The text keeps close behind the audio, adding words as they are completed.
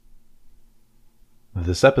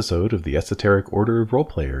This episode of the Esoteric Order of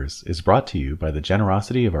Roleplayers is brought to you by the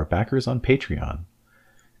generosity of our backers on Patreon.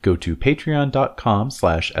 Go to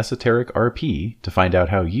patreon.com/esotericrp to find out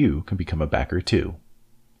how you can become a backer too.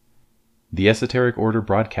 The Esoteric Order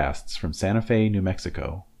broadcasts from Santa Fe, New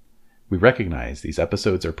Mexico. We recognize these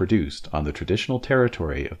episodes are produced on the traditional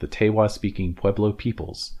territory of the Tewa-speaking Pueblo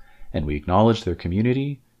peoples, and we acknowledge their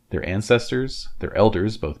community, their ancestors, their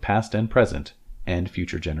elders both past and present, and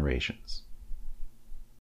future generations.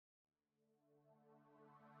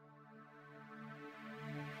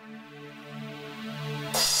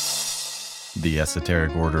 The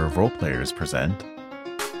Esoteric Order of Roleplayers present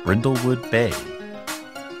Brindlewood Bay,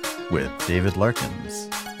 with David Larkins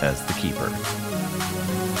as the Keeper.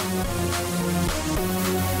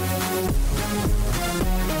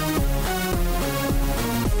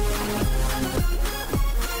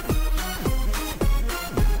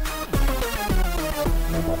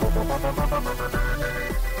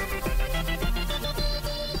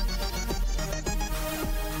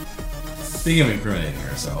 Speaking of incriminating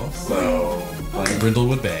ourselves, so playing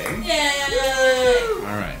Brindlewood Bay. Yay!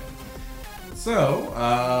 Alright. So,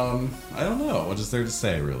 I don't know. What is there to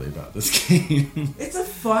say, really, about this game? It's a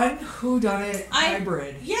fun whodunit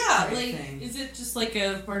hybrid. Yeah, like, thing. is it just like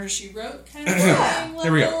a Murder, She Wrote kind of Yeah. thing?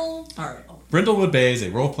 Here we go. Alright. Brindlewood Bay is a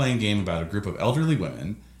role-playing game about a group of elderly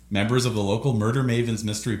women, members of the local Murder Mavens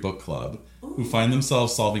Mystery Book Club, who find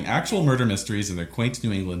themselves solving actual murder mysteries in their quaint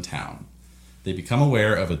New England town. They become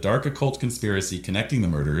aware of a dark occult conspiracy connecting the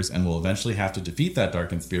murders and will eventually have to defeat that dark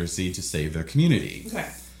conspiracy to save their community. Okay.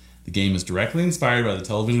 The game is directly inspired by the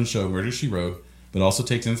television show Murder, She Wrote, but also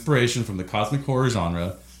takes inspiration from the cosmic horror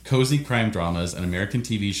genre, cozy crime dramas, and American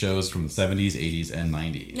TV shows from the 70s, 80s, and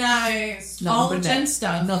 90s. Nice. Nothing All but gen net.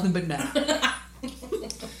 stuff. Nothing but net.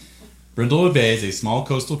 Brindlewood Bay is a small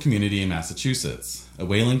coastal community in Massachusetts, a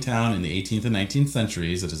whaling town in the 18th and 19th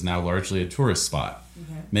centuries that is now largely a tourist spot.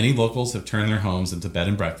 Okay. Many locals have turned their homes into bed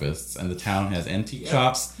and breakfasts, and the town has antique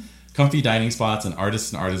shops, comfy dining spots, and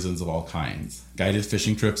artists and artisans of all kinds. Guided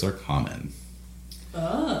fishing trips are common.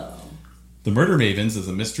 Oh. The Murder Mavens is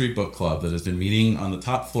a mystery book club that has been meeting on the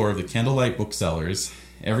top floor of the Candlelight Booksellers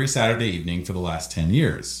every Saturday evening for the last 10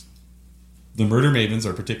 years. The Murder Mavens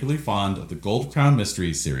are particularly fond of the Gold Crown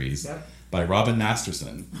Mysteries series by Robin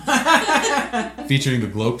Masterson, featuring the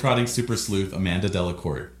globe-trotting super sleuth Amanda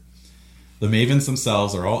Delacourt. The Mavens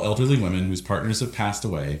themselves are all elderly women whose partners have passed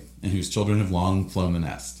away and whose children have long flown the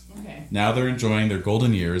nest. Okay. Now they're enjoying their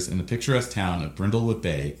golden years in the picturesque town of Brindlewood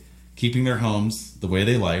Bay, keeping their homes the way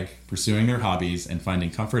they like, pursuing their hobbies, and finding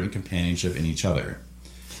comfort and companionship in each other.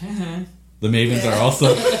 The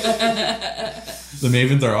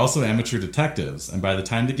Mavens are also amateur detectives, and by the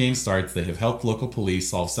time the game starts, they have helped local police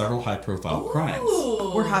solve several high-profile crimes.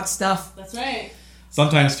 Ooh. We're hot stuff. That's right.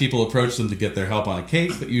 Sometimes people approach them to get their help on a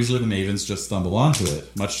case, but usually the Mavens just stumble onto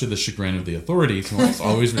it, much to the chagrin of the authorities, who almost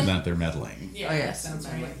always resent their meddling. Yeah, Oh, that yes. sounds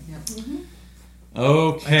right. Yep.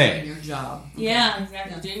 Okay, Doing your job. Yeah,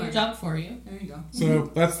 exactly. Doing your Fine. job for you. There you go.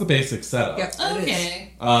 so that's the basic setup. Yep, it is.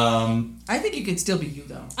 Okay. I think you could still be you,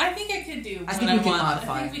 though. I think I could do I what think I we can want.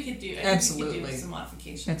 modify. I think we could do. I Absolutely. think we could do some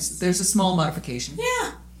modifications. There's a small modification.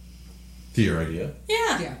 Yeah. To your idea.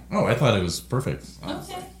 Yeah. Yeah. Oh, I thought it was perfect.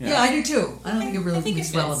 honestly. Okay. Yeah, I do too. I don't think it really I think is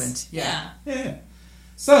it fits. relevant. Yeah. Yeah.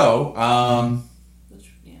 So,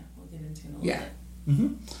 Which, we'll get into in a Yeah. little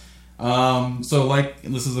bit. so like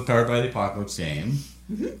this is a Powered by the Apocalypse game.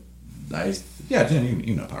 Yeah, Jen,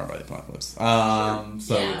 you know Powered by the Apocalypse. So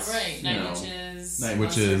yeah, it's, right. you know, Night Witches. Night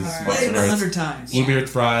Witches, Monster Played it Monster Hearts. 100 times.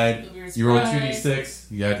 Bluebeard's Pride. Bluebeard's You roll Pride. 2d6.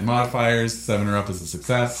 You got your modifiers. 7 or up is a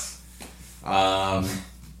success.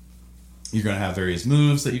 You're going to have various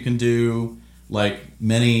moves that you can do. Like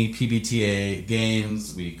many PBTA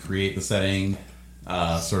games, we create the setting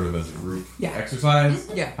sort of as a group exercise.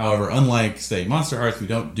 Yeah. However, unlike, say, Monster Hearts, we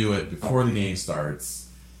don't do it before the game starts.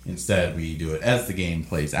 Instead, we do it as the game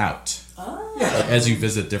plays out. Oh. Yeah. As you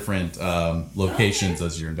visit different locations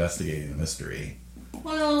as you're investigating the mystery.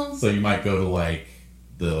 Well. So you might go to, like,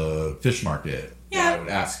 the fish market. Yeah. I would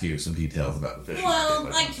ask you some details about the fish Well,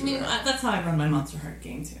 market. I mean, that's how I run my Monster Heart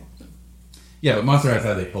game too. Yeah, but Monster Hearts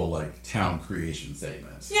had a whole, like, town creation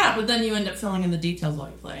segment. Yeah, but then you end up filling in the details while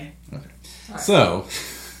you play. Okay. All right. So,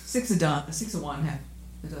 6 of one, half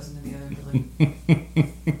a dozen of the other. Really.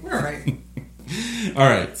 We're all right. all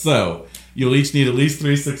right, so you'll each need at least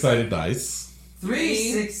 3 6-sided dice. 3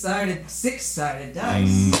 six-sided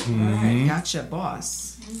dice. Mhm. All right, gotcha,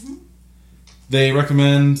 boss. They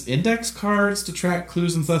recommend index cards to track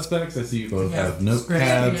clues and suspects. I see you both have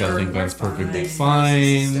notepads. I think that's perfectly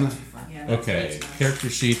fine. Yeah, that's Okay, good. character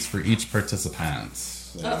sheets for each participant.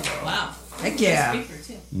 Oh, wow. Heck yeah. Nice paper,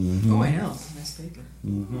 too. Oh, I know. Nice paper.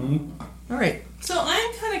 All right. So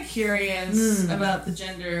I'm kind of curious about the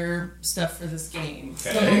gender stuff for this game.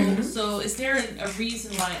 Okay. So is there a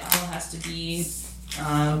reason why it all has to be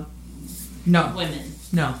No. women?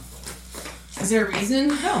 No. Is there a reason?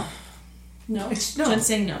 No. No. No. I'm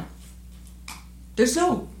saying no. There's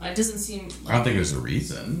no. It doesn't seem. I don't think there's a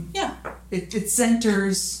reason. Yeah. It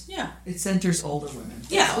centers. Yeah. It centers older women.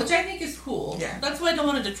 Yeah, which I think is cool. Yeah. That's why I don't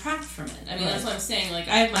want to detract from it. I mean, that's what I'm saying. Like,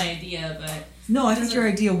 I have my idea, but No, I think your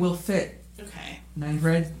idea will fit. okay. And I've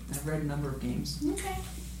read a number of games. Okay.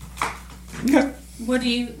 Okay. What do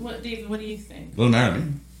you think? Doesn't matter to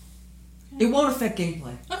me. It won't affect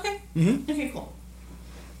gameplay. Okay. Mm-hmm. Okay, cool.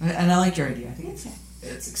 And I like your idea. I think Okay.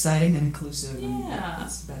 it's exciting and inclusive. Yeah. And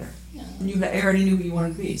it's better. Yeah. And you already knew who you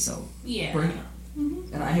wanted to be, so. Yeah. Bring it.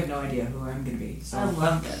 Mhm. And I have no idea who I'm going to be. So. I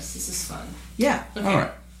love this. This is fun. Yeah. Okay. All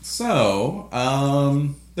right. So,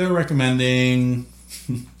 they're recommending.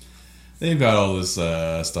 They've got all this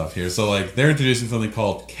stuff here. So, like, they're introducing something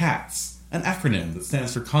called CATS, an acronym that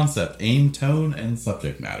stands for Concept, Aim, Tone, and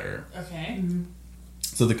Subject Matter. Okay.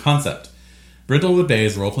 So, the concept: Brindlewood Bay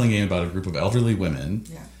is a role-playing game about a group of elderly women,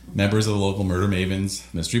 Yeah. members of the local Murder Mavens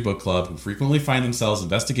mystery book club, who frequently find themselves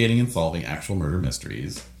investigating and solving actual murder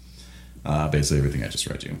mysteries. Basically everything I just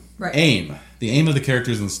read you. Right. Aim. The aim of the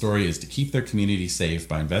characters in the story is to keep their community safe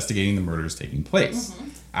by investigating the murders taking place.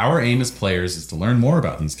 Our aim as players is to learn more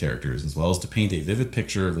about these characters, as well as to paint a vivid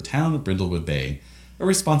picture of the town of Brindlewood Bay, a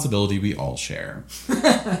responsibility we all share.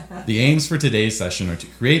 The aims for today's session are to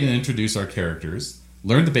create and introduce our characters,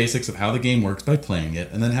 learn the basics of how the game works by playing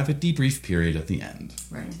it, and then have a debrief period at the end.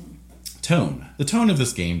 Right. Tone. The tone of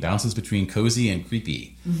this game bounces between cozy and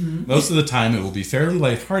creepy. Most of the time it will be fairly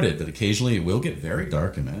lighthearted, but occasionally it will get very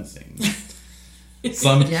dark and menacing.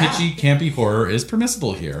 Some Yeah. kitschy, campy horror is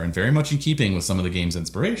permissible here, and very much in keeping with some of the game's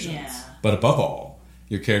inspirations. Yeah. But above all,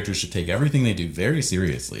 your characters should take everything they do very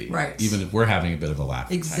seriously, Right. even if we're having a bit of a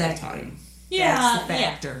laugh. Exactly. Time. Yeah. That's the Yeah.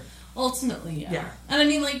 factor. Ultimately, yeah. Yeah. And I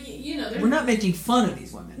mean, like, you know, We're not making fun of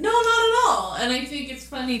these women. No, not at all. And I think it's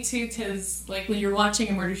funny too, because like when you're watching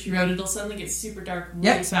a Murder She Wrote, it'll suddenly get super dark really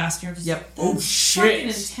Yep. fast. And you're just Yep. like, Oh, that's shit. fucking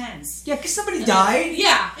intense. Yeah, because somebody died.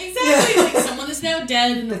 Yeah, exactly. Like someone is now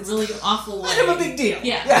dead in a really awful way. Kind of a big deal.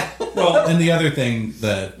 Yeah. Well, and the other thing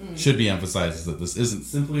that should be emphasized is that this isn't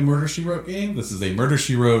simply a Murder, She Wrote game. This is a Murder,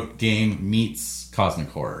 She Wrote game meets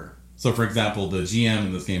cosmic horror. So, for example, the GM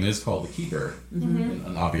in this game is called the Keeper,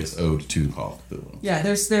 an obvious ode to Call of Cthulhu. Yeah,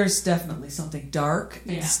 there's definitely something dark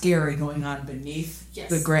and Yeah. scary going on beneath Yes.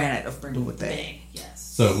 the granite of Brindlewood Bay. Big,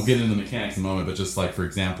 yes. So we'll get into the mechanics in a moment, but just like, for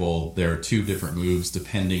example, there are two different moves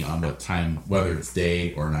depending on what time, whether it's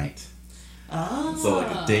day or night. Oh. So like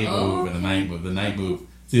a day move and a night move. The night move,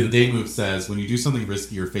 see, the day move says when you do something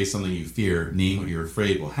risky or face something you fear, name what you're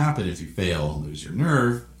afraid will happen if you fail, lose your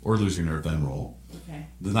nerve, then roll. Okay.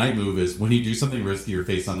 The night move is when you do something risky or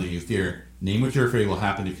face something you fear, name what you're afraid will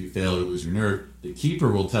happen if you fail or lose your nerve. The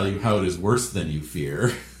keeper will tell you how it is worse than you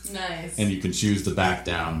fear, Nice. and you can choose to back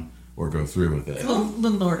down or go through with it. Little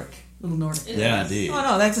Nordic. Little Nordic. It Yeah, is. indeed. Oh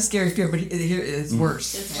no, that's a scary fear, but here it's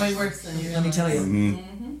worse. It's way worse than you Let me tell you.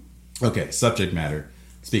 Mm-hmm. Okay, subject matter.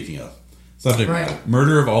 Speaking of subject Right. matter,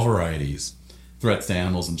 murder of all varieties, threats to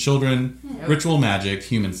animals and children, ritual magic,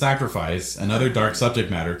 human sacrifice, and other dark subject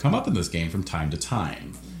matter come up in this game from time to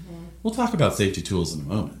time. We'll talk about safety tools in a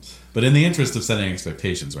moment, but in the interest of setting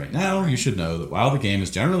expectations right now, you should know that while the game is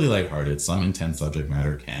generally lighthearted, some intense subject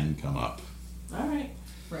matter can come up. All right.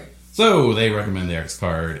 Right. So they recommend the X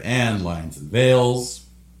card and Lines and Veils.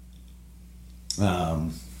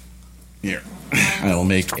 Here, I will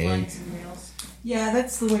make a. Lines and rails. Yeah,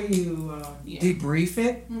 that's the way you Yeah. debrief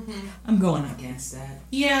it. I'm going against that.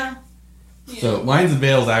 Yeah. So Lines and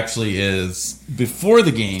Veils actually is before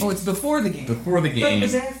the game. Oh, it's before the game. Before the I thought it game,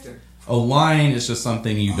 was after. a line is just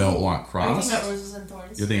something you don't want Are you crossed. talking about Roses and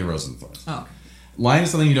Thorns? You're thinking Roses and Thorns. Oh, okay. Line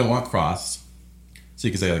is something you don't want crossed. So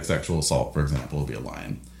you could say like sexual assault, for example, would be a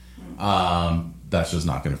line. That's just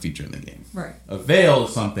not going to feature in the game. Right. A veil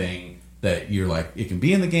is something that you're like, it can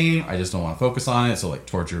be in the game, I just don't want to focus on it. So like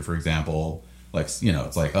torture, for example, like, you know,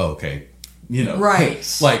 it's like, oh, okay, you know. Right.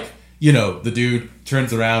 Like, you know, the dude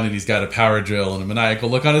turns around and he's got a power drill and a maniacal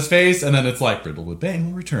look on his face, and then it's like, Brindlewood Bay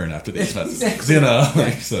will return after these messages. Exactly. You know,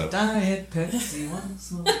 like, so. Diet Pepsi, one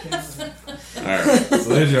small calorie. Alright, so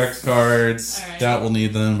there's your X cards. All right. Doubt we'll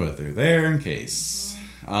need them, but they're there in case.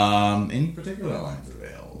 Any particular lines or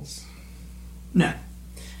veils? No.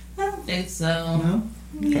 I don't think so. No?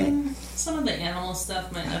 Okay. Some of the animal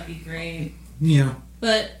stuff might not be great, Yeah.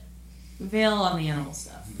 but veil on the animal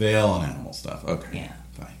stuff. Veil and animal stuff. Okay. Yeah.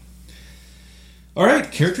 Fine.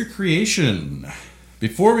 Alright, character creation.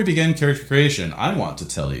 Before we begin character creation, I want to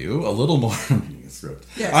tell you a little more. I'm reading script.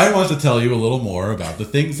 Yes. I want to tell you a little more about the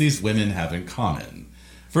things these women have in common.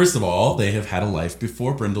 First of all, they have had a life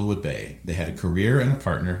before Brindlewood Bay. They had a career and a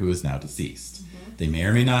partner who is now deceased. They may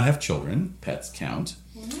or may not have children. Pets count.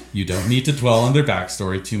 You don't need to dwell on their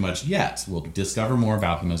backstory too much yet. We'll discover more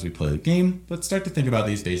about them as we play the game, but start to think about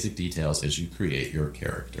these basic details as you create your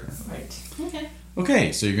character. Right. Okay.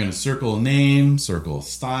 Okay, so you're going to circle a name, circle a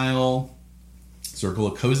style, circle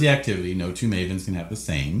a cozy activity. No two mavens can have the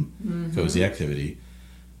same cozy activity.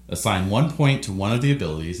 Assign 1 point to one of the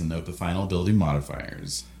abilities and note the final ability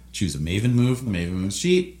modifiers. Choose a maven move from the maven move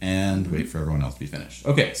sheet and wait for everyone else to be finished.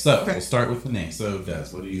 Okay, so we'll start with the name. So, Des,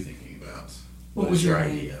 what are you thinking about? What was your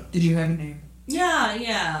idea? Did you have a name? Yeah.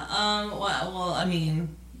 Well, I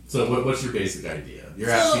mean. So, what's your basic idea? You're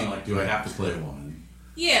asking, like, do I have to play a woman?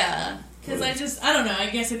 Yeah, because I don't know. I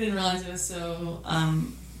guess I didn't realize it was so.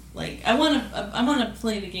 I want to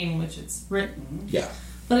play the game in which it's written. Yeah.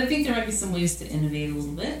 But I think there might be some ways to innovate a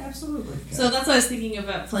little bit. Absolutely. So that's what I was thinking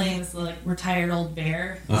about playing this like retired old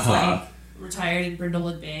bear. It's like retired in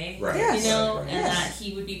Brindlewood Bay. Right. Yes. You know, Right. and that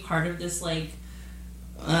he would be part of this like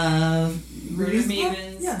Murder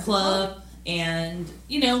Mavens club, and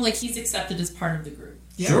you know, like he's accepted as part of the group.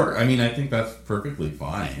 Yeah. Sure. I mean, I think that's perfectly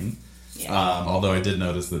fine. Yeah. Although I did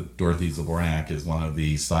notice that Dorothy Zaborak is one of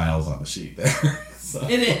the styles on the sheet there. So,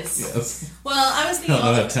 It is. Yes. Well, I was I thinking. don't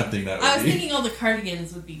know how tempting that would I was be. thinking all the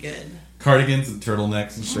cardigans would be good. Cardigans and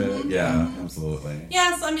turtlenecks and shit. Yeah, absolutely.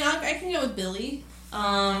 Yeah, so I mean, I can go with Billy.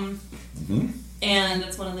 Mm-hmm. And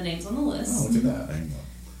that's one of the names on the Oh, list. look at that. There you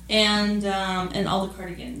go. And all the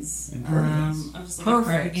cardigans. And cardigans. I'm just like Perfect.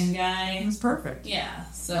 a cardigan guy. It was perfect. Yeah.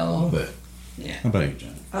 A So little bit. yeah. How about you,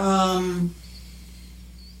 Jen?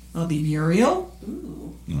 I'll be Muriel,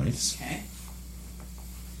 Ooh. Nice. Okay.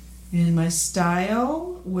 and my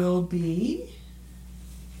style will be.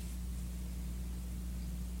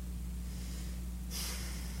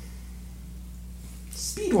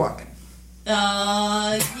 Speedwalking.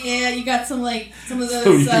 Yeah, you got some of those.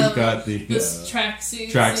 So you've got the those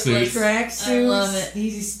tracksuits. tracksuits. with, Tracksuits. I love it.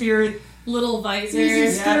 Easy Spirit. Little visors.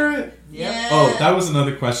 Easy Yeah. Spirit. Yeah. Oh, that was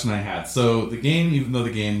another question I had. So the game, even though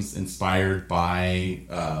the game's inspired by,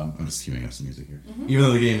 I'm just queuing up some music here. Even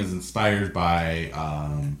though the game is inspired by,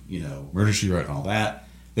 Murder, She Wrote and all that,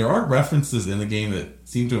 there are references in the game that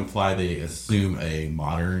seem to imply they assume a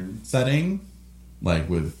modern setting, like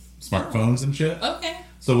with smartphones and shit. Okay.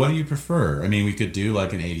 So what do you prefer? I mean, we could do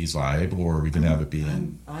like an 80s vibe, or we could have it be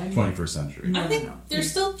in I'm- 21st century. No, I think no.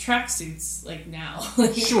 there's still tracksuits like now.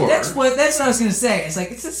 Sure. That's what I was gonna say. It's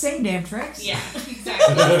like it's the same damn tracks. Yeah,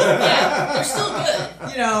 exactly. Yeah, they're still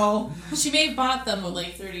good. You know. She may have bought them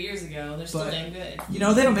like 30 years ago. They're still But- damn good. You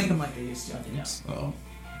know they don't make them like they used to. Oh,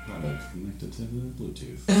 got it connected to the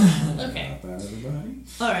Bluetooth. Okay. Got that, everybody?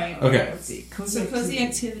 All right. Okay. Let's see. So cozy What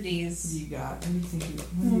activities. do you got? What do you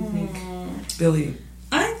think? Billy.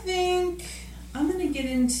 I think I'm gonna get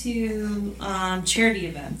into charity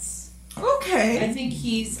events. Okay. I think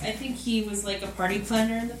he was like a party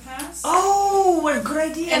planner in the past. Oh, what a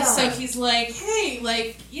good idea! And so he's like, hey,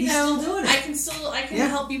 like you He's know, still doing it. I can Yeah.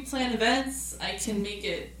 help you plan events. I can make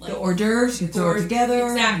it like the hors d'oeuvres, you throw it together.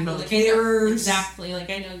 Exactly. You know, the Like, I know, caterers. exactly. Like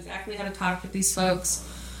I know exactly how to talk with these folks,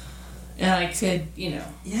 and I could, Yeah.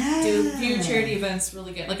 do a few charity events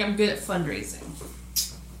really good. Like I'm good at fundraising.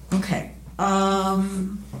 Okay.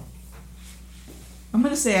 I'm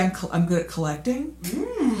gonna say I'm good at collecting,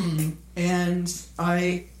 and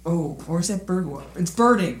or is that bird walk? It's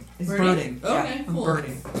birding. It's birding. Okay, Yeah, I'm cool.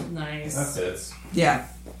 birding. Nice. That fits. Yeah.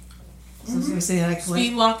 So I was gonna say that I collect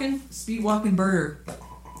Speed walking. speed walking birder.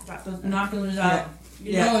 Knocking it out.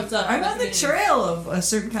 You know what's up. I'm on the trail of a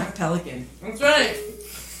certain kind of pelican. That's right.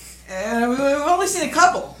 And we've only seen a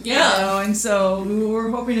couple. Yeah. You know, and so we were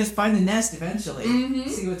hoping to find the nest eventually. Mhm.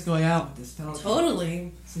 See what's going on with this pelican.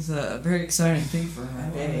 Totally. This is a very exciting thing for my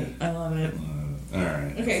day. I love it. All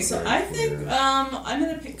right. Okay, so Very I think clear. I'm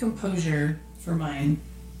gonna pick composure for mine.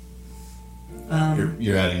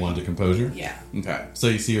 You're adding one to composure? Yeah. Okay. So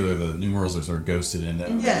you see where the numerals are sort of ghosted in there.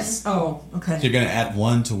 Yes. Oh, okay. So you're going to add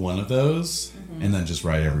one to one of those, and then just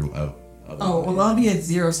write every other Oh, one. well, I'll be at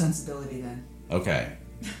 0 sensibility then. Okay.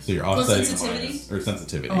 So you're offsetting sensitivity? minus, or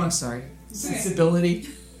sensitivity. Oh, I'm sorry. Sensibility.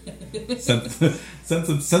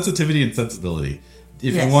 Sensitivity and sensibility.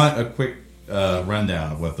 If Yes. you want a quick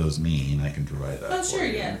rundown of what those mean, I can provide that. Oh for sure,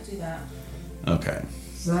 you. yeah, do that. Okay.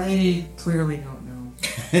 I clearly don't know.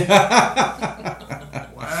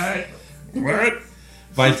 What?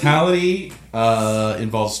 Vitality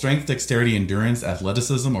involves strength, dexterity, endurance,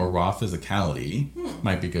 athleticism, or raw physicality.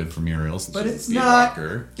 Might be good for Muriel, since But she's a it's speed not.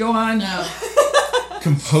 walker. Go on. No.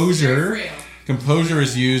 Composure. Very frail. Composure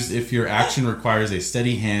is used if your action requires a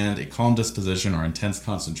steady hand, a calm disposition, or intense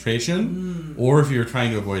concentration, or if you're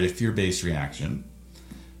trying to avoid a fear-based reaction.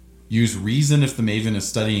 Use reason if the maven is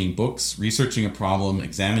studying books, researching a problem,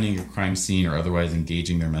 examining a crime scene, or otherwise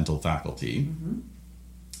engaging their mental faculty.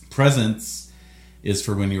 Presence is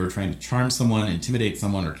for when you are trying to charm someone, intimidate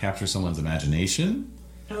someone, or capture someone's imagination.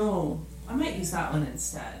 Oh, I might use that one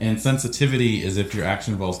instead. And sensitivity is if your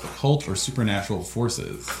action involves occult or supernatural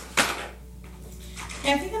forces.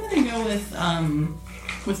 Yeah, I think I'm gonna go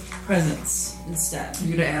with presence instead.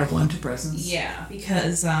 You're gonna add one to presence. Yeah,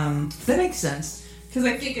 because That makes sense. Because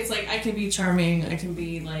I think it's like I can be charming, I can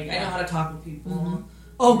be like I know how to talk with people.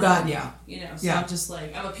 Oh God, yeah. You know, so I'm just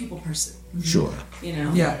like I'm a people person. Sure. You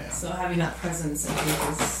know? Yeah. So having that presence I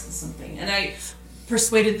think is something. And I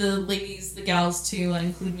persuaded the ladies, the gals to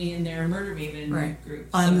include me in their Murder Maven group.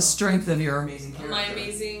 On the strength of your amazing character. My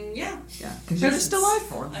amazing Yeah, because you're just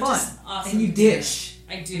delightful and I'm fun. just awesome. And you dish.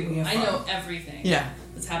 I do. We have I fun. know everything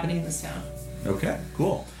that's happening in this town. Okay,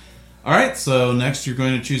 cool. All right, so next you're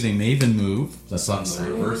going to choose a Maven move. That's on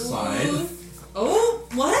the reverse side. Oh,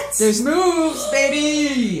 what? There's moves,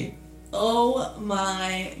 baby! Oh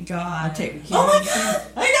my god. Okay. Oh my god!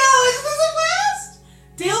 I know! It's so fast!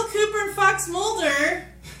 Dale Cooper and Fox Mulder.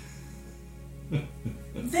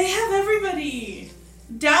 They have everybody.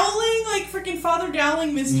 Dowling, like freaking Father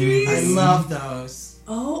Dowling Mysteries. I love those.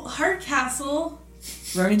 Oh, Hardcastle.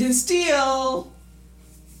 Remington Steele.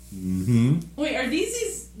 Wait, are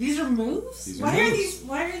these are moves? These are Why moves.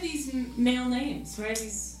 are these male names? Why are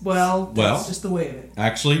these? Well, that's Well. just the way of it.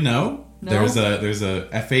 Actually, no. No? There's a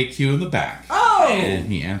FAQ in the back. Oh! And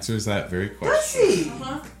he answers that very Does question. he?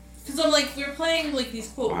 Because I'm like we're playing like these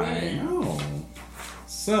quote I women. know.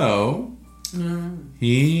 So,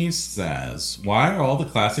 he says, why are all the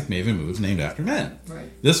classic Maven moves named after men?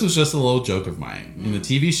 Right. This was just a little joke of mine. In the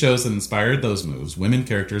TV shows that inspired those moves, women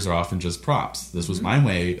characters are often just props. This was my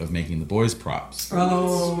way of making the boys props.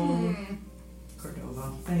 Oh.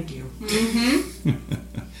 Cordova. Thank you.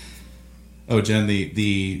 Oh, Jen,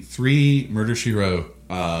 the 3 Murder, She Wrote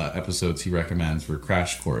episodes he recommends for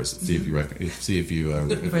Crash Course. See if you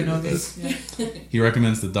If I know this. Yeah. He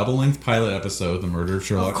recommends the double-length pilot episode, The Murder of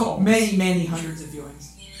Sherlock Holmes. Many hundreds of viewings.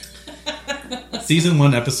 Season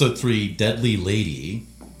 1, Episode 3, Deadly Lady.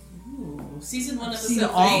 Ooh, season 1, episode Seen 3.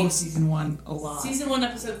 all of season 1 a lot. Season 1,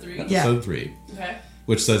 episode 3. Yeah. Episode 3. Okay.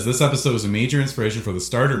 Which says this episode was a major inspiration for the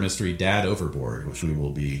starter mystery Dad Overboard, which we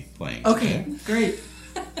will be playing. Okay, great.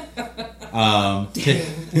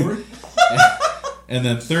 And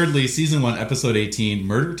then thirdly, season 1, episode 18,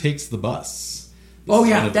 Murder Takes the Bus. Oh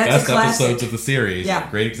yeah, One of the that's best a classic. episodes of the series. Yeah.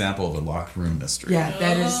 A great example of a locked room mystery. Yeah,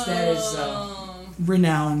 that is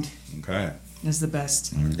renowned Okay. as the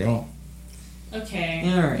best. There we go. Okay.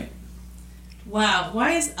 All right. Wow.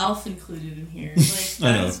 Why is Elf included in here? Like,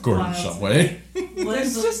 I know, that's Gordon wild. Shumway. What It's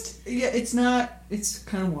is the- just it's not. It's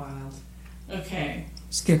kind of wild. Okay.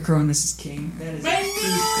 Scarecrow and Mrs. King. That is. I a deep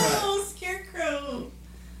cut. know, Scarecrow.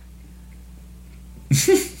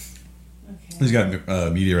 Okay. He's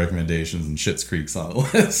got media recommendations and Schitt's Creek's on the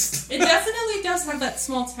list. It definitely does have that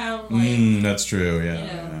small town like. That's true, yeah.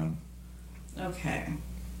 Yeah. Okay.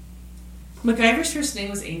 MacGyver's first name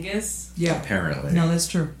was Angus. Yeah. Apparently. No, that's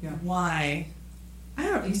true. Yeah. Why? I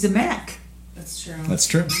don't know. He's a Mac. That's true. That's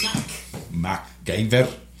true.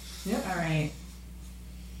 MacGyver. Yep. All right.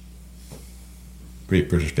 Great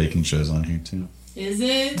British baking shows on here, too. Is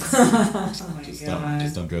it? Oh my Just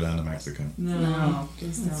god. don't go down to Mexico. No.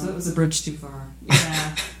 Please That's- don't. It was a bridge too far.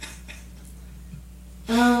 Yeah.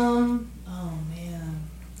 Oh man.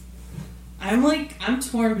 I'm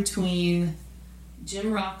torn between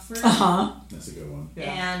Jim Rockford huh. That's a good one.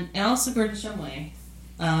 Yeah. and also Gordon Shumway,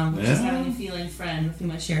 which is having a feeling friend with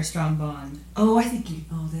whom I share a strong bond. Oh, I think you.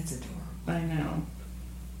 Oh, that's adorable. I know.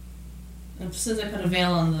 And since I put a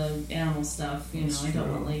veil on the animal stuff, you know, I don't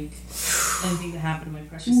want like anything to happen to my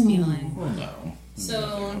precious feline. Well, no.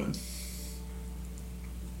 So,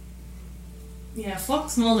 yeah,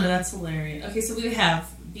 Fox Mulder, that's hilarious. Okay, so we have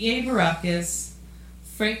B.A. Baracus,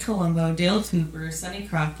 Frank Columbo, Dale Cooper, Sonny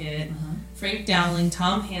Crockett, Frank Dowling,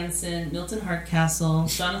 Tom Hansen, Milton Hardcastle,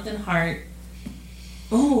 Jonathan Hart.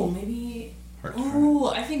 Oh, maybe.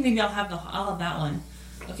 Oh, I think maybe I'll have that one.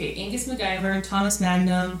 Okay, Angus MacGyver, Thomas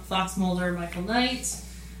Magnum, Fox Mulder, Michael Knight,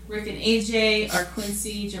 Rick and AJ, Art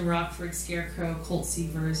Quincy, Jim Rockford, Scarecrow, Colt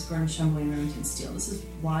Seavers, Gordon Shumway, and Remington Steele. This is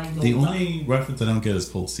why The only reference I don't get is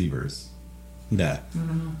Colt Seavers. Who dat?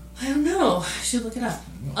 I don't know. I should look it up.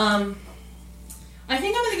 I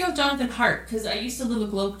think I'm gonna go with Jonathan Hart because I used to live a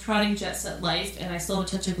globe-trotting jet set life, and I still have a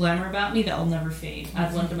touch of glamour about me that will never fade.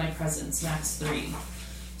 Add one to my presence, max 3.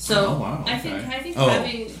 So Oh, wow, I okay. think Oh,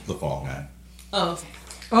 having the fall guy. Oh, okay.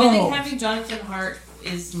 Oh. I think having Jonathan Hart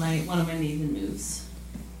is one of my maven moves.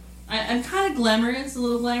 I'm kind of glamorous, a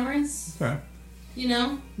little glamorous. Okay. You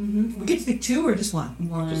know? Mm-hmm. We get to pick 2 or just 1?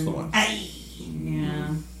 One. Just the one. Aye.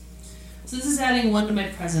 Yeah. So this is adding 1 to my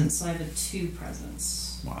presents, so I have a 2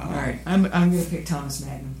 presents. Wow. All right, I'm gonna pick Thomas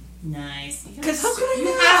Magnum. Nice. Because how could I you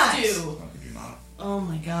not? have to. How could you not? Oh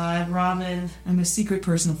my God, Robin. I'm a secret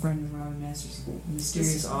personal friend of Robin Masterson, the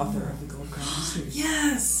mysterious author of the Gold Crown Mysteries.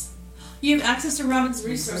 Yes. You have access to Robin's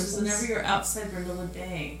resources whenever you're outside Brindlewood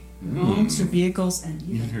Bay. Homes for vehicles and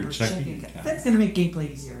Even even her for checking checking. account. That's gonna make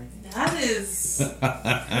gameplay easier, I think. That is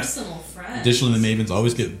personal friend. Additionally, the Mavens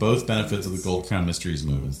always get both benefits of the Gold Crown Mysteries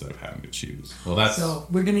move instead of having to choose. Well, that's So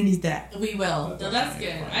we're gonna need that. We will. No, that's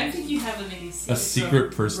good. I think you have a maybe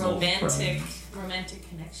secret personal romantic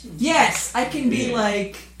connection. Yes, I can be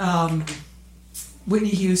like Whitney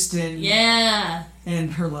Houston. Yeah.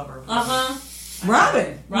 And her lover.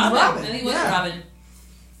 Robin. Robin. I think it was yeah. Robin.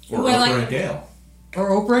 or Who I Oprah like- and Gail. Or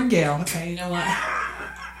Oprah and Gail. Okay, you know what?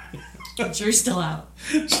 But you're still out.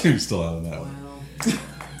 You're still out of that one. Wow.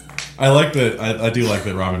 I like that. I do like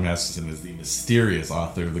that Robin Masterson is the mysterious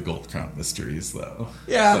author of the Gold Crown Mysteries, though.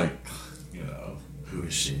 Yeah. It's like, you know, who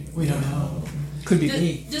is she? We don't know. Could be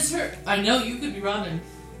me. Just her. I know you could be Robin.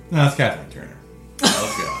 No, it's Kathleen Turner.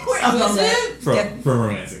 Let's be honest. Wait, I'm Was on that. it? From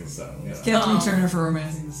Romancing the Stone. You know. Kathleen Oh. Turner for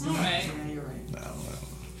Romancing the Stone. All right. Yeah, you're right. No.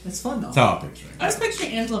 That's fun though. That's how I'm picturing. I was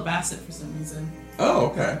picturing Angela Bassett for some reason. Oh,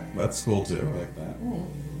 okay. That's cool too. I like that.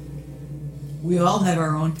 We all have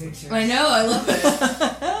our own pictures. I know. I love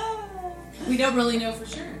it. We don't really know for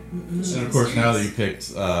sure. And of course, now that you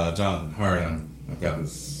picked Jonathan Hart, I've got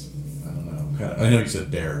this. I don't know. I know you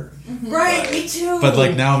said bear, Right, me too. but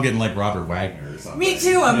like now I'm getting like Robert Wagner or something. Me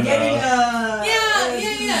too. I'm you getting know?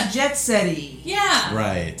 Yeah. jet setty. Yeah.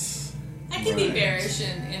 Right. I can be Right. bearish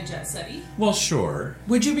and jet setty. Well, sure.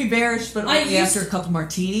 Would you be bearish, but I only used after a couple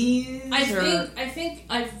martinis? I or- think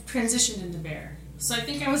I've transitioned into bear. So I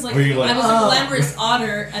think I was like, Were you like- I was Oh. a glamorous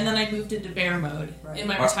otter, and then I moved into bear mode in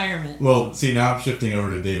my Right. retirement. Well, see, now I'm shifting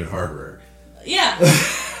over to David Harbour. Yeah,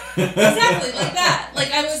 exactly like that.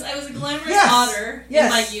 Like I was a glamorous Yes. otter Yes. in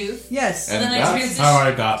my youth, Yes. And then I that's transitioned- how I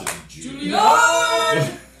adopted you.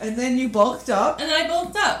 Juilliard! And then you bulked up. and then I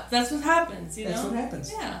bulked up. That's what happens, you know. That's what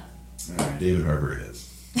happens. Yeah, All right, David Harbour it is.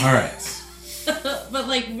 All right. but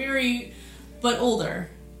like but older.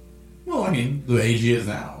 Well, I mean, the age he is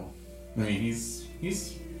now. I mean, he's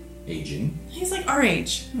aging. He's like our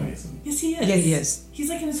age. No, he isn't. Yes, he is. Yeah, he is. He's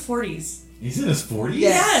like in his 40s. He's in his 40s?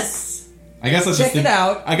 Yes. Yes. I guess I'm Check it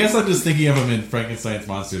out. I guess I'm just thinking of him in Frankenstein's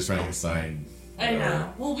Monsters Frankenstein. I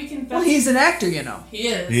know. Well, we can. Well, he's an actor, you know. He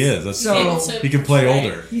is. He is. That's So- Able to he can play portray.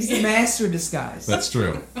 older. He's the master of disguise. That's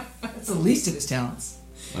true. That's the least of his talents.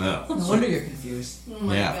 Oh. No wonder you're confused. Oh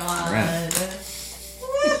my Yeah, god.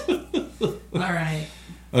 All right.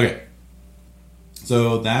 Okay.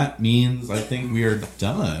 So that means I think we are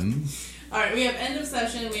done. All right. We have end of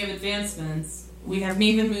session. We have advancements. We have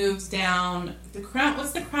Maven moves down. The crown.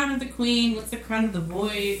 What's the crown of the queen? What's the crown of the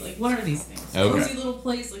void? Like, what are these things? Okay. Cozy little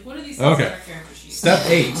place. Like, what are these things Okay. on our character sheet? Step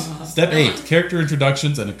 8. Step 8. Character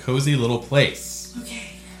introductions and a cozy little place. Okay.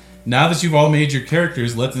 Now that you've all made your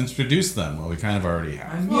characters, let's introduce them. Well, we kind of already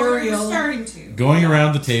have. I'm Well, we're Muriel. starting to. Going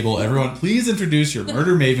around the table, everyone please introduce your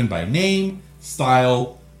murder maven by name,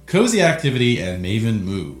 style, cozy activity, and maven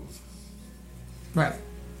move. Right.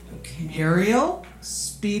 Okay. Muriel,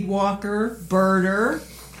 speedwalker, birder.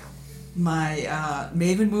 My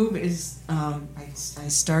maven move is I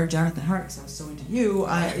starred Jonathan Hart because I was so into you.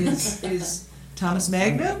 Is Thomas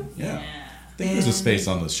Magnum? Yeah. Yeah. I think there's a space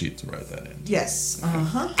on the sheet to write that in. Yes.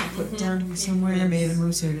 I put it down somewhere. Maven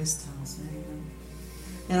moves. Here it is. Thomas Magnum.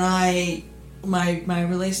 And my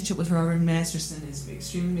relationship with Robert Masterson is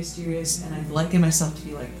extremely mysterious, and I'd liken myself to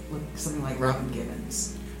be like something like Robin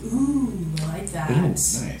Gibbons. Ooh, I like that. Ooh,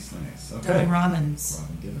 nice. Okay. Double Robins.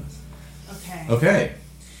 Robin Gibbons. Okay. Okay.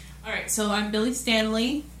 All right, so I'm Billy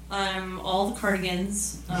Stanley. I'm all the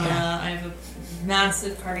cardigans. I have a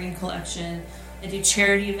massive cardigan collection. I do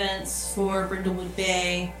charity events for Brindlewood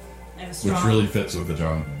Bay. I have a strong. Which really fits with the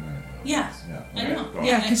Jonathan. Yeah, Yeah. I know. Go on.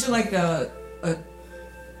 Yeah, because you're like a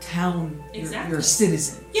town. Exactly. You're a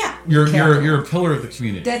citizen. Yeah. You're a pillar of the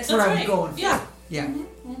community. That's That's what I'm right. going for. Yeah. Yeah.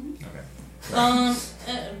 Okay.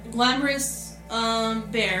 Glamorous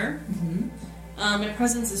bear. Mm-hmm. My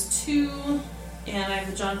presence is 2, and I have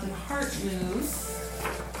the Jonathan Hart move,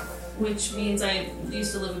 which means I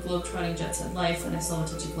used to live a globe-trotting jet set life, and I still have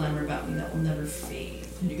a touch of glamour about me that will never fade.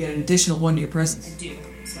 You get an additional 1 to your I presence. do.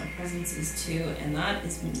 So my presence is 2, and that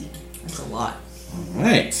is me. That's a lot. All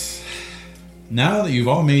right. Now that you've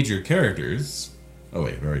all made your characters. Oh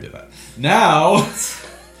wait, we already did that. Now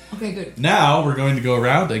Okay, good. Now we're going to go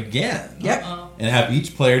around again. Yep. And have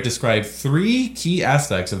each player describe 3 key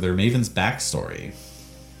aspects of their Maven's backstory.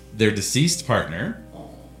 Their deceased partner,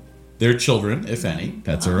 their children, if any,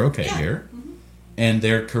 pets are okay here, and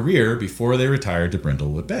their career before they retired to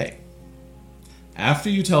Brindlewood Bay. After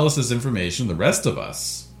you tell us this information, the rest of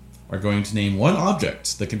us are going to name one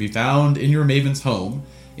object that can be found in your Maven's home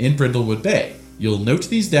in Brindlewood Bay. You'll note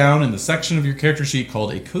these down in the section of your character sheet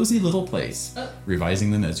called A Cozy Little Place, revising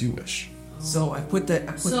them as you wish. So I put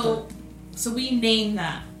the. So we name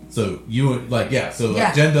that. So you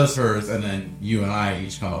Jen does hers, and then you and I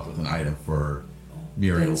each come up with an item for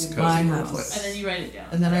Muriel's My Cozy Little house. Place. And then you write it down.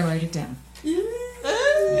 And then I write it down.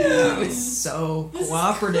 Yeah. It's so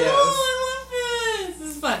cooperative. Oh, I love this.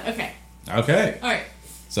 This is fun. Okay. Okay. All right.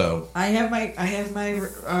 So I have my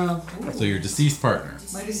so your deceased partner.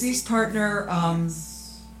 my deceased partner.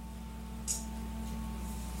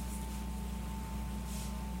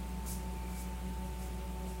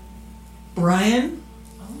 Brian.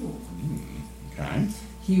 Oh. Okay.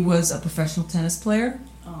 He was a professional tennis player.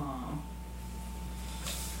 Oh.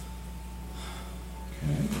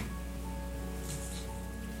 Okay.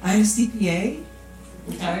 I have a CPA.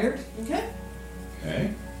 Retired. Okay.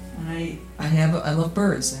 Okay. I love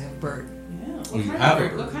birds. I have a bird. Yeah. What Oh, you kind have of a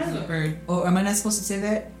bird? What bird. kind of a bird? Oh, am I not supposed to say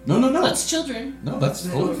that? No. That's children. No, that's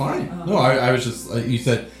totally fine. Oh. No, I was just you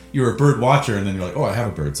said you were a bird watcher, and then you're like, oh, I have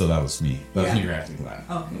a bird, so that was me. That's Yeah. me reacting to that.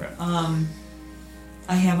 Oh. Okay.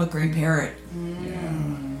 I have a gray parrot.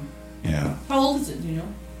 Yeah. How old is it? Do you know?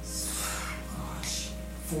 Gosh,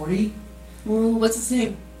 40. Well, what's its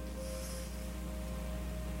name?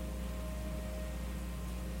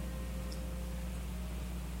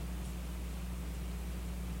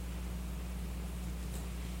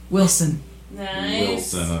 Wilson. Nice.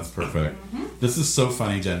 Wilson, that's perfect. This is so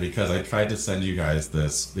funny, Jen, because I tried to send you guys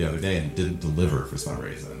this the other day and it didn't deliver for some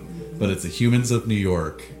reason. But it's a Humans of New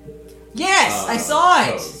York. Yes, I saw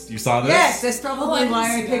it. Post. You saw this? Yes, that's Oh, probably I why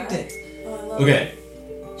I didn't see picked that. it. Oh, I love Okay.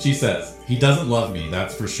 She says, he doesn't love me,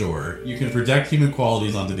 that's for sure. You can project human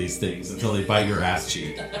qualities onto these things until they bite your ass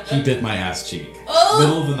cheek. He bit my ass cheek. Oh!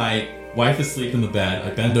 Middle of the night, wife asleep in the bed, I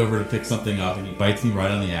bend over to pick something up and he bites me right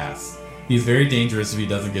on the ass. He's very dangerous if he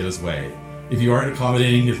doesn't get his way. If you aren't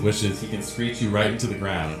accommodating his wishes, he can screech you right into the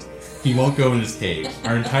ground. He won't go in his cage.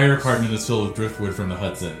 Our entire apartment is filled with driftwood from the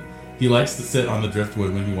Hudson. He likes to sit on the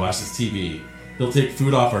driftwood when he watches TV. He'll take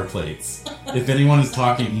food off our plates. If anyone is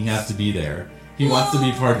talking, he has to be there. He wants to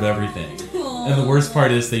be part of everything. And the worst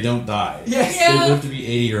part is they don't die. Yes. They live to be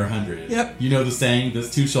 80 or 100. Yep. You know the saying, this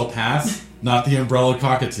too shall pass? Not the umbrella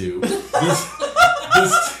cockatoo.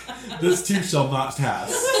 This too shall not pass.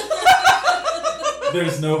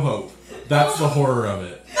 There's no hope. That's the horror of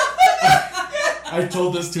it. I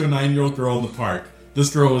told this to a 9-year-old girl in the park. This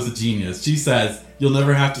girl was a genius. She says, you'll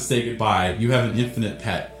never have to say goodbye. You have an infinite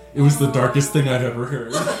pet. It was the darkest thing I've ever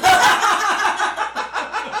heard.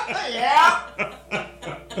 Yeah.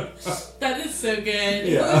 That is so good.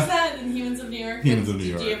 Yeah. What was that in Humans of New York? Humans of New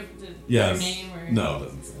Did you York. have Yes. your name or? No, it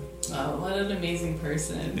doesn't say. Oh, what an amazing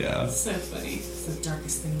person. Yeah. So funny. It's the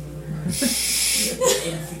darkest thing I've ever heard.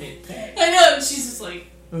 Infinite pet. I know. She's just like,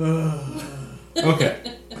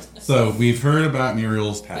 Okay. So we've heard about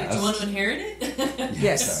Muriel's like, past. do you want to inherit it?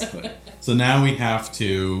 Yes. Exactly. So now we have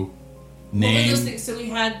to What were name those things? So we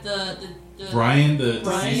had the Brian, the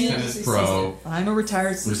Brian, deceased tennis pro, I'm a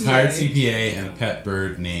retired CPA. retired CPA, and a pet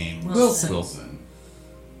bird named Wilson.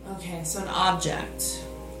 Okay, so an object.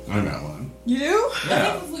 I got one. You do? I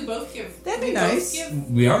Yeah. think if we both give. That'd be we both nice. give-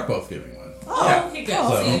 We are both giving one. Oh, Yeah. Okay, good. Oh,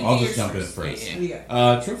 So okay. I'll Yours just jump in first. Yeah, What do you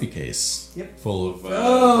got? Trophy case. Yep. Full of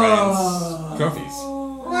Oh. Brian's trophies.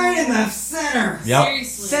 Right in the center. Yep.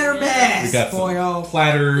 Seriously. Center mass. We got boy, some oh.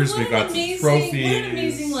 platters. What We an got some amazing, trophies. What an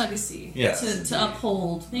amazing legacy Yes. to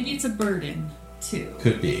uphold. Maybe it's a burden, too,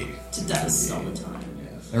 Could be. to dust all the time.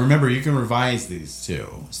 Yes. And remember, you can revise these too.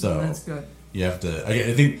 So That's good. you have to.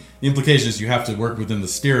 I think the implication is you have to work within the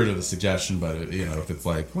spirit of the suggestion. But if it's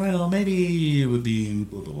like, well, maybe it would be, I'm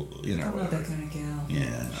not that whatever. kind of gal.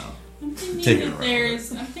 Yeah. No. I'm thinking Take it that around.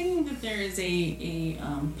 there's. I'm thinking that there is a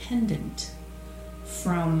pendant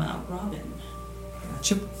from Robin.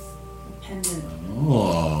 Gotcha. A pendant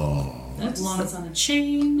Oh. that belongs on a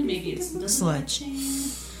chain. Maybe it's doesn't have a like- chain.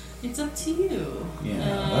 It's up to you. Yeah,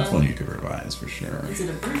 that's one you could revise for sure. Is it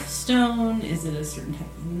a birthstone? Is it a certain type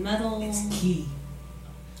of metal? It's key.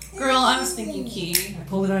 Girl, I was thinking key. I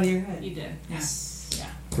pulled it out of your head. You did. Yes. Yeah.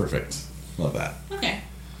 Perfect. Love that. Okay.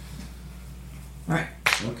 All right.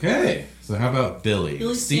 Okay. So how about Billy?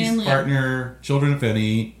 Billy Deceased Stanley. partner, children if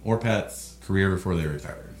any, or pets, career before they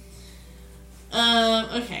retired.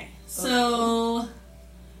 Okay. So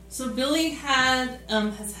So Billy has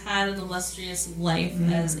had an illustrious life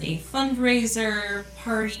as a fundraiser,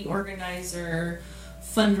 party organizer,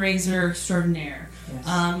 fundraiser extraordinaire.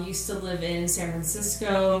 Yes. Used to live in San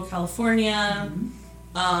Francisco, California,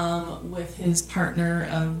 with his partner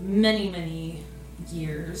of many, many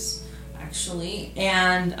years, actually.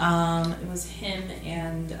 And it was him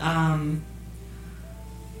and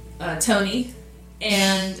Tony.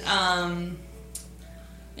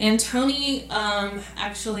 And Tony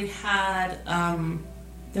actually had,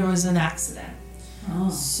 there was an accident. Oh.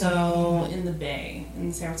 So in the bay, in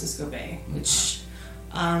the San Francisco Bay, which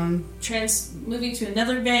moving to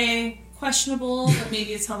another bay, questionable, but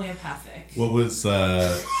maybe it's homeopathic. What was,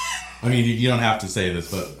 I mean, you don't have to say this,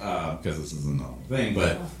 but because this isn't a normal thing,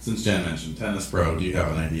 but since Jen mentioned tennis pro, do you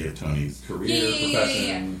have an idea of Tony's career,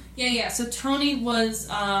 profession? Yeah. So Tony was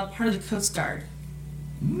part of the Coast Guard.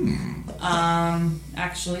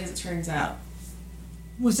 Actually, as it turns out.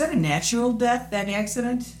 Was that a natural death, that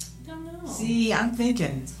accident? I don't know. See, I'm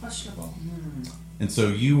thinking. It's questionable. And so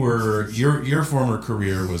you were, your former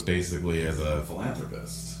career was basically as a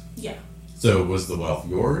philanthropist. Yeah. So was the wealth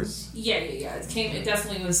yours? Yeah. It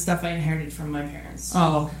definitely was stuff I inherited from my parents.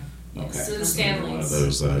 Oh, okay. Yes. Okay. So the One of Stanleys.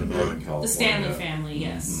 those Northern California. The Stanley family,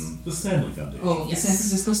 yes. The Stanley Foundation. Oh, Yes. the San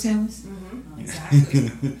Francisco Stanleys?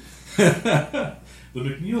 Exactly. The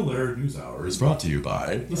McNeil Laird News Hour is brought to you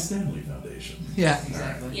by the Stanley Foundation. Yeah,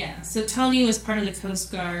 exactly. Yeah, so Tony was part of the Coast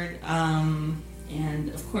Guard, and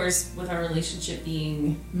of course, with our relationship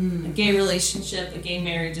being a gay relationship, a gay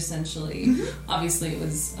marriage essentially, obviously it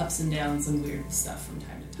was ups and downs and weird stuff from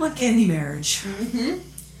time to time. Like any marriage.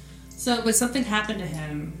 So, but something happened to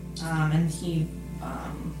him, and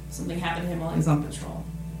something happened to him while he was on patrol.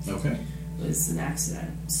 Okay. It was an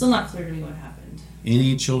accident. Still not clear to me what happened.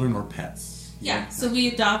 Any children or pets? Yeah, so we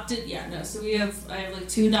adopted, I have like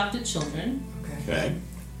 2 adopted children. Okay.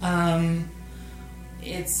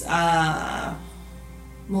 It's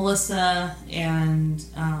Melissa and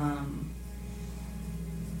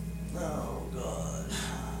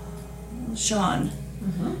Sean,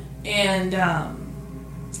 and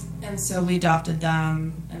so we adopted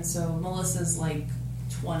them. And so Melissa's like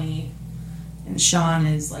 20, and Sean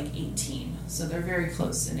is like 18. So they're very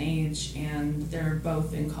close in age, and they're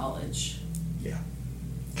both in college. Yeah.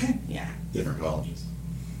 Okay. Yeah. Different colleges.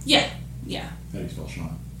 Yeah. How do you spell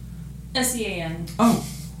Sean? SEAN. Oh.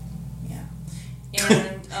 Yeah.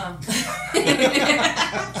 And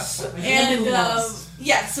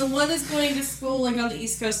yeah, so one is going to school like on the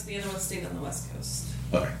East Coast, and the other one's staying on the West Coast.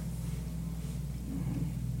 Okay.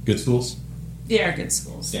 Good schools? They are good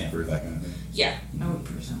schools. Stanford, that kind of thing. Yeah. I would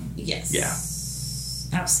presume. Yes. Yeah.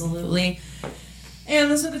 Absolutely.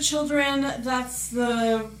 And those are the children. That's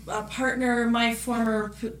the partner, my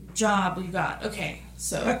former job we got. Okay,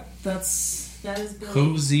 so that is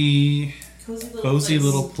Billy. Cozy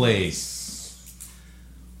little place.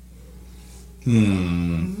 I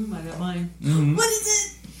got mine. What is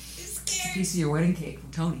it? It's A scary. piece of your wedding cake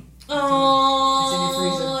from Tony.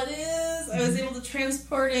 Oh, it is. I was able to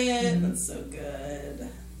transport it. That's so good.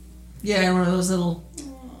 Yeah, one of those little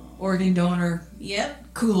organ donor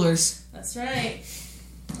Yep, coolers. that's right.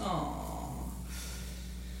 Oh.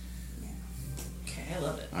 Okay, I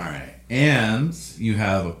love it. All right. And you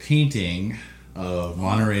have a painting of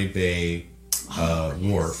Monterey Bay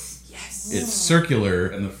wharf. Yes. It's circular,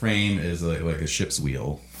 and the frame is like a ship's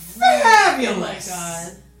wheel. Oh my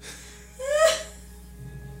god.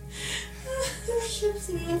 Ship's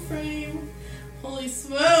wheel frame. Holy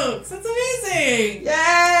smokes, that's amazing!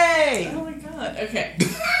 Yay! Oh my god, okay.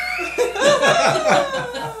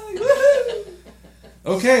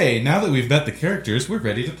 Okay, now that we've met the characters, we're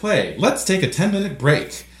ready to play. Let's take a 10-minute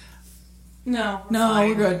break. No,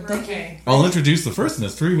 we're good. Thank okay. I'll introduce the first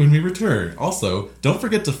mystery when we return. Also, don't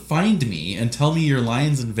forget to find me and tell me your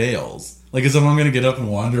lines and veils. Like, as if I'm going to get up and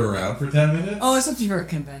wander around for 10 minutes? Oh, it's up to your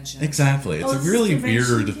convention. Exactly. It's a this is really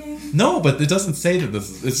convention weird... game? No, but it doesn't say that this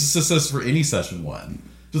is... It just says for any session 1.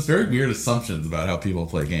 Just very weird assumptions about how people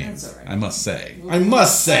play games. That's all right. I must say. I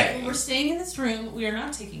must say! We're staying in this room. We are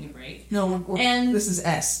not taking a break. No, And- this is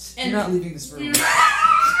Est. and- You're not leaving this room.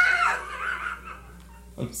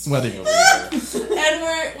 I'm sweating over here.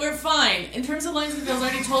 And we're fine. In terms of lines and veils, I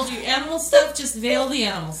already told you, animal stuff, just veil the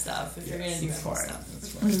animal stuff if you're going to do animal fine. stuff.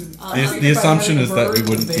 The assumption is that we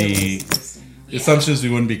wouldn't be... The assumption is we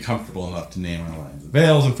wouldn't be comfortable enough to name our lines and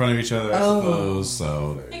veils in front of each other, I suppose,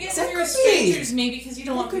 so... I guess That if you're could be. strangers, maybe because you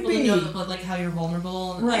don't want That people could to know be. that, like how you're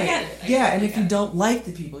vulnerable. And Right. I get it. I Yeah, get it, and I if get you it. don't like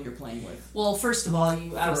the people you're playing with. Well, first of all,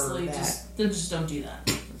 you absolutely that. just don't do that.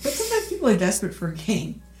 But sometimes people are desperate for a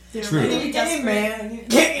game. They're True. really Game, desperate. man.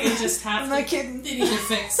 They just have I'm to. not kidding. They need a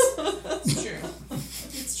fix. It's true.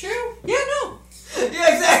 It's true.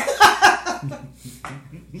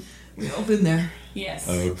 I've been there. Yes.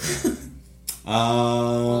 Okay.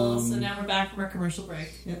 Well, so now we're back from our commercial break.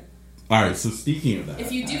 Yep. All right. So speaking of that,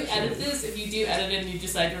 If you do edit it and you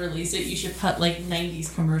decide to release it, you should put like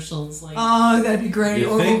 90s commercials. Like, Oh, that'd be great. you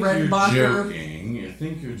Orville think you're Redenbacher. joking. You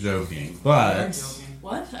think you're joking, but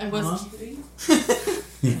what? I wasn't kidding.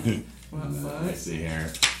 let me see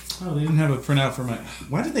here. Oh, they didn't have a printout for my.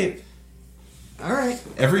 Why did they? All right.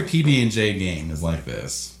 Every PB&J game is like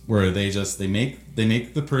this, where they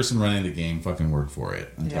make the person running the game fucking work for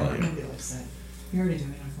it. I'm Yeah, telling we're you. gonna be upset. You're already doing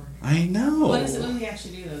enough work. I know. What is it? What do we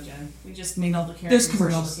actually do though, Jen? We just made all the characters. There's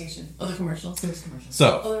commercials. And all the Oh, the commercials. There's commercials.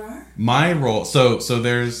 So Oh, there are. my role. So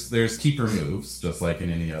there's keeper moves, just like in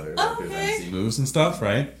any other. Like, Okay. there's MC moves and stuff,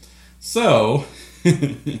 right? So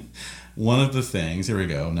one of the things. Here we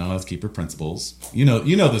go. Now let's keeper principles. You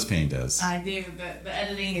know this pain does. I do. The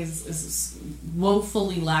editing is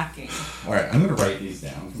woefully lacking. All right, I'm gonna write these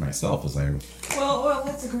down for myself as I. Well,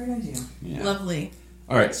 that's a great idea. Yeah. Lovely.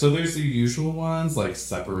 All right, so there's the usual ones like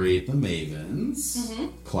separate the mavens,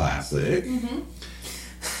 classic.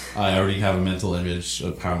 I already have a mental image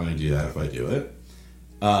of how I'm going to do that if I do it.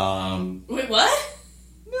 Wait, what?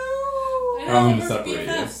 No. I How I'm don't gonna remember separate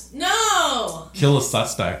BFFs. No. Kill a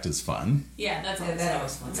suspect is fun. Yeah, that's Yeah, that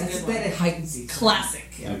was fun. That's a That's good that one. it heightens the Classic.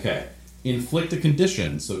 Yeah. Okay. Inflict a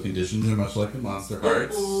condition. So conditions are much like the Monster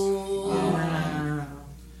Hearts. Wow.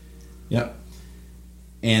 Yep.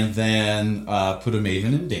 And then put a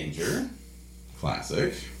maven in danger.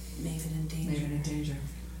 Classic. Maven in danger. Maven in danger.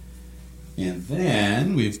 And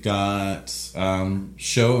then we've got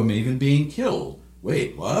show a maven being killed.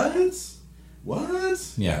 Wait, what?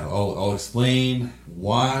 What? Yeah, I'll explain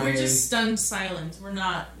why. We're just stunned silent. We're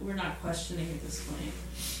not questioning at this point.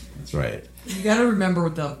 That's right. You got to remember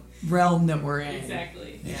the realm that we're in.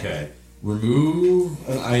 Exactly. Okay. Remove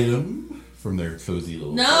an item from their cozy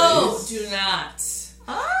little No, place. do not.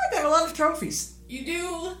 I got a lot of trophies. You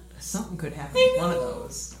do. Something could happen with one of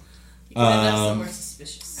those. You could end up somewhere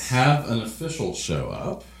suspicious. Have an official show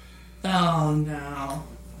up. Oh no.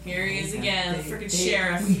 Here he is again, the freaking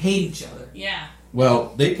sheriff. We hate each other. Yeah.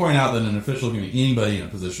 Well, they point out that an official can be anybody in a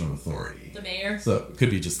position of authority. The mayor. So it could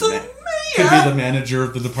be just The could mayor? be the manager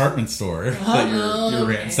of the department store that you're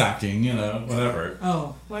okay. ransacking, whatever.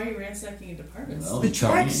 Oh, Why are you ransacking a department store? Well, the you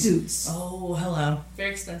tell me. tracksuits. Oh, hello. Very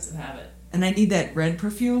expensive habit. And I need that red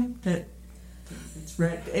perfume. That it's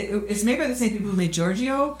red. It's made by the same people who made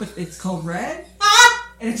Giorgio, but it's called Red.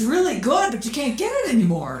 And it's really good, but you can't get it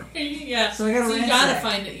anymore. Yeah. So I gotta you ransack. gotta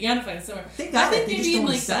find it. You gotta find it somewhere. They got I it, think they just maybe in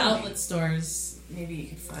don't like the sell it. outlet stores, maybe you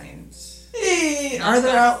could find. Are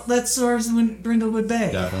there outlet stores in Brindlewood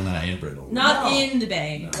Bay? Definitely not in Brindlewood. Not No. in the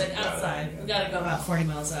bay, but No, outside. We gotta go about 40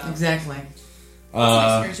 miles out. Exactly. It's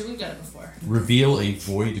an excursion. We've done it before. Reveal a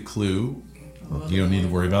void clue. You don't need to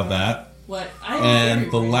worry about that. What?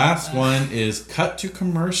 And the last one is cut to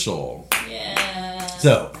commercial. Yeah.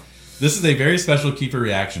 So, this is a very special keeper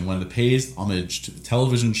reaction, one that pays homage to the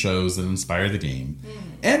television shows that inspire the game,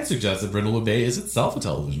 and suggests that Brindlewood Bay is itself a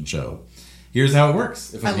television show. Here's how it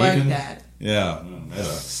works. If a I like that. Yeah.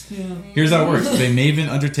 Yeah. Here's how it works. If a maven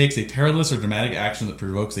undertakes a perilous or dramatic action that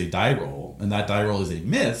provokes a die roll, and that die roll is a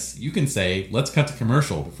miss, you can say, let's cut to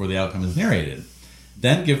commercial before the outcome is narrated.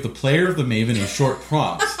 Then give the player of the maven a short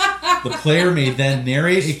prompt. The player may then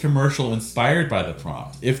narrate a commercial inspired by the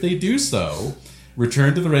prompt. If they do so,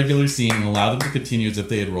 return to the regular scene and allow them to continue as if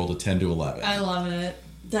they had rolled a 10 to 11. I love it.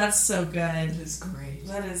 That's so good. That is great.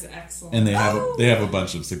 That is excellent. And they have a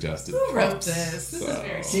bunch of suggested Who wrote prompts. this? This is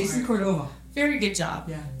very Jason smart. Cordova. Very good job.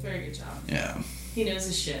 Yeah. Very good job. Yeah, He knows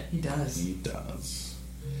his shit. He does. he does.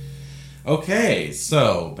 Okay,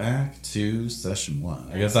 so back to session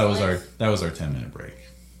 1. I guess that was our 10-minute break.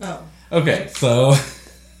 Oh. Okay, so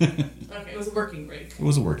Okay, it was a working break. it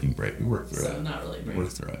was a working break. We worked through So it. not really a We break.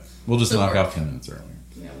 worked through it. We'll just So knock work. off 10 minutes earlier.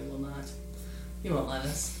 Yeah, we will not. You won't let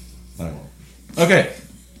us. I won't. Okay.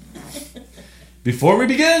 Before we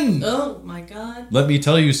begin, Oh my god. let me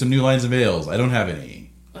tell you some new lines of ales. I don't have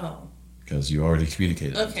any Oh. because you already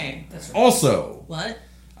communicated. Okay. That's right. Also, What?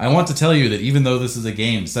 I want to tell you that even though this is a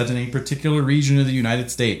game set in a particular region of the United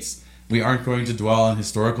States, we aren't going to dwell on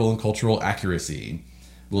historical and cultural accuracy.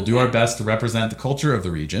 We'll do our best to represent the culture of the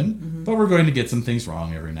region, but we're going to get some things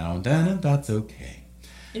wrong every now and then, and that's okay.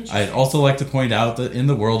 I'd also like to point out that in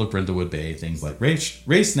the world of Brindlewood Bay, things like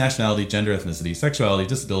race, nationality, gender, ethnicity, sexuality,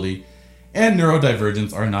 disability, and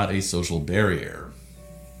neurodivergence are not a social barrier.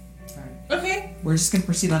 Okay. We're just gonna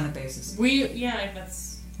proceed on that basis. That's.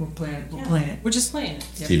 We're playing. We're yeah. playing it. We're just playing it.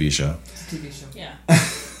 Yep. TV show. It's a TV show.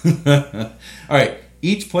 Yeah. All right.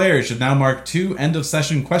 Each player should now mark 2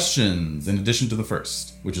 end-of-session questions in addition to the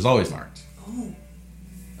first, which is always marked. Oh.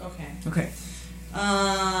 Okay. Okay.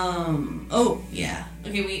 Oh, yeah.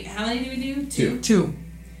 Okay, wait. How many do we do? Two.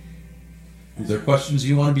 These are questions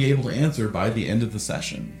you want to be able to answer by the end of the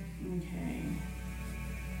session.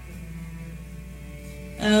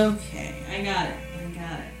 Okay, I got it.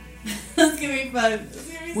 That's gonna be fun.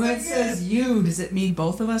 It's gonna be When so it says you, does it mean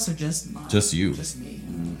both of us or just mine? Just you. Just me.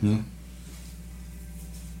 Mm-hmm.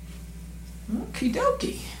 Okie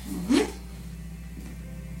dokie.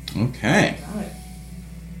 Okay. Got it.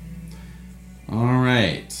 All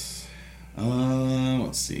right.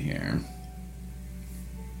 Let's see here.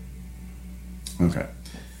 Okay.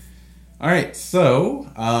 All right. So,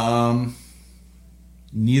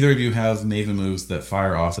 neither of you have Maven moves that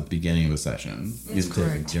fire off at the beginning of the session. That's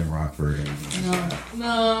correct. Jim Rockford. And,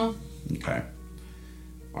 No. okay.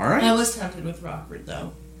 All right. I was tempted with Rockford,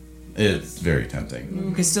 though. It's very tempting.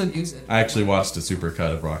 We can still use it. I actually watched a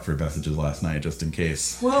supercut of Rockford messages last night just in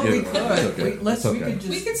case. Well, we Yeah, could. it's okay. We It's okay. could just.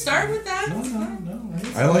 We can start with that. No.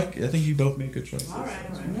 I think you both made good choices. All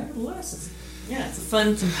right. Nevertheless. Yeah, it's a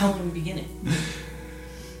fun, compelling beginning.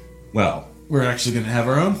 Well, we're actually going to have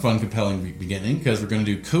our own fun, compelling beginning because we're going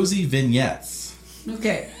to do cozy vignettes.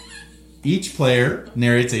 Okay. Each player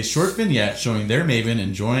narrates a short vignette showing their Maven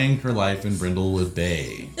enjoying her life in Brindlewood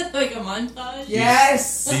Bay. Like a montage?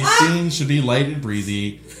 Yes. These scenes should be light and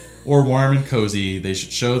breezy or warm and cozy. They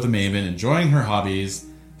should show the Maven enjoying her hobbies,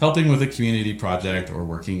 helping with a community project, or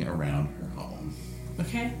working around her home.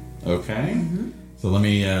 Okay. Okay? Mm-hmm. So let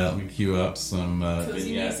me cue up some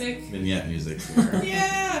Cozy music? vignette music here.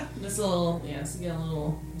 Yeah. This it's getting a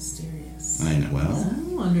little mysterious. I know. Well,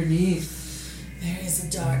 Oh, underneath. There is a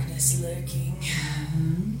darkness lurking.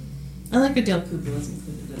 I like that Dale Cooper was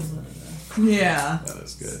included as one of the... Yeah. that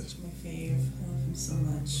is good. Such my fave. I love him so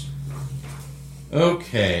much.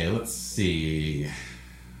 Okay, let's see.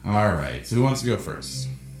 All right, so who wants to go first?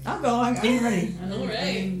 I'm going. I'm ready. All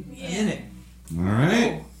right. I'm in it. All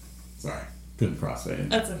right. Sorry, couldn't crossfade.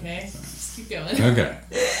 That's okay. Just keep going. Okay.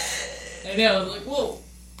 I know. I was like, whoa.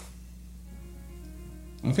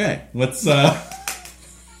 Okay, let's.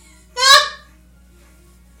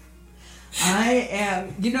 I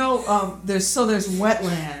am. There's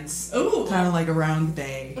wetlands. Ooh. Kind of like around the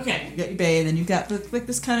bay. Okay. You got your bay, and then you've got like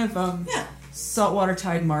this kind of Yeah. saltwater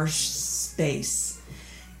tide marsh space.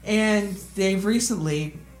 And they've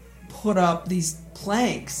recently put up these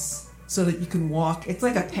planks so that you can walk. It's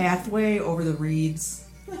like a pathway over the reeds.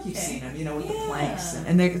 Like you've seen them, with the planks.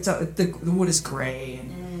 And the wood is gray.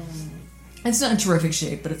 And it's not in terrific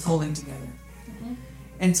shape, but it's holding together.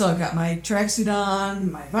 And so I've got my tracksuit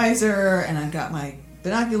on, my visor, and I've got my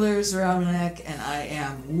binoculars around my neck, and I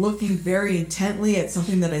am looking very intently at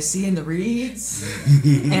something that I see in the reeds.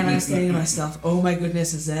 And I'm saying to myself, "Oh my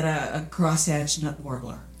goodness, is that a crosshatch nut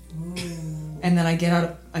warbler?" Ooh. And then I get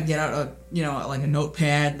out a like a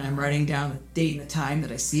notepad, and I'm writing down the date and the time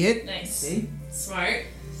that I see it. Nice. See? Smart.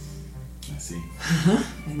 I see.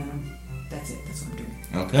 And then that's it. That's what I'm doing.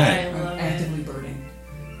 Okay. I love I'm it. actively birding.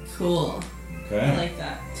 Cool. I Okay. like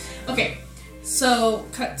that. Okay, so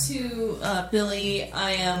cut to Billy.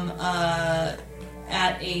 I am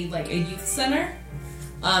at a youth center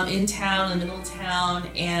in town, in the middle of town,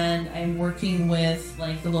 and I'm working with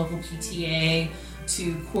the local PTA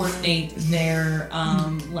to coordinate their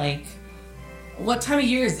what time of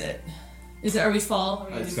year is it? Are we fall?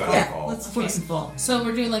 Are we It's doing got fall? fall. Let's put some ball. So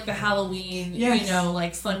we're doing the Halloween, Yes.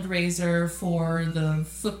 fundraiser for the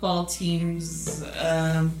football team's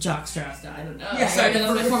jockstraps. I don't know. Yeah, Sorry, yeah,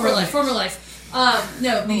 that's my former life.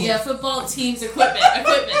 No, the football team's equipment.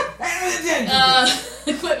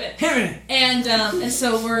 Equipment. And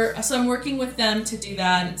so I'm working with them to do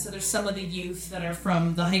that. And so there's some of the youth that are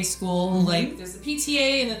from the high school. There's the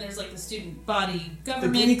PTA, and then there's the student body The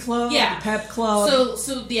government. Giddy Club, Yeah. the Pep Club.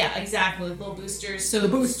 So yeah, exactly, little boosters. So The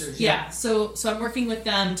boosters, yeah. So I'm working with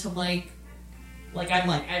them to I have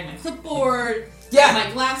my clipboard. Yeah. I have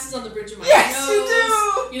my glasses on the bridge of my Yes,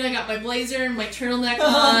 nose. you do. I got my blazer and my turtleneck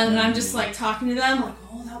on, and I'm just talking to them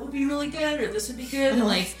oh, that would be really good, or this would be good,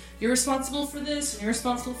 and you're responsible for this, and you're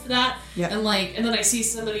responsible for that, Yeah. and then I see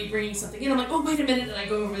somebody bringing something in, I'm oh wait a minute, and I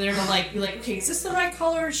go over there and I'm be okay, is this the right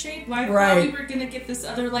color or shape? Why Right. we were gonna get this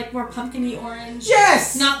other more pumpkin-y orange?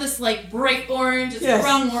 Yes. Not this bright orange, it's Yes.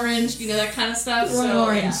 wrong orange, that kind of stuff. Wrong so,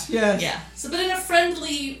 orange. Yeah. Yes. Yeah. So, but in a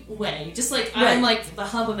friendly way, just I'm the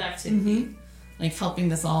hub of activity, helping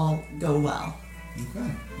this all go well.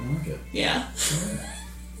 Okay. I like it. Yeah.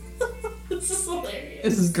 This is hilarious.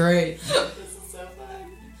 This is great. This is so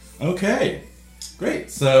fun. Okay. Great.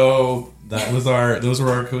 So those were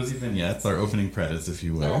our cozy vignettes, our opening credits, if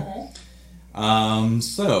you will.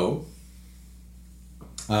 So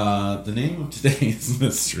The name of today's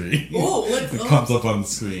mystery what comes up on the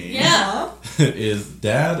screen Yeah. is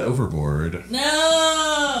Dad Overboard.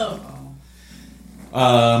 No.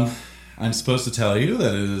 I'm supposed to tell you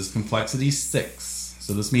that it is complexity 6.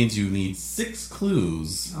 So this means you need 6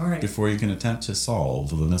 clues All right. before you can attempt to solve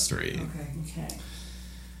the mystery. Okay.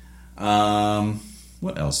 Okay.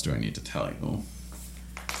 What else do I need to tell you?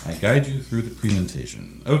 I guide you through the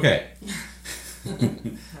presentation. Okay.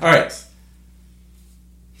 All right.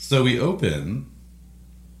 So we open.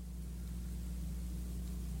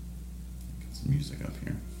 Get some music up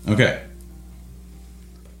here. Okay.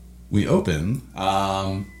 We open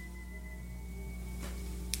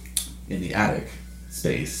in the attic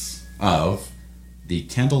space of the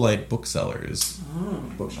Candlelight Booksellers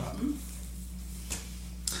bookshop.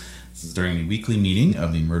 This is during the weekly meeting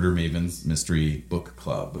of the Murder Mavens Mystery Book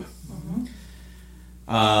Club.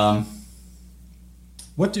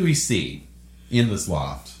 What do we see in this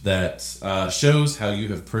loft that shows how you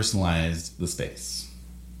have personalized the space?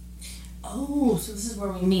 Oh, so this is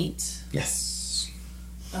where we meet. Yes.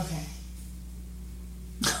 Okay.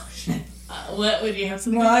 Oh shit. What would you have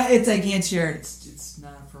something? No, it's I can't share it. It's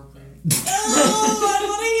not appropriate. Oh, I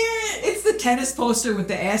want to hear it. It's the tennis poster with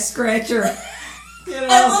the ass scratcher. You know?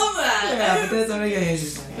 I love that. Yeah, but that's what I got.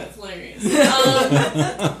 That's hilarious.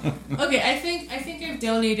 Okay, I think I've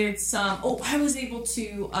donated some. Oh, I was able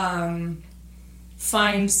to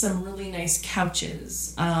find some really nice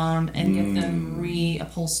couches and get them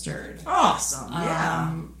reupholstered. Awesome.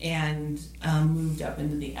 Yeah. And moved up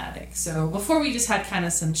into the attic. So before we just had kind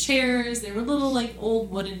of some chairs. They were little like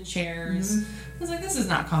old wooden chairs. I was like, this is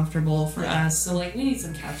not comfortable for us. So like we need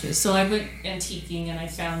some couches. So I went antiquing and I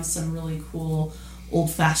found some really cool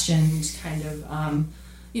old-fashioned kind of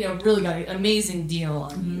really got an amazing deal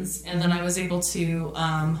on these. And then I was able to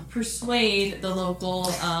persuade the local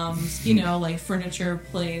like furniture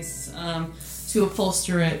place to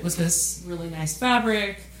upholster it with this really nice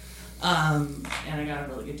fabric. And I got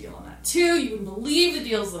a really good deal on that too. You wouldn't believe the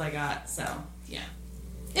deals that I got. So yeah,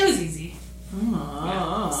 it was easy.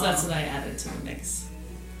 Yeah. So that's what I added to the mix.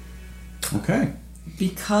 Okay.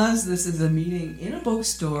 Because this is a meeting in a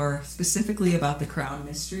bookstore specifically about the Crown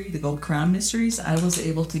Mystery, the Gold Crown Mysteries, I was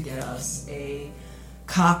able to get us a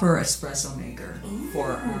copper espresso maker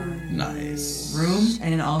for our Nice. room,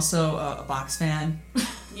 and also a box fan.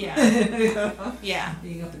 Yeah. Yeah.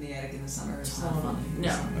 Being up in the attic in the summer is not fun.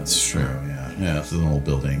 No. That's true, yeah. Yeah, it's an old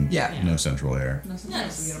building. Yeah. No central air. So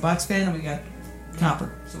Nice. we got a box fan and we got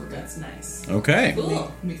copper. So we're good. That's nice. Okay.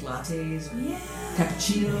 Cool. Make lattes, or Yeah.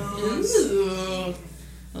 cappuccinos. Ooh.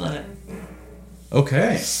 I love it.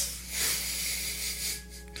 Okay.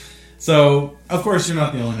 So, of course, you're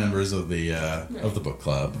not the only members of the book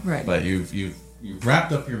club, Right. But you've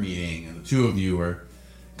wrapped up your meeting, and the two of you are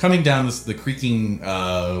coming down the creaking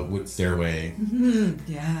wood stairway.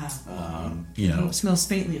 Yeah. Definitely It smells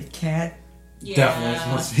faintly of cat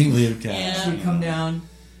smells faintly of cat. Yeah. as we come down.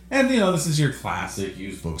 And this is your classic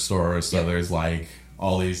used bookstore. So there's like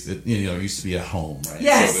all these. It used to be a home, right?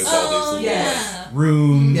 Yes. So there's all these yes.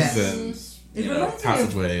 rooms Yes. and It reminds me of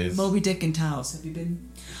passageways. Moby Dick and Taos. Have you been?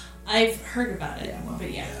 I've heard about it, Yeah, well,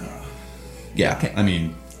 but yeah. Yeah. Okay. I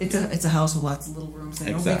mean, It's a house with lots of little rooms. They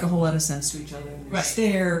don't make a Exactly. whole lot of sense to each other. And there's Right.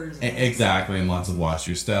 stairs. exactly, and lots of watch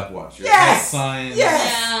your step, watch your Yes! signs. Yes.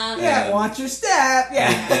 Yeah. Yeah. Watch your step.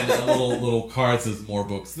 Yeah. And a little card says more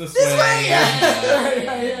books this This way. way.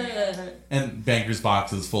 Yeah. And banker's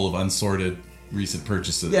boxes full of unsorted recent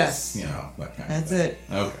purchases. Yes. That kind That's of thing. it.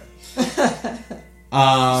 Okay.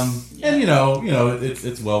 And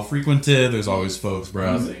it's well frequented. There's always folks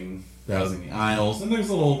browsing the aisles, and there's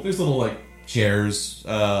little like chairs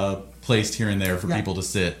placed here and there for Yeah. people to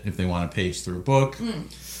sit if they want to page through a book.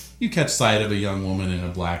 You catch sight of a young woman in a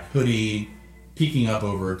black hoodie peeking up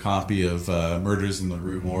over a copy of Murders in the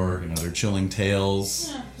Rue Morgue and Other Chilling Tales.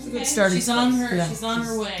 Yeah, It's a okay. good starting She's on place. her. Yeah. She's on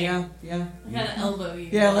her way. Yeah. Yeah. I gotta elbow you.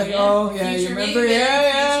 Yeah. Like you Future remember? Maven,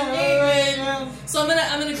 Yeah. future Yeah. Maven. So I'm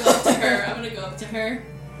gonna go up to her. I'm gonna go up to her.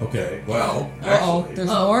 Okay, well, Uh-oh, actually, there's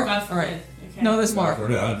Oh, more? God All forbid. right. Okay. No, there's more.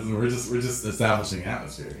 we're just establishing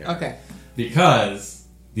atmosphere here. Okay. Because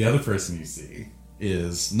the other person you see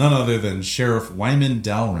is none other than Sheriff Wyman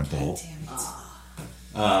Dalrymple,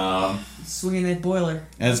 Swinging that boiler.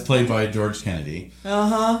 as played by George Kennedy.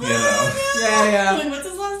 Uh-huh. You Yeah. Wait, what's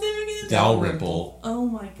his last name again? Dalrymple Oh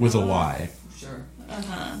my god. with a Y. Sure.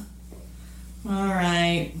 All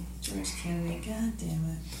right. George Kennedy. God damn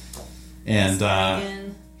it. And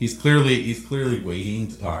Again. he's clearly waiting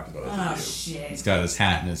to talk to both Oh of you. shit. He's got his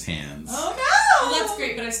hat in his hands. Oh Well, that's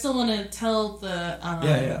great, but I still want to tell the.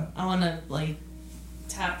 Yeah. I want to like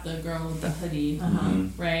tap the girl with the hoodie,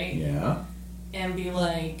 Mhm. right? Yeah. and be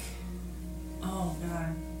like, oh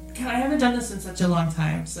God, I haven't done this in such a long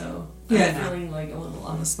time, so I'm feeling like a little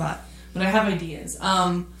on the spot. But I have ideas.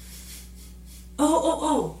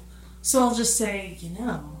 So I'll just say,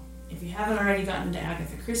 if you haven't already gotten into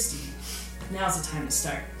Agatha Christie, now's the time to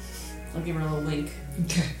start. I'll give her a little wink.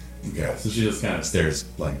 Okay, so she just kind of stares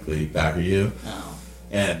blankly back at you. Oh.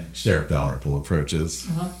 And Sheriff Dalrymple approaches.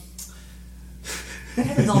 That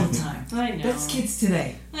happens all the time. I know. That's kids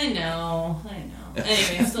today. I know.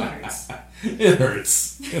 Anyway, it still hurts. It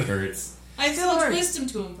hurts. I still have wisdom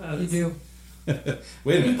to impose. You do.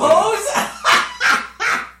 Wait a minute. Impose?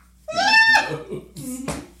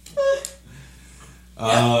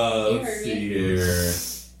 Let's see here.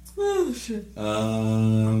 Oh, shit.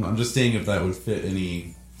 I'm just seeing if that would fit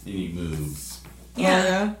any moves.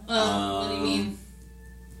 Yeah. What do you mean?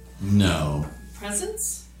 No.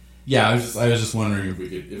 Presents? Yeah, I was just wondering if we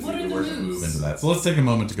could What are the work a moves? move into that. So let's take a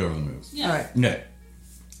moment to go over the moves. Yeah. All right. Okay.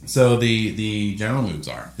 So the general moves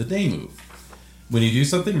are the day move. When you do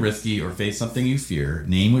something risky or face something you fear,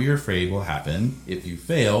 name what you're afraid will happen. If you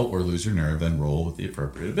fail or lose your nerve, then roll with the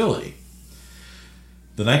appropriate ability.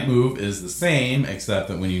 The night move is the same, except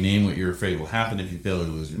that when you name what you're afraid will happen if you fail or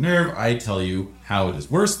lose your nerve, I tell you how it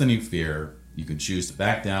is worse than you fear. You can choose to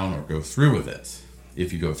back down or go through with it.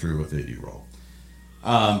 If you go through with it, you roll.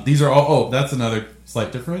 These are all... Oh, that's another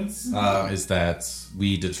slight difference, is that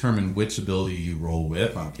we determine which ability you roll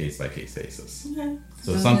with on a case-by-case basis. Okay.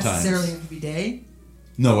 So Doesn't sometimes... necessarily have to be day.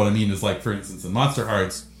 No, what I mean is, like, for instance, in Monster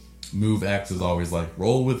Hearts, move X is always like,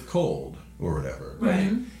 roll with cold, or whatever.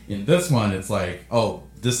 Right. In this one, it's like, oh,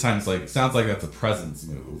 this time it's like, sounds like that's a presence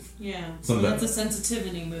move. Yeah. So Well, that- that's a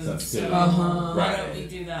sensitivity move. Sensitivity. So Uh-huh. why Right. don't we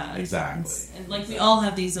do that? Exactly. And like we all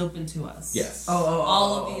have these open to us. Yes.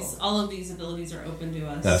 All of these abilities are open to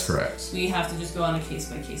us. That's correct. We have to just go on a case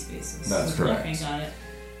by case basis. That's correct. Okay, got it.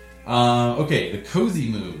 Okay, the cozy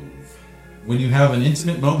move. When you have an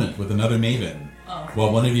intimate moment with another maven, Oh.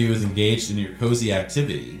 while one of you is engaged in your cozy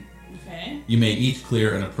activity, Okay. you may each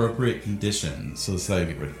clear an appropriate condition. So let's say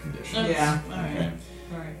get rid of condition. Okay. Yeah. All right. Okay.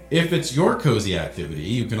 All right. If it's your cozy activity,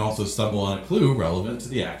 you can also stumble on a clue relevant to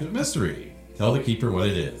the active mystery. Tell the keeper what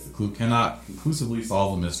it is. The clue cannot conclusively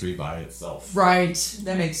solve the mystery by itself. Right.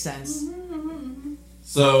 That makes sense.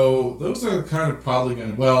 So those are kind of probably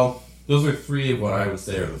going to... Well, those are three of what I would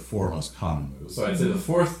say are the four most common moves. So I'd say the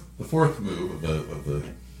fourth move of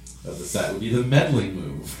the set would be the meddling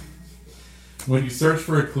move. When you search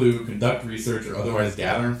for a clue, conduct research, or otherwise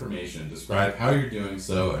gather information, describe how you're doing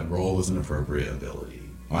so, and roll with an appropriate ability.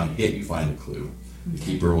 On hit, you find a clue. The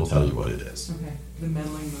keeper will tell you what it is. Okay. The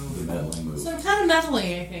meddling move. The meddling move. So I'm kind of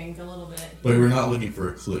meddling, I think, a little bit. But we're not looking for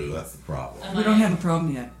a clue. That's the problem. We don't have a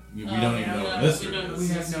problem yet. We don't even know what mystery is. We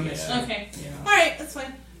have no mystery. Okay. Yeah. All right, that's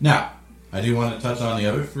fine. Now, I do want to touch on the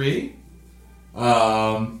other three.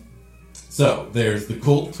 So, there's the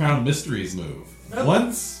Gold Crown Mysteries move. Oh.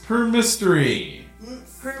 Once per mystery.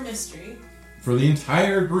 Per mystery. For the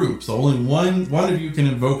entire group, so only one of you can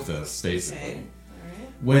invoke this, basically. Okay. All right.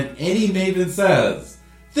 When any maven says,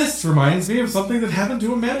 "This reminds me of something that happened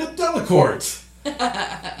to Amanda Delacourt,"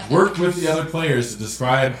 work with the other players to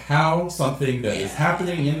describe how something that is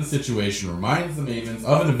happening in the situation reminds the mavens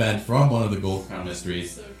of an event from one of the Gold Crown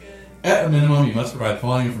Mysteries. So good. At a minimum, you must provide the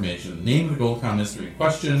following information: the name of the Gold Crown Mystery in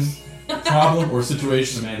question, the problem or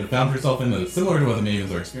situation Amanda found herself in that is similar to what the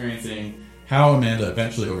mavens are experiencing, how Amanda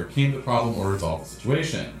eventually overcame the problem or resolved the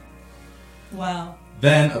situation. Wow.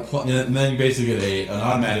 Then you basically get an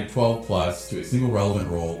automatic 12 plus to a single relevant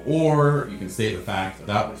roll, or you can state the fact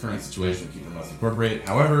about the current situation the keeper must incorporate it.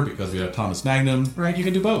 However, because we have Thomas Magnum, Right. you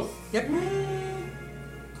can do both. Yep.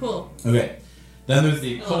 Cool. Okay. Then there's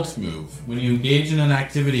the occult move. When you engage in an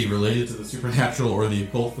activity related to the supernatural or the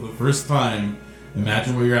occult for the first time,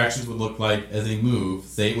 imagine what your actions would look like as a move,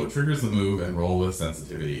 say what triggers the move, and roll with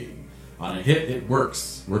sensitivity. On a hit, it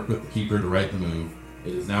works. Work with the keeper to write the move.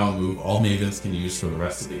 It is now a move all mavens can use for the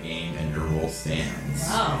rest of the game, and your roll stands.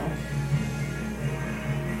 Wow.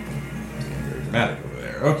 Very dramatic over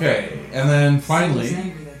there. Okay, and then finally... He's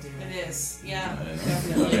angry, that dude. It is. Yeah. I know,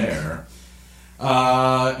 Definitely. there.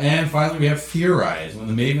 And finally, we have Theorize. When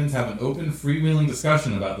the Mavens have an open, freewheeling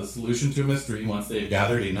discussion about the solution to a mystery once they've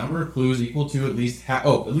gathered a number of clues equal to at least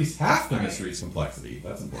half the mystery's complexity.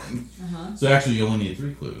 That's important. Uh-huh. So actually, you only need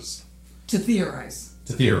 3 clues To theorize.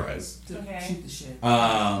 to theorize. To Okay. shoot the shit.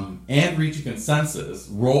 And reach a consensus.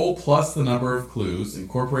 Roll plus the number of clues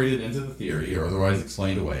incorporated into the theory or otherwise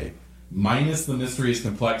explained away, minus the mystery's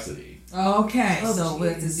complexity. Okay. Oh, so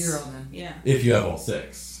it's a jeez. 0 then. Yeah. If you have all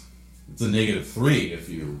 6. It's a -3 if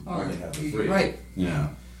you All only right. have the 3. Right. Yeah.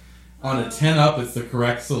 On a 10 up, it's the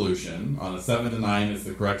correct solution. On a 7 to 9, it's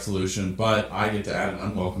the correct solution, but I get to add an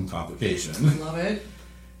unwelcome complication. Love it.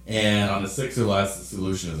 And on a 6 or less, the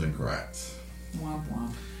solution is incorrect. Womp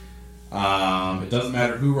womp. It doesn't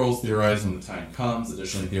matter who rolls Theorize when the time comes.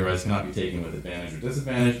 Additionally, Theorize cannot be taken with advantage or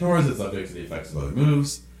disadvantage, nor is it subject to the effects of other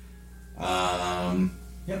moves.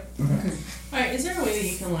 Yep. Okay. Alright, is there a way that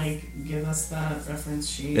you can, like, give us that reference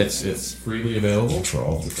sheet? It's freely available for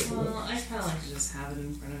all to take a look. Well, I kind of like to just have it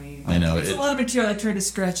in front of me. I know. It's a lot of material. I tried to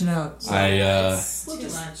scratch it out. So. It's too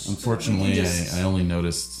much. Unfortunately, I only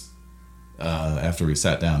noticed after we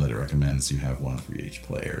sat down that it recommends you have one for each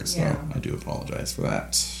player, so Yeah. I do apologize for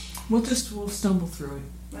that. We'll stumble through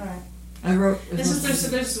it. Alright. I wrote.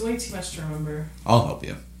 There's way too much to remember. I'll help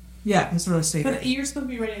you. Yeah, that's what I was saying. But you're supposed to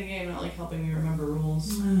be running the game, not like helping me remember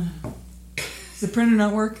rules. Does the printer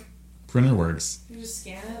not work? Printer works. You just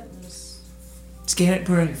scan it and just... Scan it and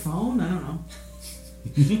put it on your phone? I don't know.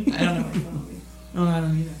 I don't know my phone. No, I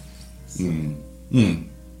don't either.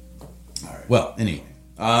 All right. Well, anyway,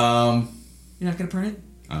 You're not gonna print it?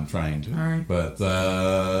 I'm trying to. All right. But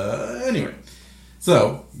anyway,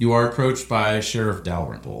 so you are approached by Sheriff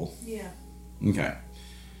Dalrymple. Yeah. Okay.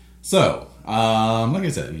 So, like I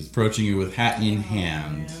said, he's approaching you with hat in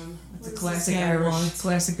hand. Man. It's a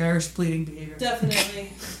classic Irish pleading behavior.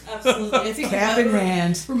 Definitely. Absolutely. I think Cap in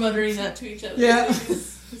hand. we're muttering that to each other. Yeah.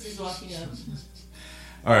 As he's walking up.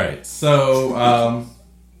 All right. So,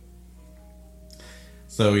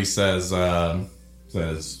 so he says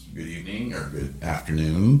good evening or good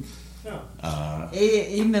afternoon. Oh.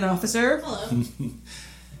 Evening, officer. Hello.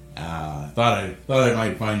 Thought I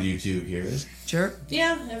might find you two here. Sure.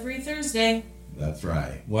 Yeah, every Thursday. That's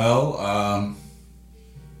right. Well,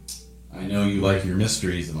 I know you like your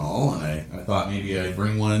mysteries and all, and I thought maybe I'd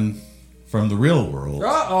bring one from the real world.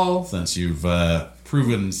 Uh-oh. Since you've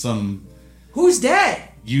proven some Who's dead?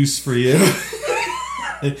 use for you.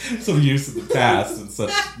 Some use in the past and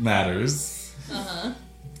such matters. Uh-huh.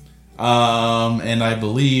 And I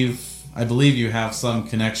believe you have some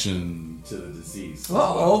connection to the deceased.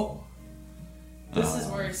 Uh-oh. This is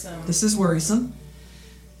worrisome. This is worrisome.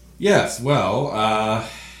 Yes, well,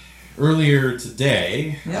 earlier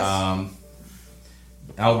today, Yes.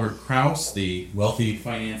 Albert Kraus, the wealthy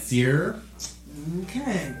financier,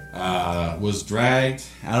 Okay. was dragged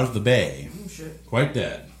out of the bay, Oh, shit. quite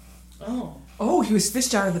dead. Oh. Oh, he was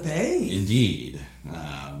fished out of the bay. Indeed.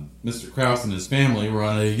 Mr. Kraus and his family were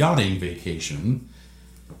on a yachting vacation,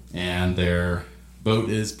 and their boat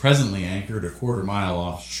is presently anchored a quarter-mile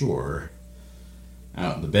offshore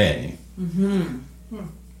out in the bay.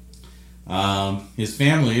 His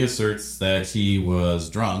family asserts that he was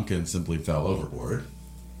drunk and simply fell overboard.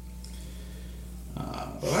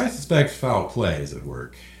 But I suspect foul play is at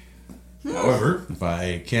work. However, if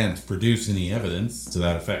I can't produce any evidence to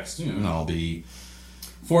that effect soon, I'll be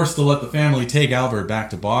forced to let the family take Albert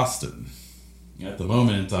back to Boston. At the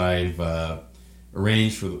moment, I've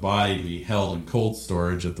arranged for the body to be held in cold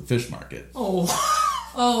storage at the fish market. Oh.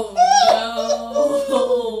 Oh,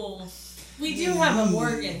 no. We do have a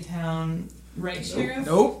morgue in town, right, Sheriff?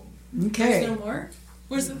 Nope. There's Okay. no morgue?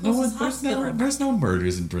 Where's the closest hospital? There's no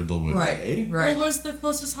murders in Brindlewood Right, Bay. right. Well, where's the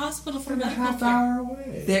closest hospital for medical Half care? hour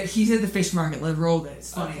away. There, he's at the fish market. Let roll that.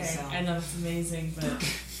 It's funny. Okay, So. I know it's amazing, but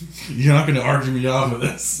You're not going to argue me off with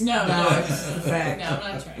this. no, No, no, it's a fact. no,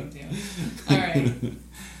 I'm not trying to. All right.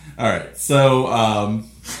 All right. So,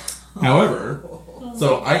 however,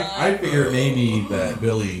 so I figured maybe that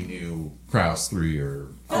Billy knew Kraus through your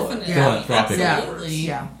Definitely. philanthropic Absolutely. efforts.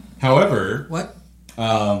 Yeah. However, What?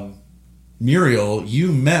 Muriel,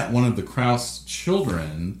 you met one of the Kraus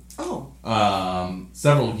children Oh.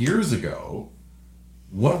 several years ago.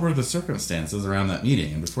 What were the circumstances around that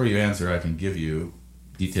meeting? And before you answer, I can give you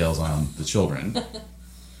details on the children.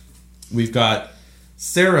 We've got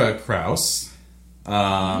Sarah Kraus,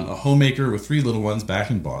 a homemaker with 3 little ones back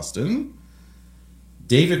in Boston.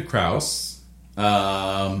 David Kraus,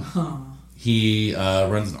 he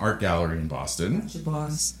runs an art gallery in Boston. That's your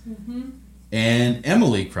boss. And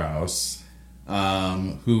Emily Kraus,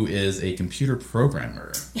 who is a computer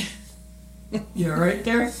programmer. You're right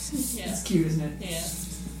there. Yeah. It's cute, isn't it? Yeah.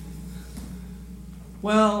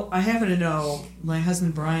 Well, I happen to know my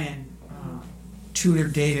husband Brian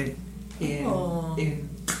tutored David in Oh. in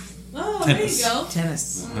Oh, Tennis. there you go.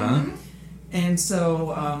 tennis, Huh? and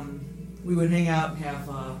so we would hang out and have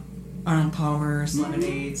Arnold Palmer's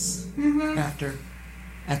lemonades after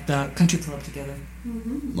at the country club together.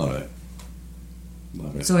 Love it.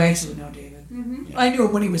 Love it. So I actually know David. I knew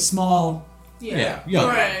him when he was small. Yeah, young,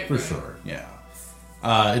 Right. for sure. Yeah.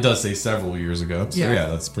 It does say several years ago. So Yeah. yeah,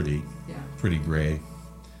 that's pretty Yeah. gray.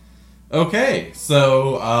 Okay,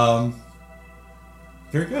 so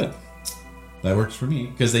very good. That works for me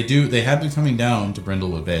because they have been coming down to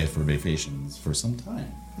Brindlewood Bay for vacations for some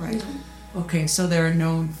time. Right. Okay, so they're a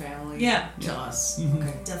known family. Yeah. To us. Mhm.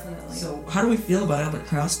 Okay. Definitely. So how do we feel about Albert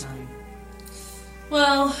Krause dying?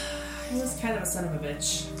 Well, he was kind of a son of a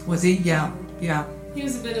bitch. Was he? Yeah. Yeah. He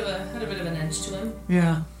was had a bit of an edge to him,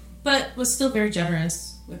 Yeah. but was still very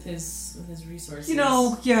generous with his resources. You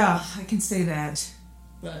know, yeah, I can say that.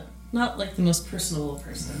 But not like the most personable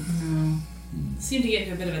person. No. Seemed to get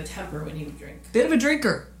into a bit of a temper when he would drink. Bit of a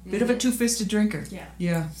drinker. Bit of a two-fisted drinker. Yeah.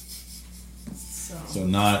 Yeah. So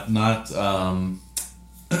not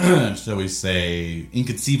shall we say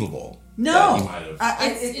inconceivable. No. that he might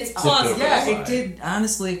have- It's plausible. Yeah, it did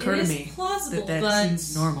honestly occur It to is me plausible, that but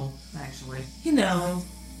seems normal, actually. you know,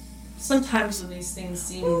 sometimes when these things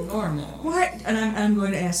seem normal. Why? And I'm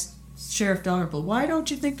going to ask Sheriff Dalrymple, why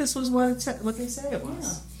don't you think this was what they say it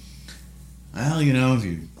was? Well, you know, if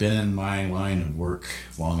you've been in my line of work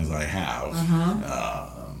as long as I have,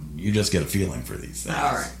 you just get a feeling for these things.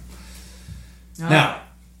 All right. Now,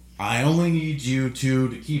 I only need you two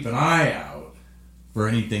to keep an eye out for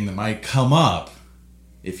anything that might come up.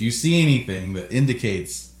 If you see anything that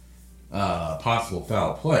indicates possible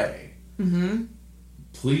foul play,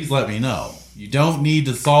 please let me know. You don't need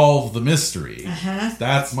to solve the mystery.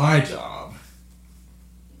 That's my job.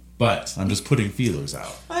 But I'm just putting feelers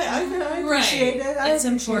out. I appreciate that. I It's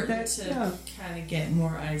appreciate important that. to Yeah. kind of get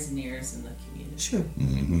more eyes and ears in the community. Sure.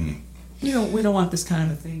 Mm-hmm. We don't want this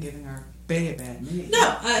kind of a thing giving our bay a bad name.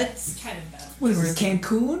 No, it's kind of bad. What, we're in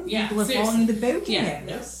Cancun? Yeah, People are seriously. falling into bed looking Yeah, at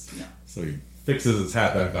no, us. no. So he fixes his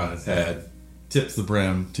hat back on his head, tips the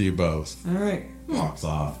brim to you both, All right. walks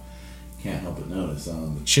off. Can't help but notice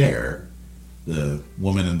on the chair, the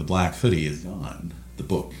woman in the black hoodie is gone. The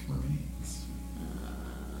book remains.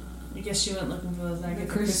 I guess she went looking for those Agatha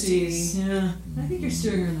Christie's. Christie. Yeah. I think you're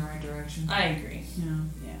steering her in the right direction. I agree. Yeah.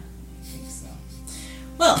 Yeah, I think so.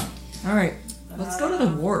 Well, All right. Let's go to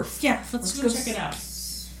the wharf. yeah, let's go go check it out.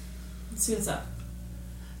 Let's see what's up.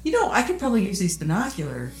 You know, I could probably use these get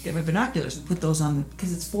my binoculars and put those on,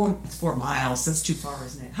 because it's 4 miles. That's too far,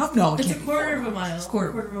 isn't it? It It's a can't be quarter 4 of a mile. It's a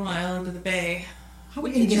quarter. of a mile into the bay. How are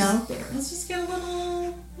we going to get out there? Let's just get a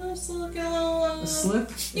little. Let's look at a little. A slip?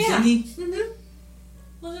 Yeah. A dinghy? Mm-hmm.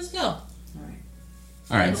 We'll just go. All right.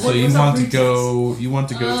 All right, so What- you what's our want to pretext? go? You want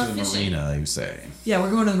to go to the Fishing. marina? You say? Yeah,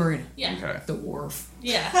 we're going to the marina. Yeah. Okay. The wharf.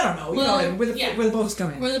 Yeah. I don't know. Well, Where the boats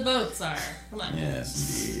come in. Where the boats are. Come on.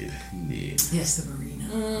 Yes, indeed. Yes, the marina.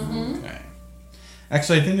 Mm-hmm. Okay.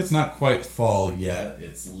 Actually, I think it's not quite fall yet.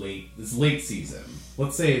 It's late. It's late season.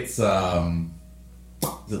 Let's say it's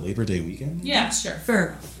is it Labor Day weekend? Yeah, sure. Fair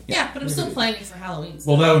enough. Yeah, but I'm still planning for Halloween.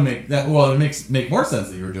 Well, that would make that. Well, it make more sense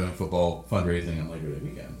that you were doing football fundraising on Labor Day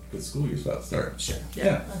weekend because school year's about to start. Sure.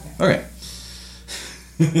 Yeah. Okay.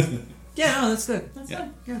 Okay. Yeah, no, that's good. That's Yeah.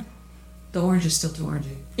 fine. Yeah. The orange is still too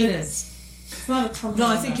orangey. It is. It's not a tunnel. No,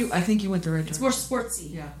 I think you went the right It's direction. more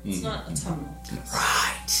sportsy. Yeah. It's not a tunnel.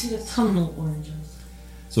 Right. It's a tunnel oranges.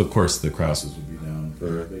 So of course the Krauses would be down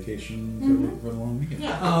for a vacation for the long weekend.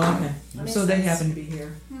 Yeah. Oh, okay. That makes So they sense. happen to be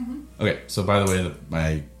here. Okay. So by the way,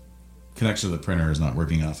 my connection to the printer is not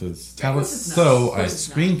working off his tablet, it's not. so Of I course it's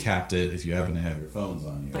screen capped it. If you happen to have your phones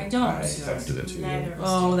on you, I don't. I texted it to you. Neither of us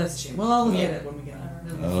Oh, do. that's a shame. Well, I'll look at it when we get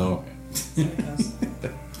on. Oh. Okay. You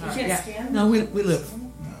Alright, can't yeah. scan? No, we live.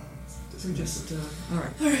 We're just all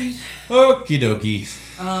right. Alright. Okie dokie.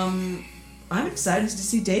 I'm excited to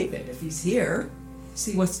see David if he's here.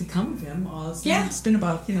 See what's become of him. Yeah. It's been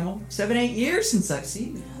about 7-8 years since I've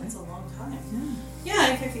seen him. That's a long time.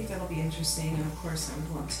 Yeah, I think that'll be interesting. And of course, I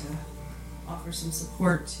would want to offer some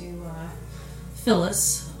support to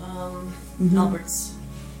Phyllis, Albert's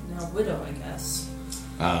now widow, I guess.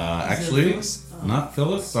 Actually, not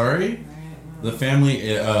Phyllis. Sorry. The family,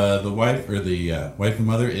 the wife or the wife and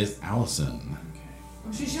mother is Allison.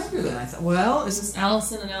 Oh, she's younger than I thought. Well, is this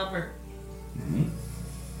Allison and Albert.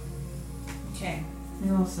 Okay.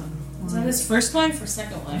 Allison? Is that his first wife or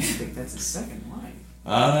second I wife? think that's his second wife.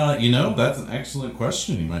 That's an excellent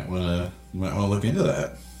question. You might want to look into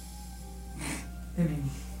that. I mean,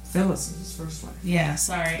 Phyllis is his first wife. Yeah,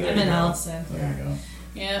 sorry. There I'm you in go. Allison. There you go.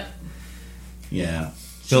 Yep. Yeah.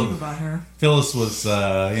 Shame about her. Phyllis was,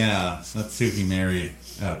 that's who he married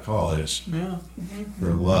out of college Yeah.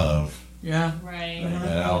 for love. Yeah. Right.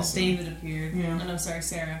 Yeah, Allison. David appeared. Yeah. Oh, no, sorry,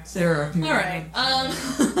 Sarah. Sarah. All right.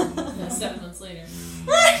 7 months later.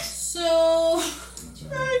 So. That's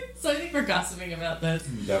right. So I think we're gossiping about this.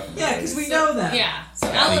 Definitely. Yeah, because we know that. Yeah. So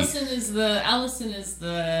Yeah. Allison is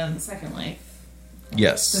the second wife.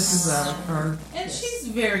 Yes. This is our. And yes. she's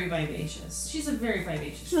very vivacious. She's a very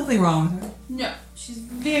vivacious. There's nothing wrong with her. No, she's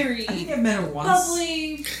very I think I've met her once.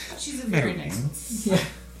 bubbly. She's a very nice one. Yeah.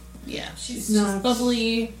 Yeah, she's not-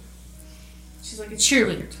 bubbly. She's like a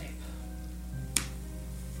cheerleader type.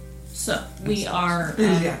 So we are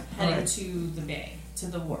Yeah, heading alright. to the bay, to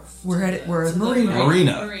the wharf. We're headed. We're To at the Marina.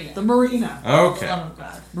 Marina. The Marina. Okay. Love of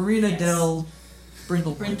God. Marina Yes. del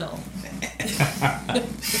Brindlewood. Brindle.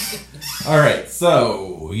 All right.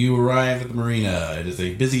 So you arrive at the marina. It is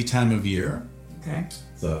a busy time of year, Okay.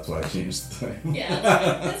 so that's why I changed the time. Yeah,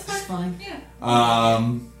 that's It's fine. fine. Yeah.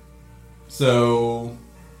 So,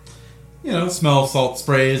 smell of salt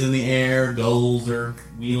sprays in the air. Gulls are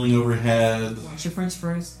wheeling overhead. What's your French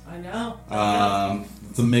fries? I know.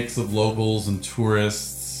 It's a mix of locals and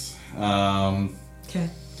tourists. Okay.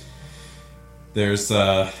 There's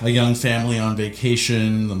a young family on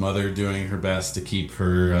vacation. The mother doing her best to keep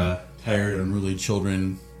her tired, unruly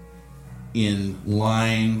children in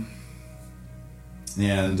line.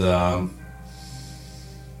 And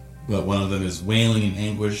but one of them is wailing in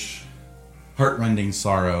anguish, heartrending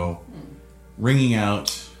sorrow, ringing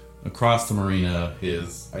out across the marina,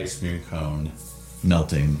 his ice cream cone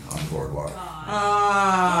melting on the boardwalk.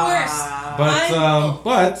 Ah. But Wow.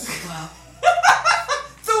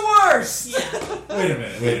 The worst. Yeah. wait a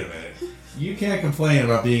minute. You can't complain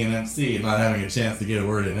about being an MC and not having a chance to get a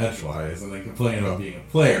word in edgewise, and then complain about being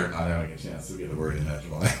a player and not having a chance to get a word in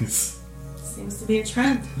edgewise. Seems to be a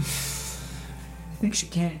trend. I think she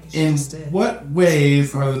can. In what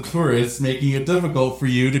ways are the tourists making it difficult for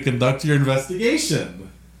you to conduct your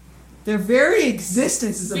investigation? Their very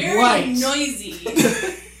existence is a Very blight. noisy.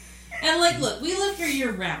 And look, we live here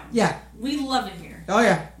year round. Yeah. We love it here. Oh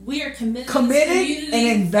yeah. We are committed to this community.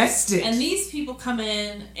 and invested. And these people come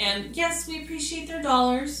in, and yes, we appreciate their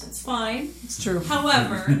dollars. It's fine. It's true.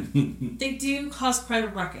 However, they do cause quite a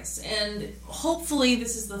ruckus. And hopefully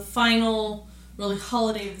this is the final, really,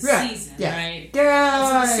 holiday of the season, yeah. right? Yeah. And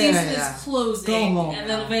so the season yeah. is closing, Go home and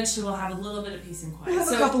then now. eventually we'll have a little bit of peace and quiet. We'll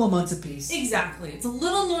have a couple of months of peace. Exactly. It's a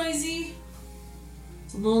little noisy.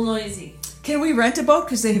 It's a little noisy. Can we rent a boat?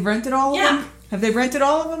 Because they've rented all of Yeah. them? Have they rented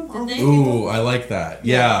all of them? Did they? Ooh, I like that.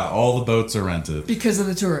 Yeah, all the boats are rented Because of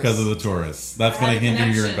the tourists. because of the tourists. That's I going to have a hinder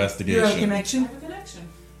your connection. investigation. You have a I connection? have a connection.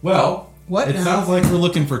 Well, What it now? sounds like we're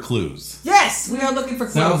looking for clues. Yes, we are looking for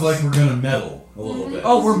clues. Sounds like we're going to meddle a little bit.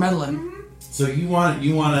 Oh, we're meddling. So you want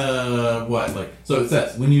to what? So it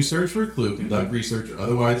says when you search for a clue, conduct research or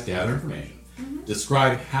otherwise gather information.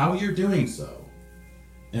 Describe how you're doing so,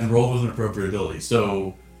 and roll with an appropriate ability.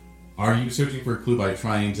 So, are you searching for a clue by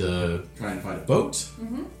trying to find a boat,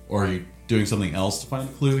 or are you doing something else to find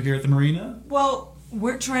a clue here at the marina? Well,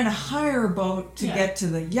 we're trying to hire a boat to Yeah. get to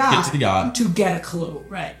the yacht. Get to the yacht. To get a clue.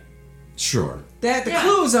 Right. Sure. That the Yeah.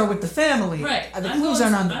 clues are with the family. Right. The I'm clues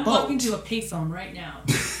going- aren't on the I'm boat. walking to a payphone right now.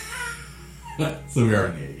 So we are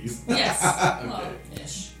in the 80s. Yes. Okay. Well,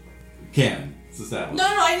 ish. Can. It's established. No,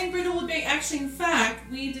 I think Brindlewood Bay, actually, in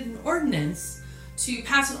fact, we did an ordinance to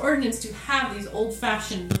pass an ordinance to have these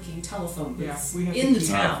old-fashioned looking telephone booths Yeah, we have in to the keep-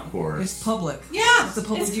 town. Of course. It's public. Yeah, It's a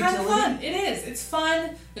public it's kind of utility. fun. It is. It's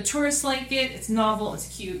fun. The tourists like it. It's novel.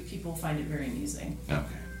 It's cute. People find it very amusing. Okay.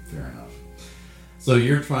 Fair enough. So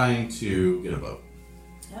you're trying to get a boat.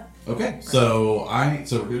 Yep. Okay. So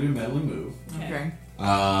we're gonna do a meddling move. Okay.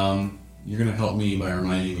 You're gonna help me by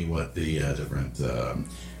reminding me what the different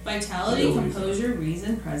Vitality, Abilities. composure,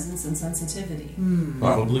 reason, presence, and sensitivity.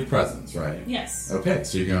 probably presents, right? Yes. Okay,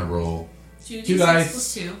 so you're gonna roll Two Two D6 dice.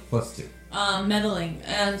 plus 2. plus 2. Meddling.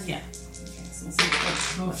 And, yeah. Okay, so we'll see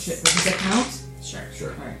what Oh shit! Does that count? Sure.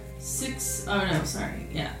 Sure. Alright. 6. Oh, no, sorry.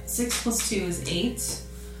 Yeah. 6 plus 2 is 8.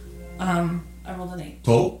 I rolled an 8.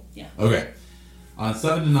 Total? Yeah. Okay. On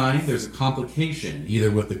 7 to 9, there's a complication,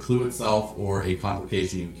 either with the clue itself or a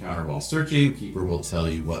complication you encounter while searching. Keeper will tell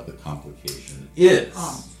you what the complication is.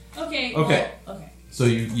 Okay. Okay. Well, okay. So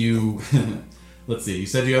you let's see. You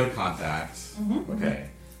said you have a contact. Okay.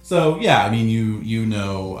 So yeah, I mean you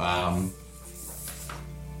know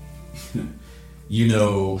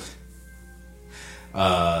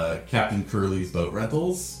Captain Curly's boat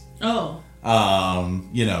rentals. Oh.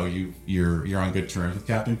 You're on good terms with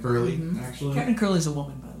Captain Curly, actually. Captain Curly's a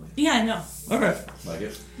woman, by the way. Yeah, I know. Okay, like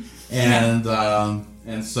it.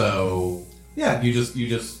 And so yeah, you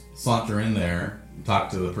just saunter in there, talk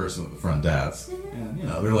to the person at the front desk, and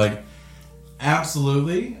they're like,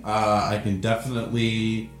 absolutely, I can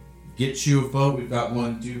definitely get you a boat. We've got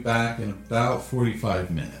one due back in about 45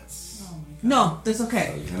 minutes. Oh my god. No, that's okay.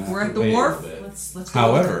 So you're gonna have We're to at the wait a wharf. little bit. Let's go.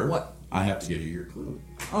 However, What? I have to give you your clue.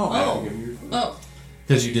 Oh. I have to give you your clue. Oh.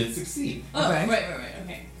 Because you did succeed. Oh. Okay. Right.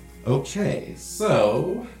 Okay. Okay,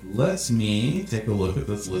 so let me take a look at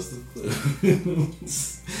this list of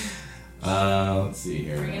clues. Let's see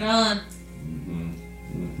here. Bring it on.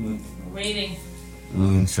 Mm-hmm. We're waiting.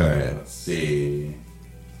 Okay, let's see.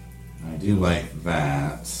 I do like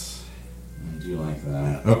that.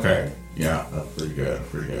 Okay, yeah, that's pretty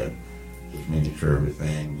good. Just making sure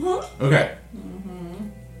everything. Okay.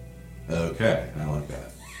 Okay, I like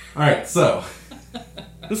that. All right, so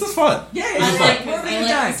this is fun. Yeah, I like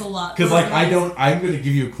time. this a lot. Because I'm gonna give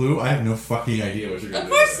you a clue. I have no fucking idea what you're gonna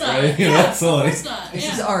do. Of course not. Right? Yeah, So, of course not. This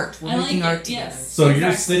Yeah. is art. We're I making like art it, together. yes. So you're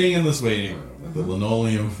Exactly. sitting in this waiting room with the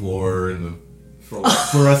linoleum floor and the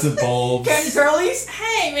fluorescent bulbs. Ken Curly's?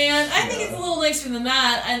 Hey man, I think it's a little nicer than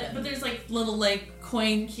that. But there's like little like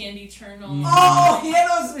coin candy churnals. Oh, yeah,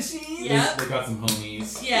 those machines. Yeah. They got some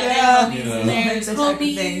homies. Yeah, Yeah. they have homies You know. in there. There's That type of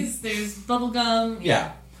thing. homies. There's bubblegum.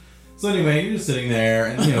 Yeah. So anyway, you're just sitting there,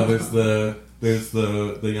 and there's the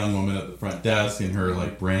young woman at the front desk in her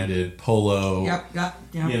like branded polo. Yep.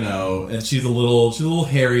 And she's a little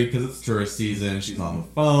hairy because it's tourist season. She's on the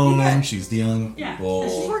phone. Yeah. She's dealing with Yeah. people.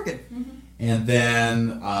 And she's working. And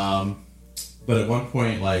then, but at one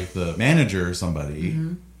point, like the manager or somebody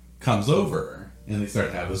comes over, and they start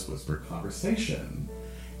to have this whispered conversation,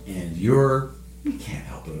 and you can't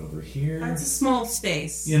help it over here. It's a small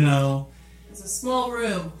space. It's a small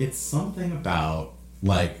room. It's something about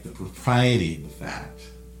like the propriety of the fact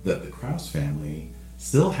that the Krause family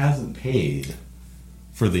still hasn't paid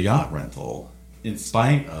for the yacht rental in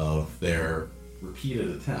spite of their repeated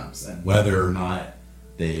attempts, and whether or not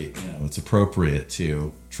it's appropriate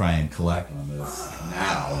to try and collect on this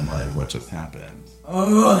now in light of what just happened.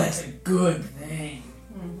 Oh, that's a good thing.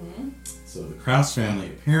 So the Krause family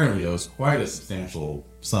apparently owes quite a substantial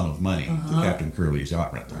sum of money to Captain Curly's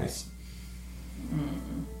yacht rentals.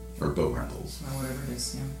 Or boat rentals. Or whatever it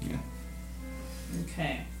is, yeah. Yeah.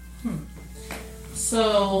 Okay.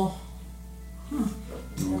 So.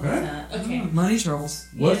 Okay. Okay. Money trolls.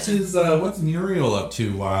 What's Muriel up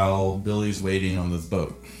to while Billy's waiting on this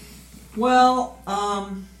boat? Well,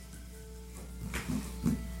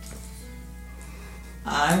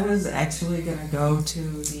 I was actually gonna go to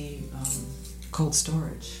the cold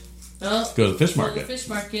storage. Oh, Go to the fish go to market. the fish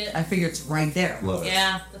market. I figure it's right there. Love it.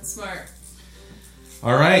 Yeah, that's smart.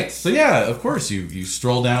 All right. So yeah, of course you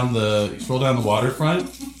stroll down the waterfront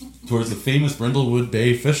towards the famous Brindlewood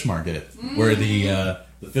Bay fish market, where the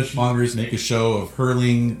fishmongers make a show of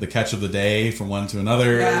hurling the catch of the day from one to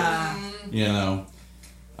another. Yeah.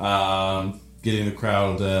 Getting the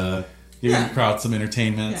crowd giving the crowd some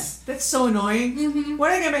entertainment. Yeah. That's so annoying. Why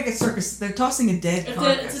are they gonna make a circus? They're tossing a dead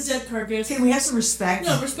carcass. It's a dead carcass. Can we have some respect?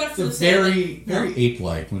 No, respect for It's the very salmon.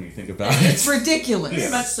 ape-like when you think about It's it. ridiculous.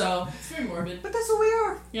 Very much so. It's very morbid. But that's what we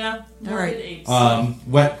are. Yeah. All right. Morbid apes.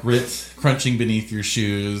 Wet grit crunching beneath your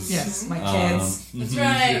shoes. Yes, my kids. That's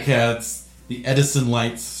right. Your cats. The Edison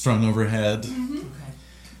lights strung overhead.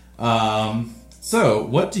 Okay. So,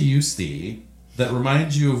 what do you see that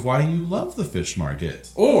reminds you of why you love the fish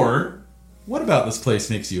market? Or, what about this place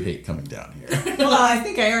makes you hate coming down here? Well, I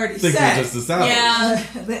think I already Think said. we just established. Yeah.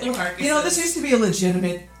 This used to be a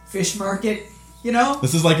legitimate fish market.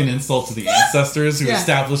 This is like an insult to the ancestors who Yeah.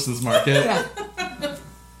 established this market. Yeah.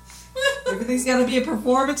 Everything's got to be a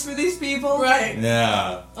performance for these people. Right.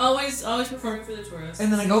 Yeah. Always performing for the tourists.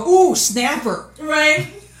 And then I go, ooh, snapper. Right.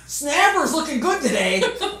 Snapper's looking good today.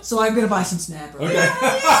 So I'm going to buy some snapper. Okay.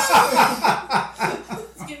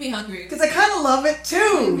 It's getting me hungry. Because I kind of love it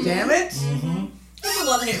too, damn it. It's a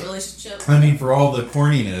love-hate relationship. I mean, for all the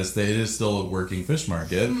corniness, it is still a working fish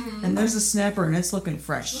market. And there's a snapper and it's looking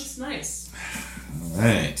fresh. Looks nice. All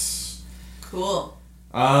right. Cool.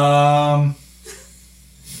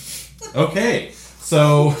 Okay,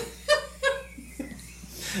 so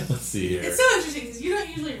let's see here. It's so interesting because you don't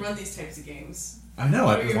usually run these types of games I know,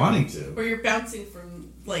 I've been wanting to. where you're bouncing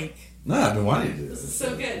from like. No, I've been wanting to. This is so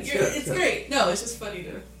good. It's good. Great. No, it's just funny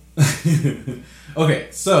to. Okay,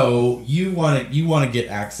 so you want to get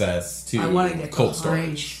access to I want to get cold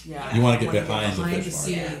behind, storage. Yeah, You want I to get wanna behind the behind fish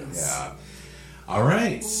the market. scenes. Yeah. All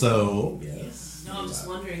right. So yes. No, I'm just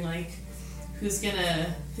wondering like who's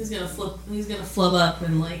gonna flub up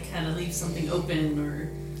and like kind of leave something open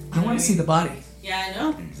or. I want to see the body. Yeah, I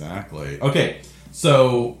know. Exactly. Okay.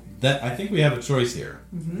 So that I think we have a choice here.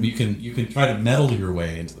 You can try to meddle your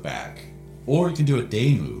way into the back, or you can do a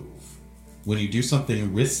day move. When you do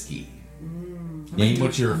something risky, name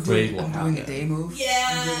what you're afraid will I'm happen. doing a day move. Yeah.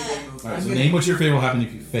 I'm doing a day move. All right, so I'm name what you're afraid will happen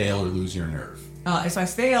if you fail or lose your nerve. If I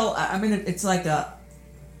fail, I'm gonna. It's like a.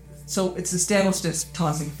 So it's established as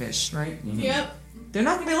tossing fish, right? Yep. They're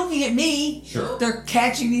not gonna be looking at me. Sure. They're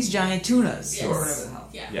catching these giant tunas. Yes. Or whatever the hell.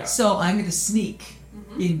 Yeah. Yeah. So I'm gonna sneak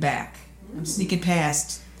in back. I'm sneaking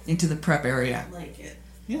past into the prep area. I like it.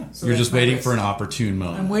 Yeah. So You're that's just my waiting risk. for an opportune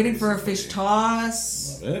moment. I'm waiting for a fish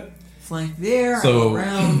toss. Love it. Flank there. I So, go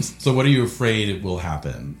around. so what are you afraid it will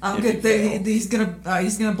happen? I'm if good. you fail?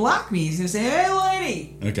 He's gonna block me. He's gonna say, "Hey,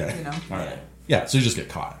 lady." Okay. You know. All right. Yeah. So you just get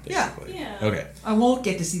caught. Yeah. Basically. Yeah. Okay. I won't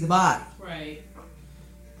get to see the body. Right.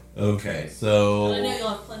 Okay. But So. I know you'll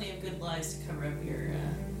have plenty of good lies to cover up what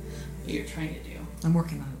you're trying to do. I'm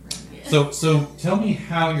working on it right now. Yeah. So tell me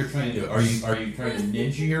how you're trying to do it. Are you trying to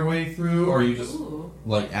ninja your way through, or are you just Ooh.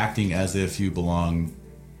 like acting as if you belong?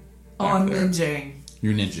 Oh, back I'm there? ninjaing.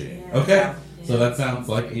 You're ninja. Yeah. Okay. So Yeah. that sounds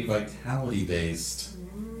like a vitality based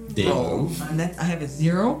day Oh, move. and that I have a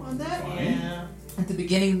 0 on that Yeah. at the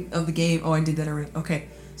beginning of the game. Oh, I did that already. Okay.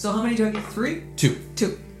 So how many do I get? 3, 2.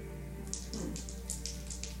 2,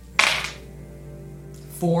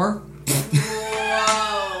 4.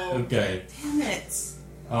 Whoa. Okay. Damn it.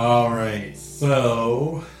 All right.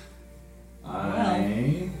 So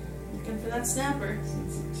I Looking for that snapper.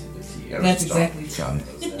 sensitivity. That's exactly Jot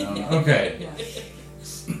those down. Okay. Yeah.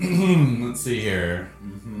 Let's see here.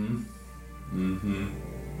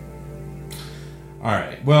 All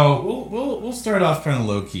right. Well, we'll start off kind of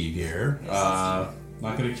low key here.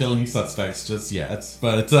 Not gonna kill any suspects just yet,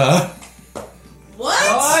 but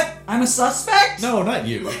What? I'm a suspect? no, not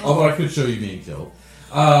you. Although I could show you being killed.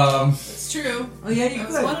 Um, That's true. Oh yeah, you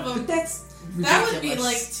That's could. one of 'em. But that's That would be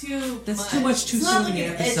ridiculous. like too. That's much. too much too It's not soon like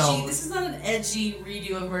in an the episode. edgy. This is not an edgy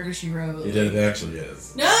redo of Murder She Wrote. it actually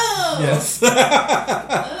is. No. Yes.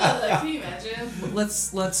 Ugh, can you imagine?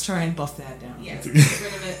 Let's try and buff that down. Yeah. Get rid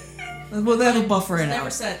of it. Well, that'll buffer it Never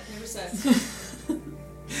out. said. Never said.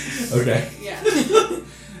 Okay. Yeah.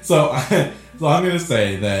 So I'm gonna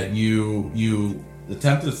say that you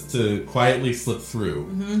attempted to quietly slip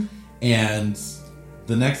through, and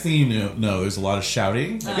the next thing you know, there's a lot of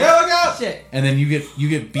shouting. Like, yeah, look out! Shit. And then you get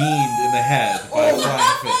beamed in the head by a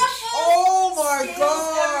flying fish. Oh my Scales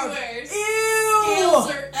god! everywhere. Ew!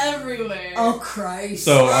 Scales are everywhere. Oh Christ!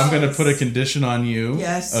 So I'm gonna put a condition on you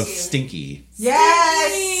Yes. of stinky.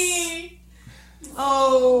 Yes!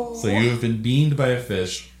 Oh. So you have been beamed by a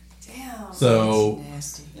fish. Damn. So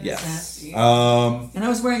Nasty. That's yes. nasty. And I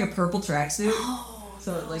was wearing a purple tracksuit.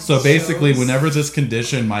 So it, like, So basically, shows. whenever this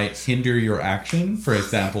condition might hinder your action, for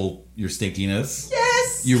example, your stinkiness,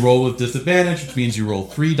 Yes. you roll with disadvantage, which means you roll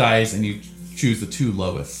 3 dice and you choose the 2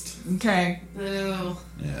 lowest. Okay. Boo.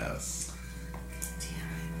 Yes.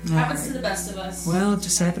 Happens to the best of us. Well, it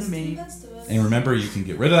just happened to Happens me. the best of us. And remember, you can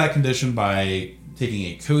get rid of that condition by taking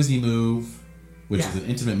a cozy move, which is Yeah. an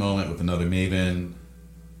intimate moment with another maven,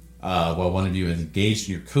 while one of you is engaged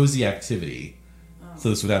in your cozy activity. So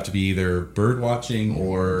this would have to be either bird watching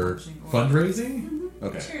or fundraising.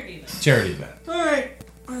 Okay. Charity event. Charity event. All right.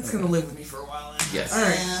 That's gonna live with me for a while. Then. Yes. All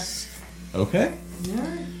right. Yeah. Okay. All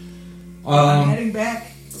right. I'm Um, heading back.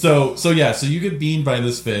 so you get beamed by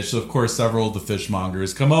this fish. So of course, several of the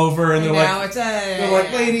fishmongers come over and they're now like, it's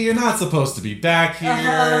a. "Lady, you're not supposed to be back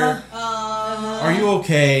here. Are you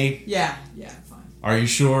okay? Yeah. Yeah. I'm fine. Are you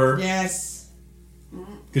sure? Yes.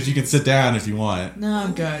 Because you can sit down if you want." No,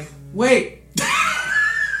 I'm good. Wait.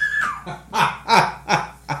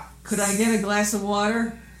 Could I get a glass of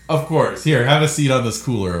water? Of course. Here, have a seat on this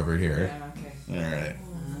cooler over here. Yeah. Okay. All right.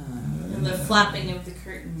 And the flapping of the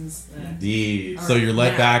curtains. Indeed. All So right, you're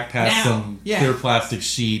led now. back past Now. some Yeah. clear plastic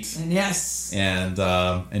sheet, And yes. and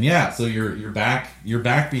yeah. So you're back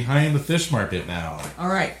behind the fish market now. All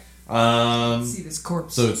right. Um, See this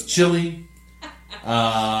corpse. so it's chilly.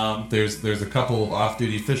 There's a couple of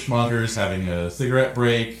off-duty fishmongers having a cigarette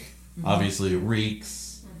break. Obviously, it reeks.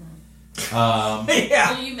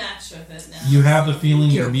 yeah. So you match with it now. You have the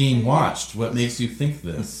feeling you're being watched. What makes you think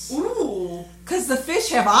this? Ooh. Because the fish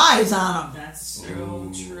have eyes on them, That's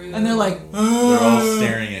so true. and they're like, They're all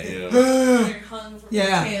staring at you. They're hung from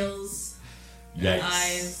Yeah. their tails. Yikes. Their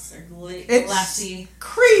eyes are It's glassy,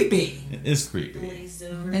 creepy It is creepy. glazed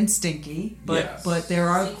over. and stinky, but Yes. there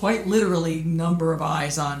are quite literally number of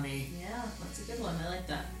eyes on me. Yeah, that's a good one. I like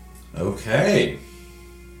that. Okay.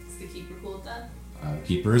 Is the keeper cool with that?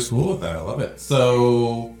 Keeper is cool with that. I love it.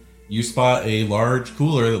 So you spot a large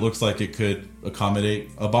cooler that looks like it could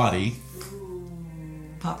accommodate a body.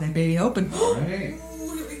 Pop that baby open. All right.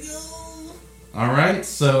 Ooh, here we go. All right.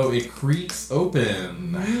 So it creaks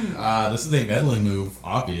open. This is a meddling move,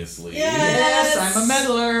 obviously. Yes, I'm a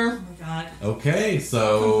meddler. Oh my god. Okay.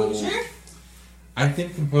 So Composure? I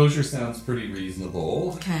think composure sounds pretty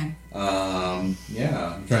reasonable. Okay.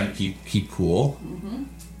 Yeah. I'm trying to keep cool.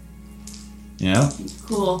 Yeah.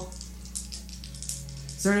 Cool.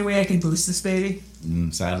 Is there any way I can boost this baby?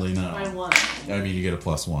 Sadly, no. By one. I mean, you get a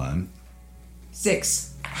 +1.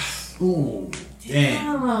 6. Ooh.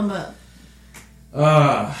 Dang.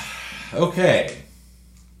 Damn. Okay.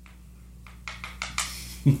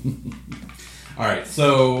 All right,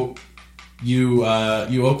 so you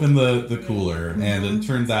open the cooler, and it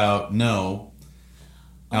turns out no,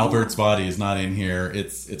 Albert's body is not in here.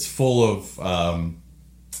 It's full of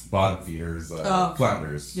bottom feeders,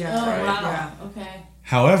 flounders. Yeah. Oh, right. wow. Yeah. Okay.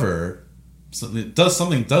 However, something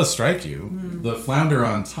does strike you. The flounder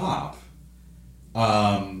on top,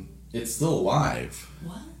 it's still alive.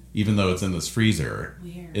 What? Even though it's in this freezer.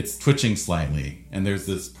 Weird. It's twitching slightly, and there's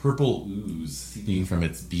this purple ooze seeping from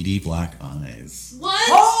its beady black eyes. What?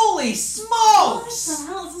 Holy What smokes! the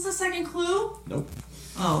hell? Is this a second clue? Nope.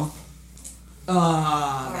 Oh.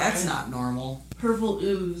 That's not normal. Purple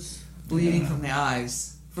ooze. Bleeding from the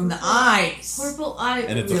eyes. From the eyes. Purple eye.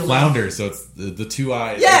 And it's a Really? flounder, so it's the two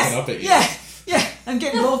eyes Yes. looking up at you. Yeah. I'm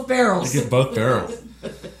getting both barrels. You get both barrels.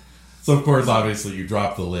 So, of course, obviously, you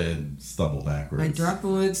drop the lid, stumble backwards. I drop the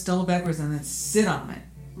lid, stumble backwards, and then sit on it.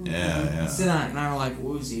 Yeah. Sit on it, and I'm like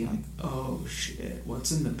woozy. Like, oh shit,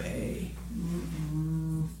 what's in the bay?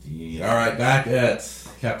 All right, back at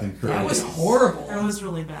Captain Curly. That was horrible. That was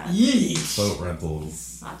really bad. Yeesh. Boat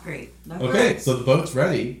rentals. Not great. Not Okay, great. so the boat's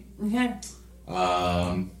ready. Okay.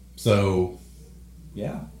 So,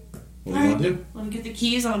 yeah. What do you want to do? I want to get the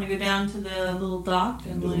keys. I want to go down to the little dock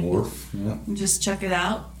and The like wharf. Yeah. and just check it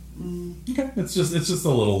out. Okay. It's just a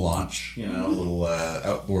little launch, a little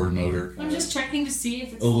outboard motor. I'm just checking to see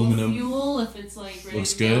if it's Aluminum. full fuel, if it's like ready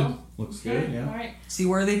Looks to good. go. Looks Okay, good. Yeah. All right.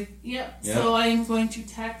 Seaworthy. Yep. Yeah. So I'm going to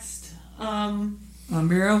text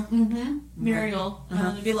Muriel, Muriel. I'm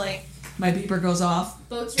going to be like, my beeper goes off.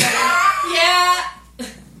 boat's ready. Yeah.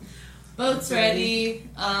 Boat's ready.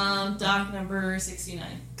 Dock number 69.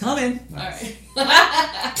 Come in.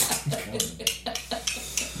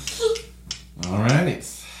 All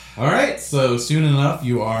right. All right. So soon enough,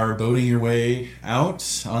 you are boating your way out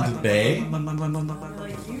onto the bay.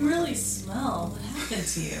 Like, you really smell. What happened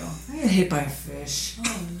to you? I got hit by a fish.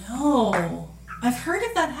 Oh no. I've heard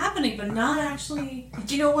of that happening, but not actually.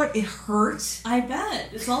 Do you know what? It hurt. I bet.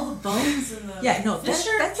 It's all the bones and the. Yeah, no, fish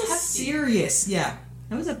are that's a hefty. serious. Yeah,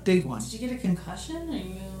 that was a big one. Did you get a concussion? Are I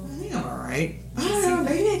you. think I'm alright. I don't know,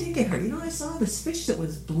 maybe I did get hurt. You know, I saw this fish that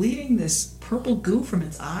was bleeding this purple goo from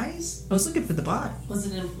its eyes. I was looking for the body. Was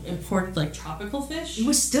it an imported, like, tropical fish? It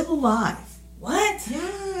was still alive. What?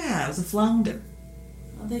 Yeah, it was a flounder.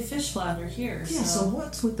 Well, they fish flounder here. Yeah, so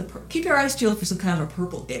what's with the keep your eyes peeled for some kind of a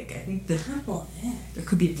purple ick. I think that Purple egg. there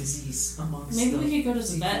could be a dize amongst Maybe the we could go to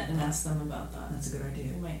the vet and ask them about that. That's a good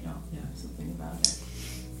idea. We might know something about it.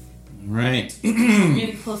 Right. We're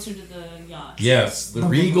getting closer to the yacht. Yes, the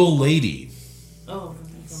Regal Lady. Oh,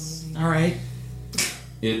 Alright.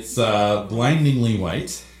 It's blindingly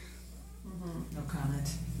white. No comment.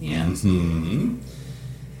 yeah.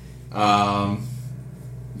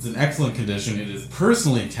 It's in excellent condition. It is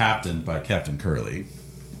personally captained by Captain Curly.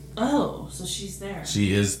 Oh, so she's there.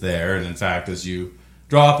 She is there, and in fact, as you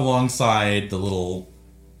draw up alongside the little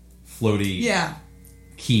floaty Yeah.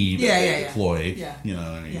 key that Yeah, they yeah, yeah. deploy, Yeah. you know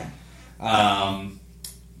what I mean?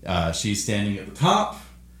 Yeah. She's standing at the top,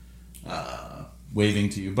 waving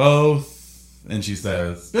to you both, and she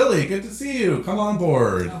says, "Billy, good to see you. Come on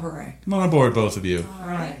board. Alright. Come on board, both of you."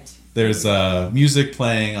 Alright. There's music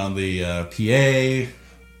playing on the PA.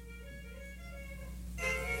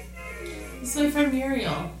 It's my friend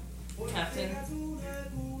Muriel, Captain.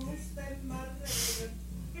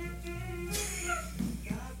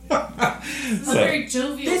 It's a very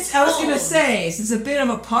jovial. This, I was gonna tone. say, is this a bit of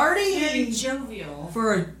a party? Very jovial.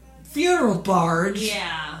 For a funeral barge?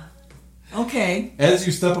 Yeah. Okay. As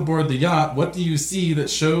you step aboard the yacht, what do you see that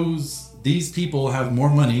shows these people have more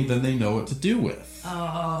money than they know what to do with?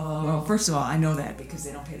 Oh. Well, first of all, I know that because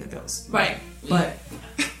they don't pay their bills. Right. But,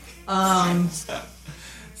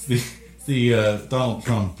 It's the Donald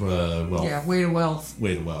Trump wealth. yeah, way to wealth.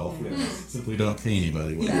 Way to wealth. Yes. Simply don't pay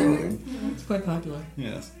anybody. What Yeah. you're doing. It's quite popular.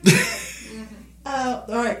 Yes.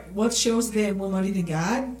 Alright, what shows they have more money than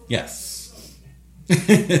God? Yes.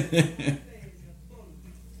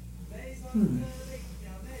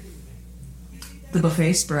 The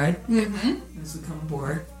buffet spread Mm-hmm. as we come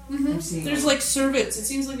aboard. I'm seeing There's like servants. It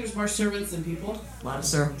seems like there's more servants than people. a lot of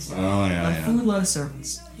servants. Oh, A lot of yeah. food, a lot of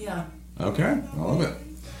servants. Yeah. Okay. I love it.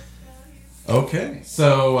 Okay.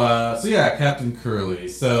 So yeah, Captain Curly.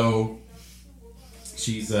 So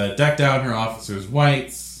she's decked out in her officer's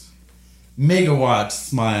whites, megawatt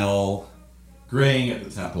smile, graying at the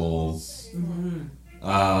temples.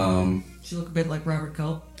 She look a bit like Robert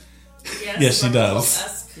Culp. Yes, she does.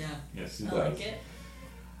 Culp-esque. Yeah. Yes, she I does. like it.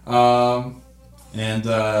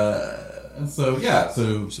 And so yeah,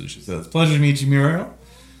 so she says, "Pleasure to meet you, Muriel.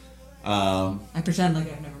 I pretend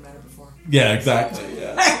like I've never met her before. Yeah, exactly.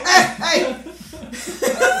 Yeah.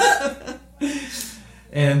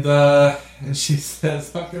 And she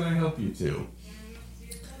says, "How can I help you two?"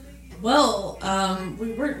 Well,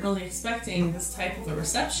 we weren't really expecting this type of a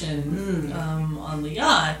reception on the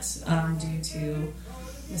yacht due to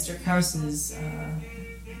Mr. Krause's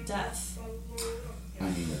death. I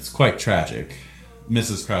mean, it's quite tragic.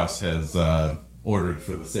 Mrs. Krause has ordered,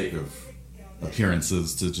 for the sake of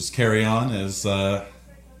appearances, to just carry on as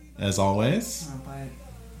always. I'll buy it.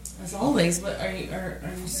 As always, but are you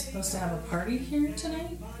supposed to have a party here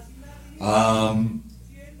tonight?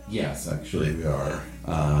 Yes, actually we are.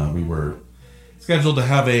 We were scheduled to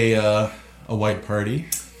have a white party.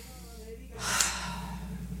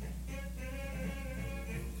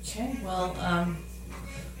 Okay, well,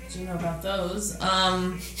 do you know about those?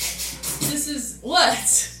 This is what?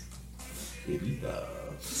 Just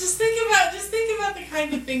think about the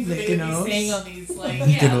kind of things that they would be saying on these, like,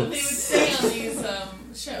 that they would say on these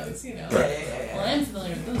shows, you know. Right. Well, I'm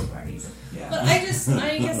familiar with those parties. Yeah. But I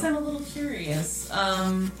guess I'm a little curious.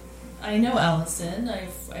 I know Allison.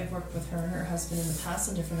 I've worked with her and her husband in the past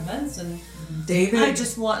on different events, and David? I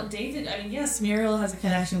just want David. I mean, yes, Muriel has a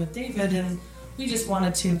connection with David, and we just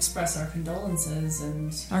wanted to express our condolences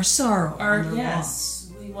and Our sorrow. our our yes.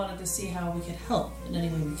 We wanted to see how we could help in any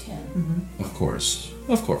way we can. Mm-hmm. Of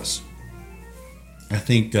course. I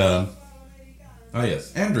think. Oh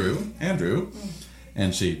yes, Andrew,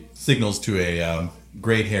 and she signals to a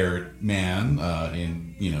gray-haired man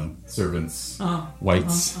in servants'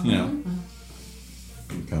 whites. He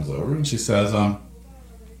comes over and she says,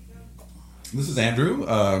 "This is Andrew.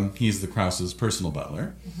 He's the Krause's personal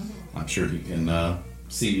butler. I'm sure he can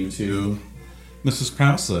see you to Mrs.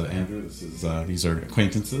 Krause. Andrew, these are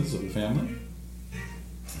acquaintances of the family."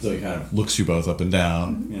 So he kind of looks you both up and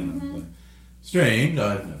down. Like, strange.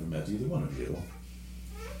 I've never met either one of you.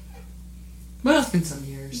 Well, it's been some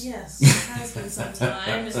years. Yes, it has been some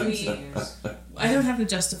time. I don't have to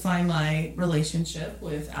justify my relationship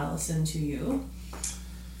with Allison to you.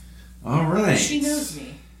 All right. She knows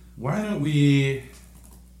me. Why don't we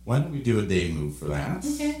do a day move for that?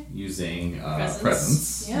 Okay. Using Presents.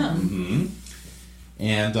 presents. Yeah. Mm-hmm.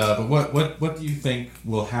 And but what do you think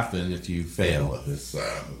will happen if you fail at this?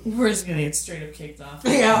 We're just gonna get straight up kicked off.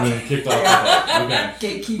 Yeah. Really kicked off. Okay.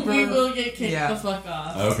 Gatekeeper. We will get kicked Yeah. the fuck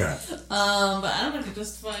off. Okay. But I don't have to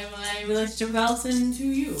justify my relationship with Allison to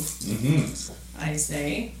you. Mm-hmm. I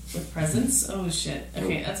say with presents. Oh shit.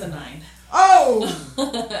 Okay, that's a 9. Oh!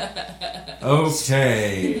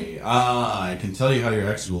 Okay. I can tell you how your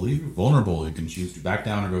ex will leave you vulnerable. You can choose to back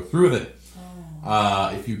down or go through with it.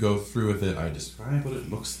 If you go through with it, I describe what it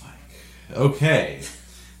looks like. Okay.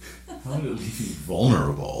 How would it leave you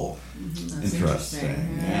vulnerable? That's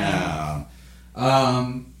Interesting. Yeah.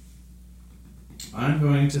 I'm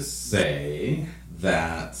going to say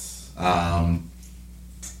that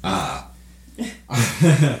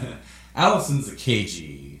Allison's a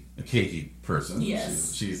cagey person.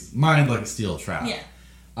 Yes. She's mind like a steel trap.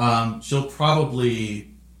 Yeah. She'll probably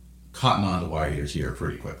cotton on to why you're here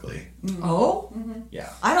pretty quickly. Oh?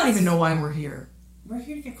 Yeah. I don't even know why we're here. We're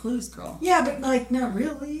here to get clues, girl. Yeah, but not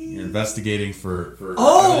really. You're investigating for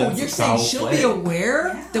Oh, evidence you're of saying foul she'll play. be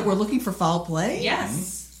aware that we're looking for foul play?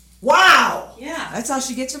 Yes. Wow! Yeah. That's how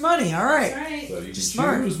she gets her money. All right. That's right. So you can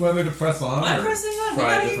Smart. choose whether to press on I'm or pressing on. try We a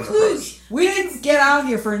got any different clues? We didn't get out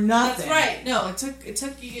here for nothing. That's right. No, it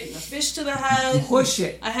took you getting a fish to the head. Push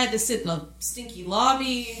it. I had to sit in a stinky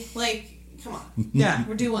lobby. Like, come on. Yeah.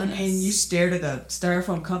 We're doing And this. you stared at a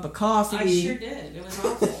styrofoam cup of coffee. I sure did. It was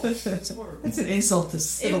awful. It's horrible. That's an insult to It was.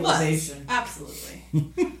 civilization.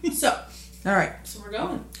 Absolutely. So All right. we're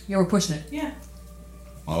going. Yeah, we're pushing it. Yeah.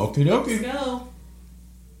 Okie Let's dokie. go.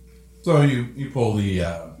 So you pull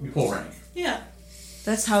rank. Yeah.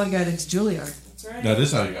 That's how we got into Juilliard. That's right. That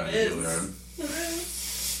is how you got It into is.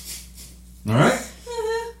 Juilliard. All right.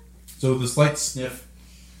 So with a slight sniff,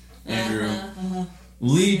 Andrew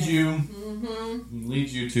leads you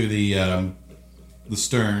to the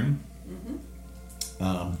stern,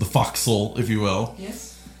 the forecastle, if you will,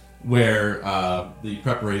 Yes. where the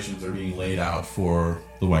preparations are being laid out for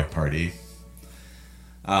the white party.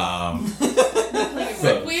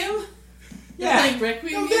 Requiem? Yeah. Playing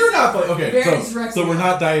Requiem? No, they're not playing. Okay, Various so Requiem. we're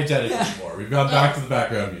not diegetic anymore. We've gone back to the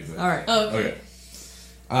background music. All right. Okay.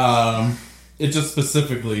 Okay. It just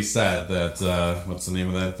specifically said that what's the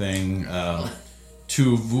name of that thing?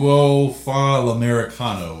 Tu vuo fa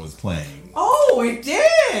l'americano was playing. Oh, it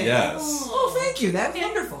did. Yes. Oh, thank you. That's Okay,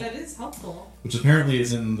 wonderful. That is helpful. Which apparently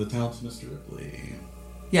is in the Talented Mr. Ripley.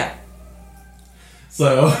 Yeah.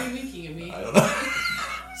 So Why are you winking at me? I don't know.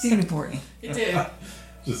 Seemed important. It did.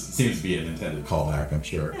 Just seems to be an intended callback, I'm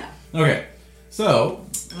sure. Yeah. Okay, so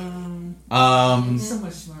So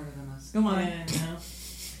much smarter than us. Come on. Yeah, I know.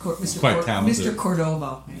 Mr. Quite talented. Mr.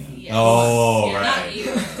 Cordova. Yes. Oh, yeah, right. Not you.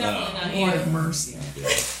 Definitely not Lord you. of mercy.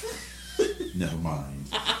 Never mind.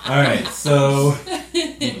 All right, so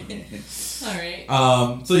All right.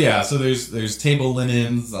 so there's table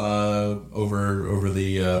linens over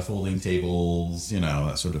the folding tables,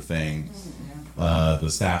 that sort of thing. The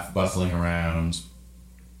staff bustling around,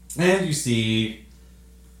 and you see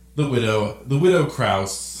the widow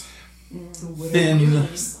Kraus,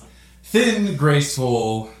 thin,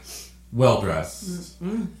 graceful, well dressed.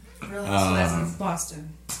 Real Housewives of Boston.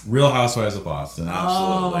 Real Housewives of Boston,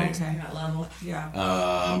 absolutely. Oh, okay. That level.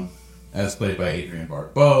 Yeah. As played by Adrienne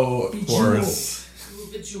Barbeau, of course.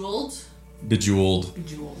 Bejeweled. Bejeweled.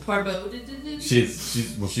 Barbeau. She's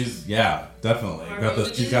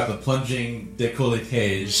definitely. She's got the plunging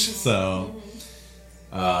décolletage, so.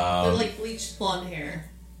 But like bleached blonde hair.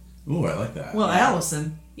 Ooh, I like that. Well,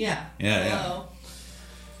 Allison. Yeah. Yeah.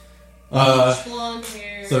 Bleached blonde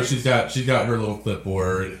hair. So she's got her little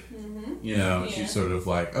clipboard. Yeah. She's sort of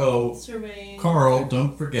like, oh, surveying. Carl,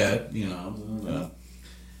 don't forget,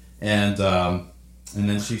 and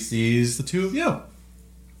then she sees the two of you,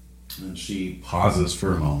 and she pauses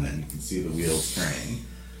for a moment. You can see the wheels turning,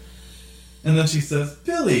 and then she says,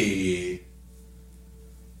 "Billy,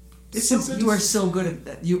 You are so good at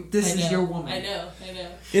that. This is your woman. I know.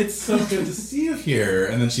 it's so good to see you here."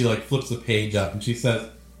 And then she flips the page up, and she says,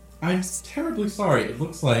 "I'm terribly sorry. It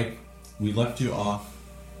looks like we left you off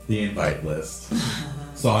the invite list.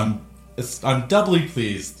 So I'm doubly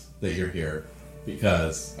pleased that you're here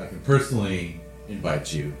because I can personally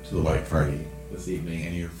invite you to the white party this evening,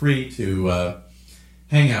 and you're free to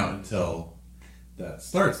hang out until that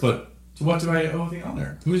starts. But to what do I owe the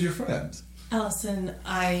honor? Who is your friend?" Allison,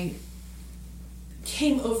 I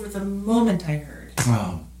came over the moment I heard.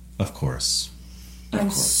 Oh, of course. I'm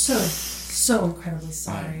so incredibly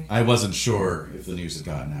sorry. I wasn't sure if the news had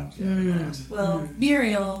gotten out yet. Well,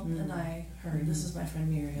 Muriel and I heard. This is my friend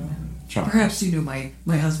Muriel. Perhaps you knew my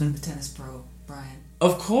husband, the tennis pro, Brian.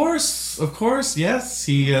 Of course, yes.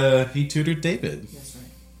 He tutored David. That's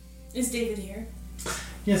right. Is David here?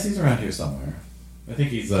 Yes, he's around here somewhere. I think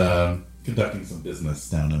he's conducting some business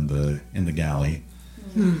down in the galley.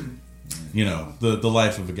 The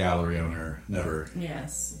life of a gallery owner never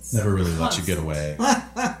really lets you get away.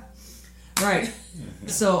 Right.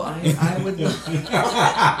 So I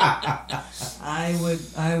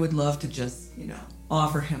would love to just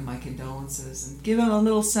offer him my condolences and give him a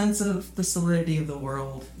little sense of the solidity of the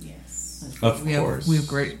world. Yes. Of course. We have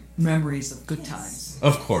great memories of good times.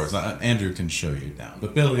 Of course, Andrew can show you down.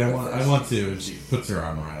 But Billy, I want to. And she puts her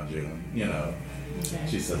arm around you, and Okay.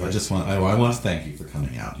 she says, I want to thank you for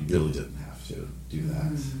coming out. You really didn't have to do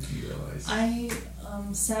that. You realize. I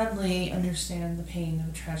sadly understand the pain of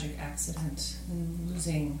a tragic accident and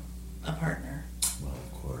losing a partner. Well,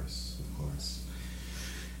 of course.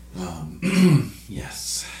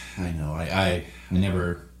 Yes, I know. I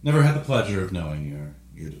never had the pleasure of knowing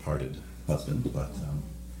your departed husband, but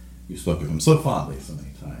you spoke of him so fondly so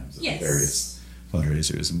many times at Yes. various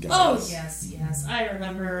fundraisers and Oh, gatherings. yes. I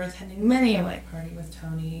remember attending many a white party with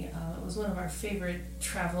Tony. It was one of our favorite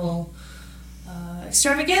travel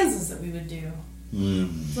extravaganzas that we would do.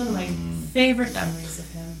 It's one of my favorite memories of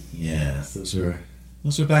him. Yes, those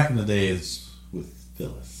are back in the days with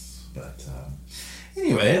Phyllis. But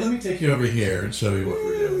anyway, let me take you over here and show you what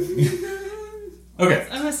we're doing. Okay.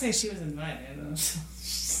 I'm gonna say she was invited.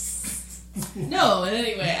 No, and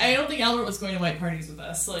anyway, I don't think Albert was going to white parties with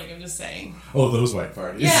us. I'm just saying. Oh, those white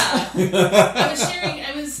parties. Yeah,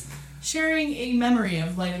 I was sharing a memory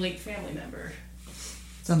of my late family member.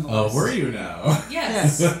 Oh, were you now?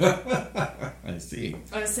 Yes. I see.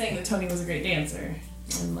 I was saying that Tony was a great dancer.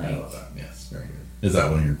 And I love that. Yes, very good. Is that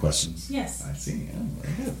one of your questions? Yes. I see. Yeah,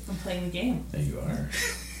 very good. I'm playing the game. There you are.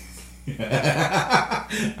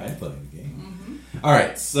 I'm playing the game. All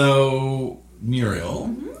right, so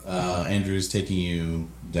Muriel, Andrew's taking you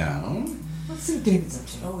down. Let's see what David's up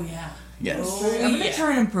to. Oh yeah. Yes. I'm going to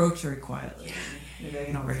try and approach very quietly. Maybe I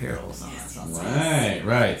can overhear a little something.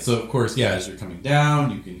 Right. So, of course, as you're coming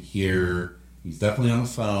down, you can hear he's definitely on the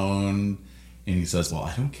phone, and he says, "Well,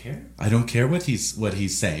 I don't care. I don't care what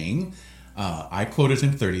he's saying. I quoted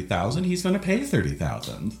him 30,000. He's going to pay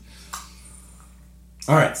 30,000."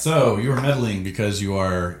 All right. So you're meddling because you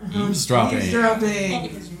are eavesdropping. Oh,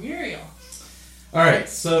 because you're Muriel. All right.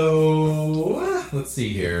 So let's see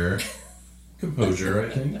here. Composure, I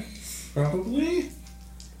think, probably.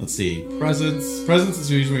 Let's see. Presence. Presence is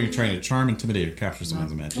usually when you're trying to charm, intimidate, or capture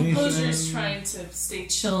someone's imagination. Composure is trying to stay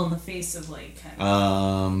chill in the face of like kind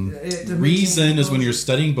of. Reason is when you're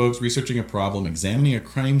studying books, researching a problem, examining a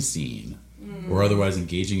crime scene, or otherwise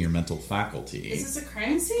engaging your mental faculty. Is this a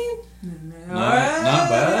crime scene? Not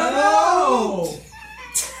bad. No.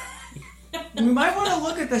 We might want to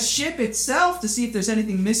look at the ship itself to see if there's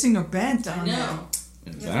anything missing or bent on it. No.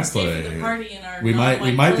 Exactly. The party in our We might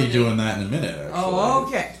be building. doing that in a minute. Actually. Oh,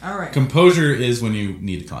 okay. All right. Composure is when you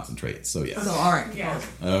need to concentrate. So yes. So, all right. Yeah.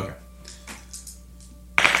 Okay.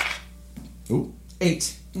 Ooh.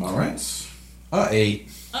 8. All right. 8.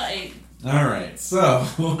 8. All right.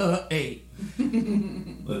 So 8.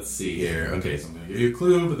 let's see here. Okay, so I'm going to give you a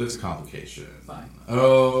clue, but there's a complication. Fine.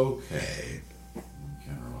 Okay.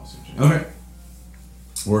 Encounter while searching. Okay.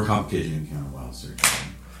 Or a complication encounter while searching.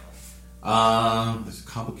 There's a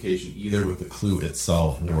complication either with the clue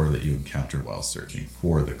itself or that you encounter while searching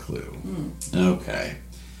for the clue. Okay.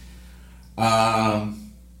 Oh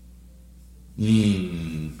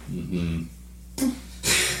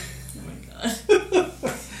my god.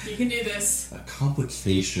 You can do this. A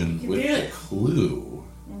complication You with do the it. clue.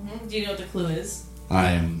 Do you know what the clue is?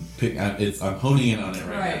 I'm honing in on it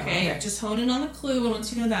right now. Okay, just hone in on the clue, and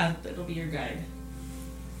once you know that, it'll be your guide.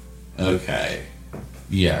 Okay.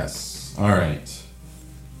 Yes. All right.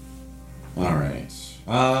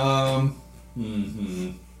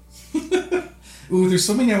 Ooh, there's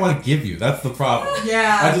something I want to give you. That's the problem.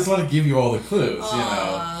 Yeah. I just want to give you all the clues, you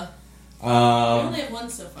know. I only have one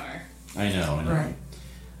so far. I know. Right.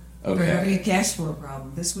 We're having a Okay. cash flow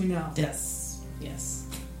problem. This we know. Yes.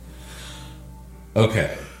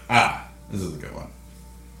 Okay. This is a good one.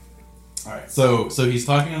 All right. So he's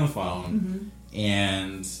talking on the phone,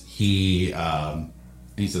 and he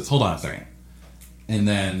says, "Hold on a second," and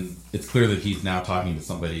then it's clear that he's now talking to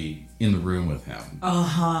somebody in the room with him.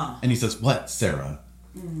 And he says, "What, Sarah?"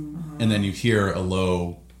 And then you hear a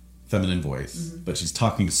low feminine voice, but she's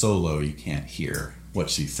talking so low you can't hear what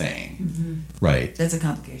she's saying. Right. That's a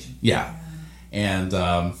complication. Yeah. And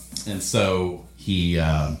so he's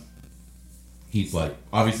like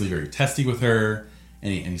obviously very testy with her,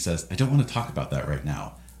 and he says, "I don't want to talk about that right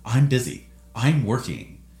now. I'm busy. I'm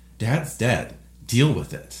working. Dad's dead. Deal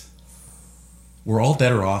with it. We're all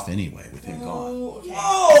better off anyway with him gone." Okay.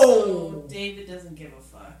 Whoa! So David doesn't give a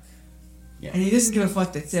fuck. And he doesn't give a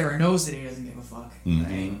fuck that Sarah knows that he doesn't give a fuck.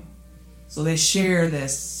 Right? So they share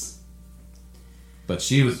this. But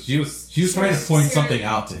she was trying to point something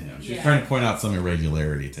out to him. She was Yeah. trying to point out some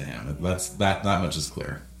irregularity to him. That's that much is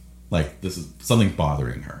clear. Like this is something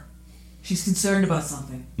bothering her. She's concerned about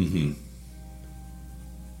something. Mm-hmm.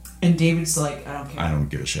 And David's like, I don't care. I don't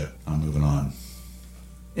give a shit. I'm moving on.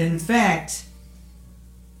 And in fact,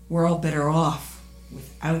 we're all better off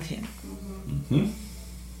without him. Mm-hmm.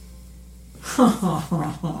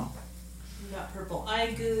 We got purple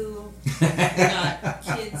eye goo. We got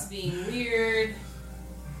kids being weird.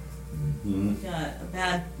 We got a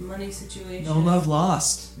bad money situation. No love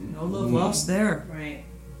lost. No love lost there. Right.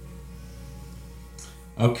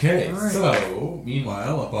 Okay, All right. so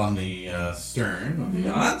meanwhile, up on the stern of the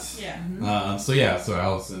yacht. Yeah. So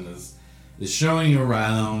Allison is showing you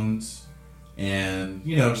around, and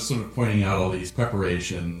just sort of pointing out all these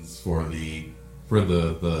preparations for the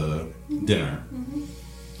dinner.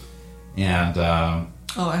 And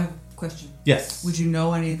Oh, I have a question. yes, Would you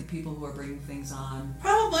know any of the people who are bringing things on?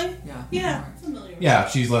 Probably. Yeah. Yeah. All right. Familiar. with yeah,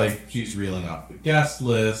 she's reeling off the guest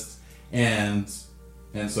list, and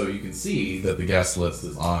so you can see that the guest list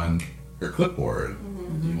is on her clipboard.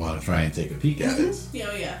 You want to try and take a peek at it. Yeah.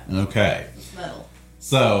 Oh yeah. Okay. It's metal.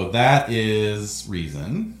 So that is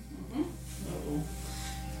reason.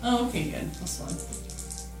 Oh, okay, good. That's fine.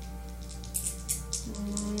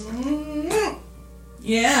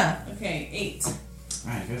 Yeah. Okay, 8.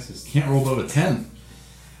 I guess just can't roll above a 10.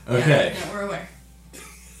 Okay. Yeah, we're aware.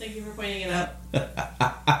 Thank you for pointing it out.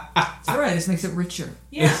 It's all right. This makes it richer.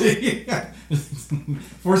 Yeah.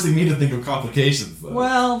 Forcing me to think of complications, though.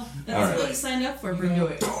 Well, That's All right. what you signed up for, you bro. can do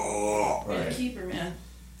it. Oh, You're right. a keeper, man.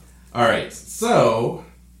 All right. So,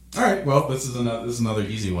 all right. Well, this is another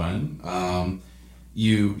easy one.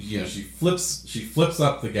 She flips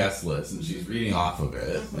up the guest list and she's reading off of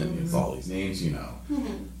it, and it's all these names,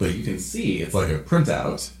 But you can see it's like a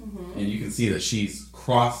printout, and you can see that she's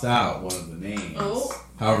crossed out one of the names. Oh.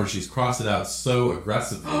 However, she's crossed it out so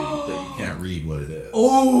aggressively that you can't read what it is.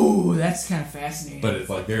 Oh, that's kind of fascinating. But it's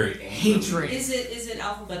like very Hatred. Is it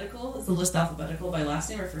alphabetical? Is the list alphabetical by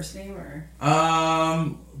last name or first name or?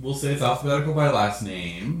 We'll say it's alphabetical by last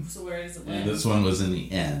name, So where does it and land? this one was in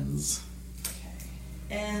the ends. Okay.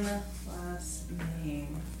 N last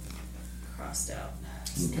name crossed out.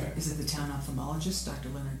 Okay. Is it the town ophthalmologist, Dr.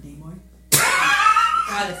 Leonard Nimoy?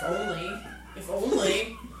 God, if only. If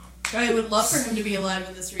only. God, I would love for him to be alive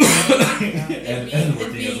in this reality. and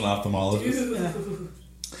working as an ophthalmologist. Dude.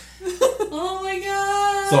 Oh my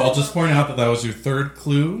god. So I'll just point out that was your third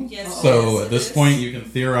clue. Yes. So yes, at this point, you can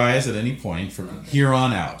theorize at any point from here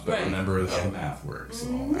on out. But Right. remember how the math works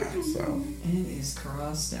and all that. So. And it is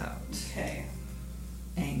crossed out Okay.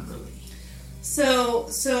 angrily. So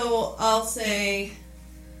I'll say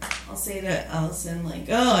to Allison, like,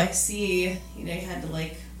 oh, I see, you had to,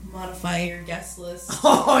 like, modify your guest list.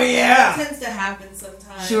 Oh, It yeah! tends to happen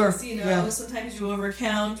sometimes. Sure, Yeah. Sometimes you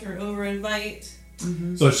overcount or over-invite.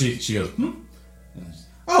 Mm-hmm. So she goes, And I just,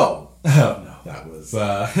 oh, no, that was,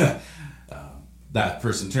 that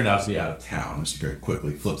person turned out to be out of town. And she very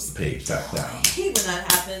quickly flips the page back down. I hate when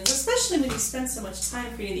that happens, especially when you spend so much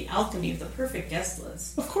time creating the alchemy of the perfect guest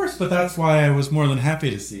list. Of course, but that's why I was more than happy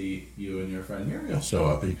to see you and your friend Muriel show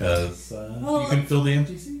up, because you can fill the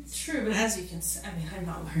empty seats. True, but as you can see, I'm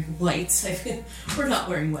not wearing white. We're not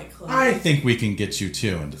wearing white clothes. I think we can get you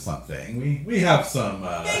two into something. We have some...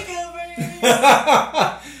 Makeovers!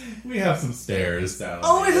 we have some stairs down.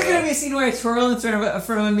 Oh, is there going to be a scene where I twirl in front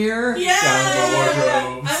of a mirror? Yeah! Down the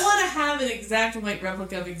wardrobes. I want to have an exact white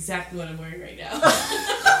replica of exactly what I'm wearing right now.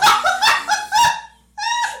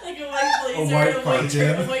 Like a white blazer, white a white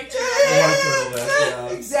cardigan. a white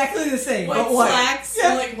turtleneck, Exactly the same. white but white. slacks, Yeah.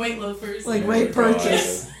 and like white loafers. Like Yeah. white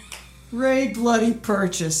purchase. Ray bloody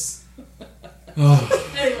purchase.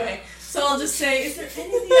 Anyway, so I'll just say, is there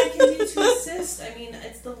anything I can do to assist? I mean,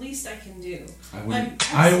 it's the least I can do. I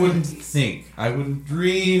wouldn't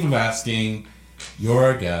dream of asking.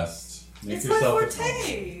 You're a guest. Make It's my yourself at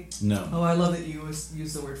forte. home. No. Oh, I love that you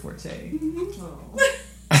use the word forte. Oh.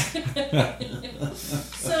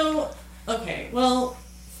 So, okay, well,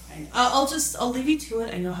 fine. I'll leave you to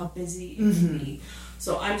it. I know how busy it can be.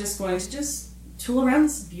 So I'm just going to just tool around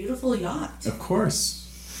this beautiful yacht. Of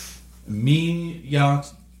course. Me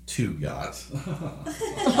yacht, two yacht. Oh,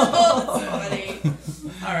 that's funny.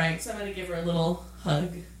 All right, so I'm going to give her a little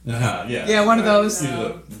hug. Yeah. Yeah, one of those.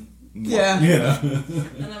 Yeah. Yeah.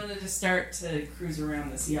 And I'm going to just start to cruise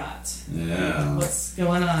around this yacht. Yeah. What's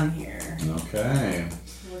going on here? Okay.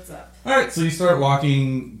 What's up? All right, so you start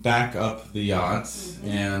walking back up the yacht,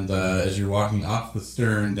 and as you're walking off the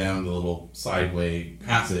stern down the little sideway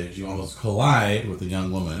passage, you almost collide with a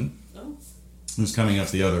young woman Oh. who's coming up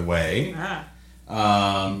the other way.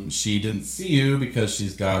 She didn't see you because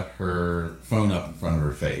she's got her phone up in front of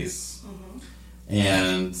her face,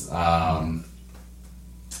 and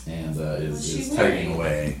What's she is typing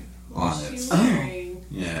wearing? away on What's it. she wearing?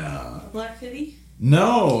 Yeah. A black hoodie?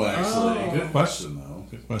 No, actually. Oh. Good question, though.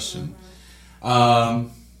 Good question.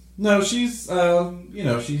 No, she's,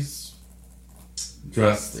 she's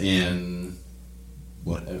dressed in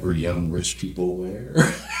whatever young rich people wear.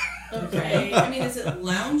 Okay. I mean, is it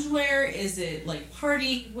loungewear? Is it like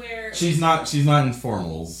party wear? She's not in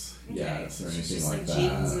formals Okay, yet or so anything she's just like like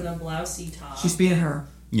jeans and that. a blousey top. She's being her.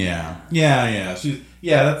 Yeah. That's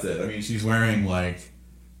it. I mean, she's wearing like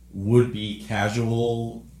would-be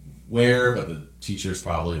casual wear, but the t-shirt's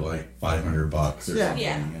probably like $500 or something.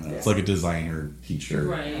 Yeah. It's like a designer t-shirt.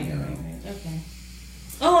 Right. You know. Right. Okay.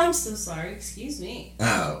 Oh, I'm so sorry. Excuse me.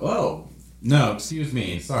 Oh, no, excuse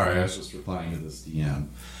me. Sorry, I was just replying to this DM.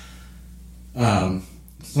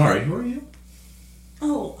 Sorry, who are you?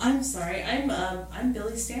 Oh, I'm sorry. I'm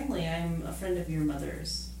Billy Stanley. I'm a friend of your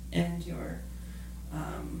mother's, and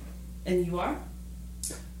and you are?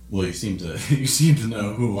 Well, you seem to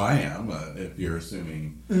know who I am, if you're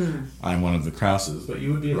assuming I'm one of the Krauses, but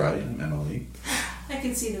you would be right. I'm Emily. I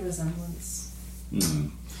can see the resemblance. Mm.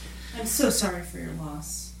 I'm so sorry for your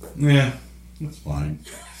loss. Yeah, that's fine.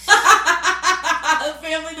 The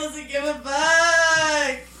family doesn't give it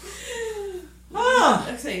back.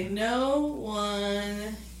 Okay, no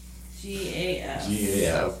one. GAF.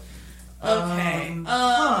 GAF. Okay.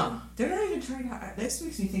 They're not even trying to. This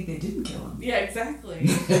makes me think they didn't kill him. Yeah, exactly.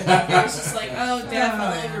 It was just like, oh, Dad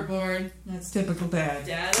fell overboard. That's typical Dad.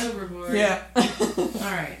 Dad overboard. Yeah. All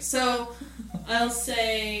right. So I'll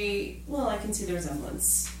say, well, I can see the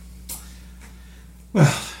resemblance.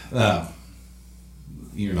 Well,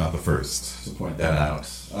 you're not the first to point that out.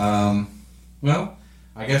 Well,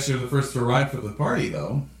 I guess you're the first to arrive for the party,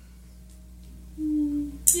 though.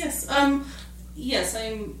 Yes. Yes.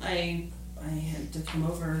 I had to come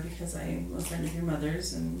over because I'm a friend of your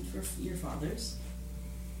mother's and for your father's.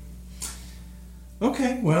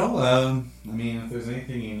 Okay, well, I mean, if there's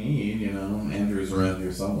anything you need, Andrew's around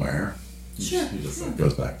here somewhere. Sure. He just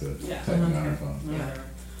goes back to typing on her phone. Whatever.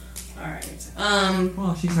 All right.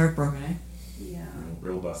 Well, she's heartbroken, eh? Yeah.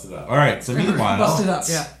 Real busted up. All right. So meanwhile, Busted up,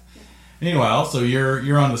 yeah. Meanwhile, so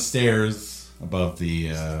you're on the stairs above the.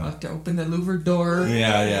 Have to open the louvered door.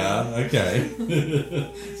 Yeah. Okay.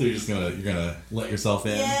 So you're gonna let yourself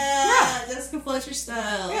in. Yeah, Jessica Fletcher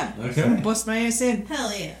style. Yeah. Okay. Bust my ass in.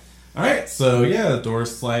 Hell yeah. All right. So the door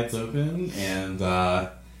slides open and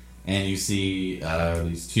you see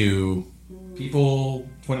these two people,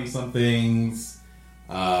 20-somethings.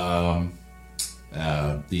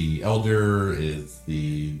 The elder is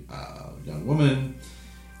the young woman.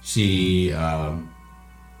 She's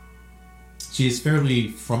fairly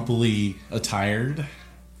frumpily attired.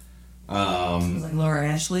 Like Laura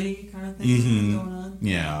Ashley kind of thing Mhm. going on.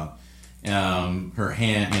 Yeah. Her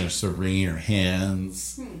hand, sort of wringing her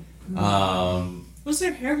hands. What's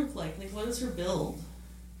her hair look like? Like, what is her build?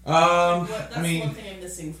 That's That's one thing I'm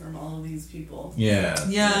missing from all of these people. Yeah.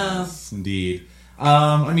 Yeah. Yes, indeed.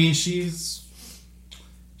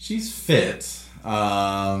 She's fit,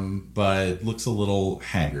 but looks a little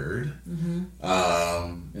haggard,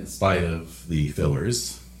 in spite of the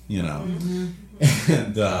fillers, And,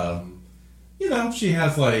 she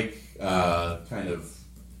has kind of,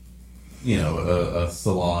 a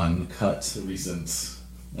salon cut recent,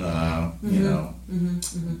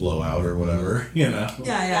 blowout or whatever, Yeah.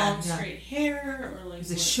 Long, straight hair, or like.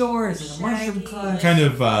 Is it short? Is it a mushroom cut? kind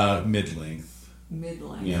of mid-length,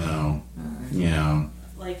 Mid-length. Yeah.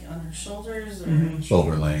 Like on her shoulders, or.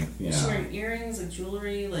 Shoulder length, Is she wearing earrings, like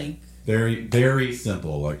jewelry, like. Very, very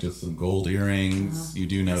simple, like just some gold earrings. You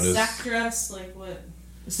do notice. Sack dress, like what?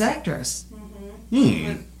 Sack dress.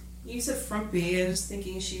 You said frumpy. I was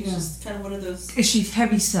thinking she was just kind of one of those. Is she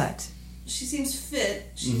heavy set? She seems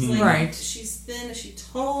fit. She's Right. She's thin. Is she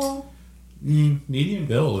tall? Medium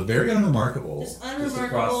build, very unremarkable. Just across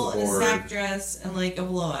unremarkable the in a board. sack dress and like a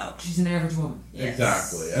blowout. She's an average woman. Yes.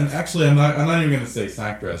 Exactly. And actually, I'm not even going to say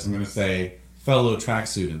sack dress. I'm going to say fellow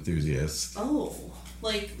tracksuit enthusiast. Oh,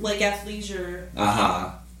 like athleisure.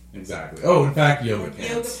 Exactly. Oh, in fact, yoga pants.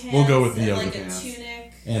 Yoga pants. We'll go with the and yoga like pants. a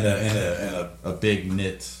tunic. And a big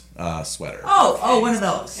knit sweater. Oh, one of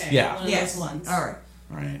those. Okay. Yeah. One of Yes. those ones. All right.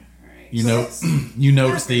 Right. You You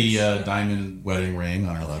notice the diamond wedding ring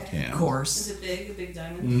on her left hand. Of course. Is it big? A big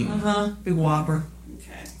diamond? Big whopper.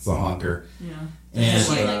 Okay. It's a honker. Yeah. And Is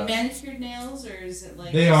she like manicured nails, or is it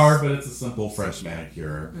like? they are, but it's a simple French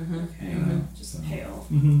manicure. Okay. Just pale.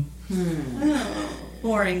 Oh,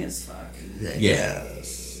 boring as fuck.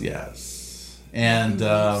 Yes. And leaps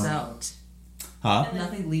out. huh?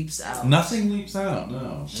 Nothing leaps out. Nothing leaps out.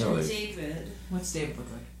 No. Really. David. What's David look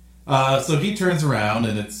like? So he turns around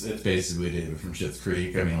and it's basically David from Schitt's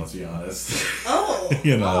Creek. I mean, let's be honest. Oh.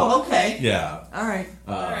 Oh, okay. Yeah. All right.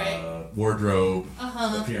 Right. Wordrobe,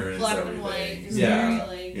 appearance, Black everything. and white. Just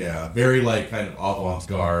Yeah. very, Very kind of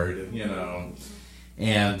avant-garde,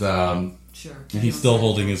 And Sure. and he's still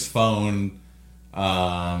holding his phone. It's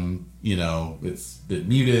a bit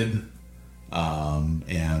muted.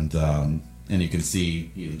 And you can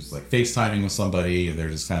see he's like FaceTiming with somebody. They're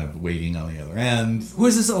just kind of waiting on the other end. Who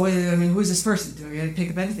is this? Who's this person? Do we pick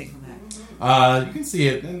up anything from that? You can see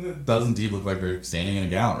it, and it does indeed look like they're standing in a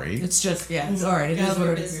gallery. It's just, it's all right. It is what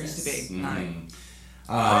it appears to be. All right.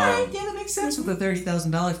 All right. Yeah, that makes sense with the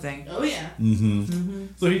 $30,000 thing. Oh yeah.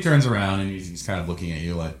 So he turns around and he's kind of looking at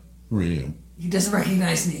you like, who are you? He doesn't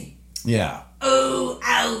recognize me. Yeah. Oh,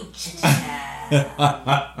 ouch.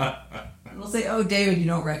 We'll say, oh, David, you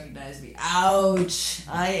don't recognize me. Ouch.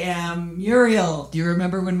 I am Muriel. Do you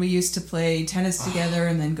remember when we used to play tennis together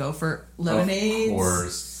and then go for lemonades?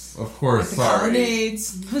 Of course. The Sorry.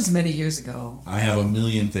 colonnades. It was many years ago. I have a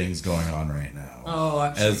million things going on right now. Oh,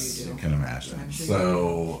 I'm sure as you do. can imagine. I'm sure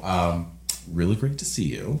So, really great to see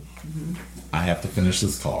you. I have to finish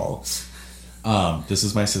this call. This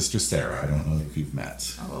is my sister Sarah. I don't know if you've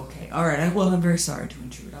met. Oh, okay. All right. Well, I'm very sorry to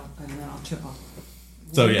intrude. And then I'll chip off.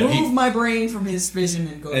 So yeah, Move my brain from his vision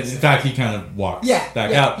and go. and in fact, he kind of walks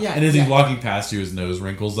back out, and as he's walking past you, his nose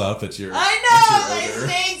wrinkles up at your. I know. At your odor.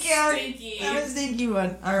 Thank you. That was thank you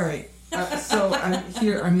one. All right. So I'm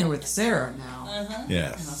here with Sarah now.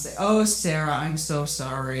 Yes. And I'll say, "Oh, Sarah, I'm so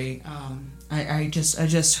sorry. I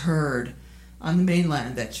just heard on the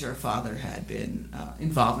mainland that your father had been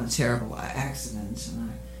involved in a terrible accident,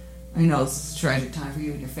 and I know this is a tragic time for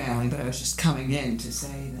you and your family, but I was just coming in to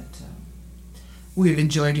say that we've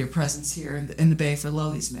enjoyed your presence here in the Bay for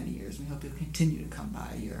these many years. We hope you'll continue to come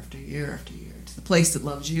by year after year after year to the place that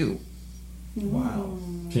loves you." Wow.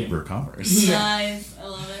 Chamber of Commerce. Nice. I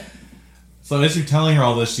love it. So as you're telling her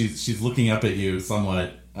all this, she's looking up at you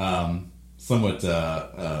somewhat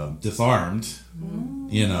disarmed,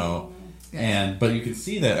 but you can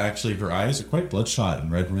see that actually her eyes are quite bloodshot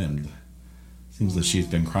and red rimmed. Seems that she's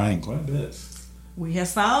been crying quite a bit. We have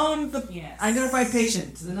found the Yes. identified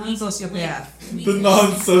patient, the non-sociopath The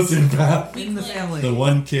non-sociopath. in the family. The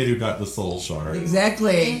one kid who got the soul shard.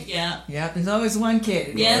 Exactly. Yeah. Yep, there's always one kid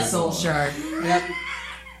who Yeah. gets a soul shard. Yep.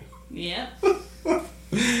 Yep.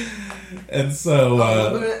 And so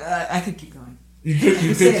I could keep going. you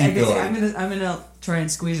could keep going. I'm gonna try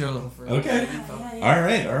and squeeze her a little further. Okay. All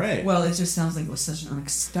right. Well, it just sounds like it was such an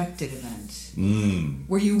unexpected event. Mm.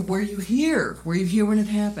 Were you here? Were you here when it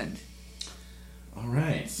happened? All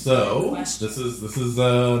right. So Question. this is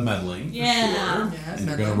meddling. For Yeah. sure. Yeah, And it's you're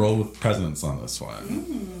gonna meddling. roll with presence on this one.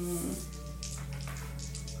 Mm.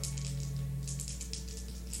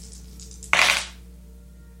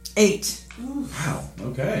 8. Wow.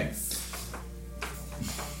 Okay.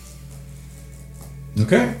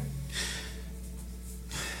 Okay.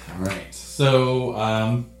 All right.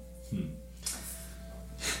 So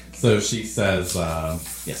so she says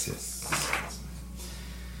yes.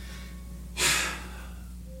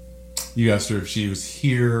 You asked her if she was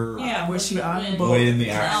here. Yeah. Was she on the when- boat? When the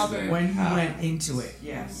when accident. Albert- When he went into it,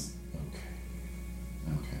 yes.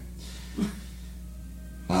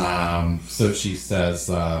 Okay. So she says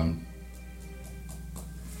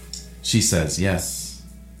yes.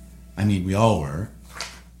 I mean, we all were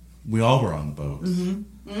on the boat.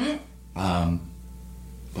 Mm-hmm.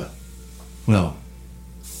 But, well,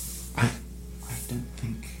 I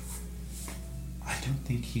don't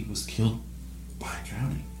think he was killed by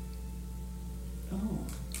drowning. Oh.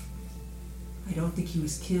 I don't think he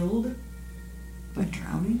was killed by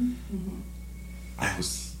drowning. I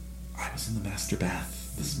was in the master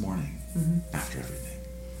bath this morning after everything,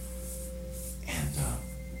 and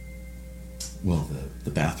well,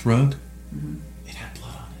 the bathrobe, it had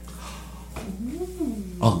blood on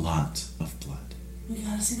it. A lot of blood. We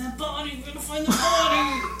gotta see that body. We're gonna find the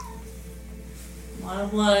body. A lot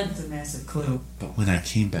of blood. That's a massive clue. But when I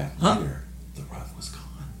came back Huh? later, the rug was gone.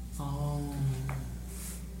 Oh.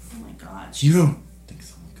 Oh my god. You don't think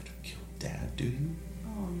someone could have killed Dad, do you?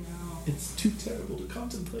 Oh no. It's too terrible to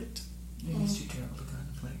contemplate. It is too terrible to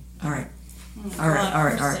contemplate. All right. Oh my All right. God, All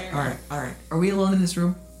right. poor All right. Sarah. All right. All right. Are we alone in this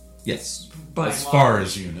room? Yes, By as law. far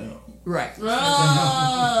as you know. Right.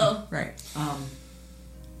 Oh. Right.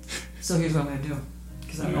 So here's what I'm gonna do,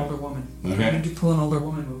 because I'm an older woman. Okay. I'm gonna pull an older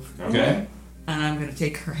woman move, Okay. and I'm gonna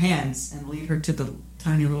take her hands and lead her to the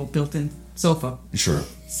tiny little built-in sofa. Sure.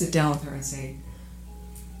 Sit down with her and say,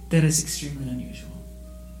 "That is extremely unusual.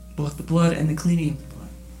 Both the blood and the cleaning of the blood.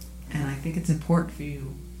 And I think it's important for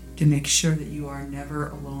you to make sure that you are never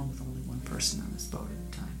alone with only one person on this boat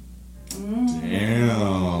at a time."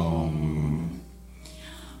 Damn.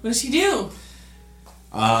 What does she do?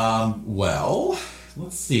 Well,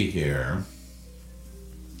 let's see here.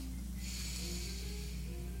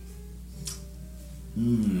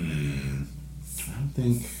 I don't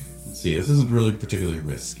think. Let's see. This isn't really particularly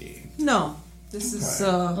risky. No, this is.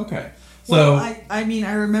 Okay. So. Well, I mean,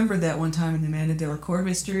 I remember that one time in the Amanda Delacour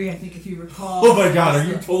mystery. I think if you recall. Oh my God! Are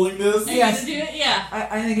you pulling this? Are you Yes. gonna do it? Yeah.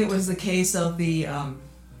 I think it was the case of the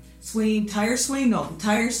tire swing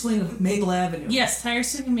of Maple Avenue. Yes, tire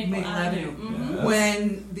swing Maple Maple Avenue. Avenue. Mhm.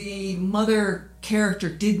 When the mother character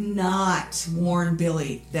did not warn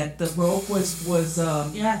Billy that the rope was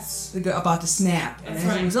Yes. about to snap, and That's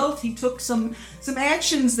as right. a result, he took some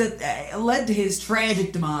actions that led to his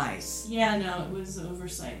tragic demise. Yeah, no, it was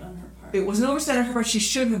oversight on her part. It was an oversight on her part. She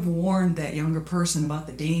should have warned that younger person about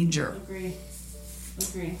the danger. Agree.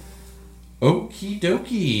 Okie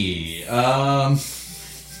dokie.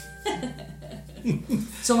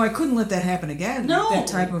 So I couldn't let that happen again. No, That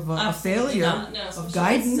type of a absolutely failure not. No, of especially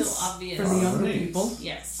guidance it's so obvious. for the younger Right. people.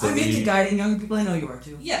 Yes. So I'm into we- guiding younger people. I know you are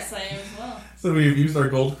too. Yes, I am as well. So we've used our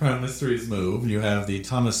Gold Crown Mysteries move. You have the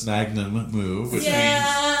Thomas Magnum move,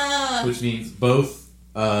 which means both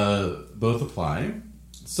apply.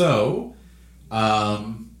 So,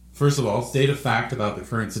 first of all, state a fact about the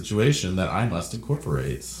current situation that I must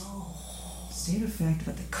incorporate. State of fact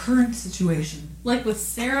about the current situation. Like with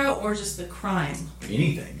Sarah or just the crime?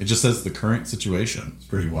 Anything. It just says the current situation. It's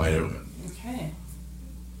pretty wide open. Okay.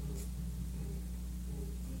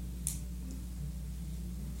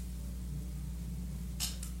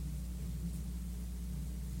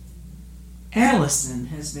 Allison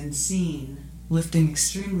has been seen lifting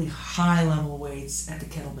extremely high level weights at the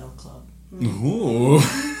Kettlebell Club. Ooh.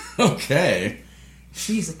 Okay.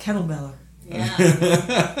 She's a kettlebellar.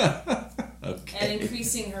 Yeah. Okay. And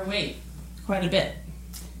increasing her weight quite a bit.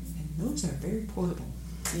 And those are very portable.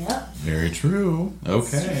 Yep. Very true.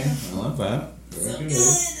 Okay. I love that. So Very good.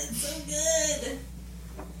 It's so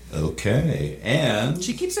good. Okay. And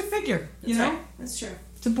She keeps her figure, you That's know? right. That's true.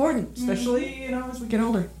 It's important, especially, as we get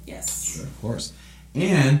older. Yes. of course.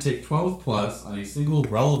 and take 12 plus on a single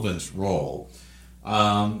relevant roll.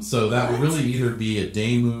 So that would really either be a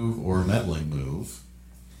day move or a meddling move.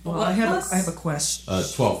 Well, I have a question.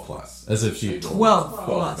 12 plus, as if she 12 better.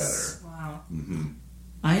 plus. Wow. Mm-hmm.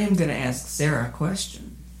 I am going to ask Sarah a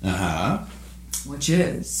question. Uh-huh. Which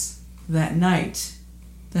is, that night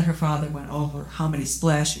that her father went over, how many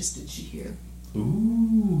splashes did she hear?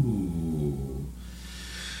 Ooh.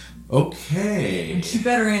 Okay. And she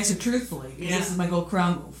better answer truthfully. Yeah. This is my gold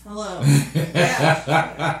crown move. Hello.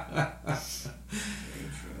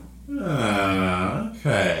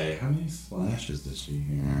 Okay. How many splashes did she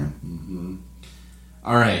hear? Mm-hmm.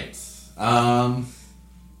 All right.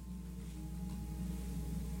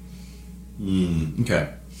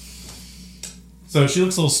 Okay. So she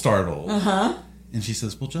looks a little startled. Uh-huh. And she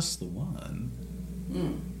says, well, just the one.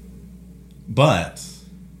 But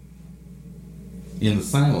in the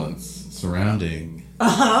silence surrounding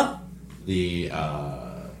the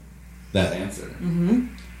that answer,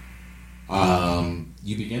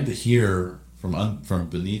 you begin to hear from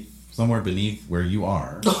beneath, somewhere beneath where you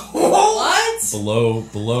are, What? below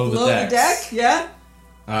the deck. The deck?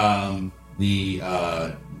 Yeah. The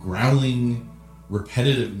growling,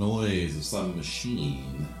 repetitive noise of some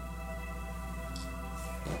machine.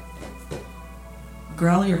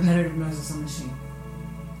 Growly, repetitive noise of some machine.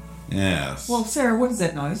 Yes. Well, Sarah, what is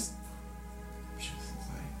that noise? She was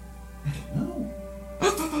like, I don't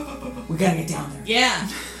know. We gotta get down there. Yeah.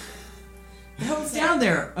 The hell is down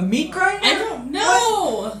there? A meat grinder? I don't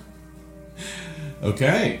know.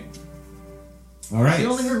 Okay. All right. You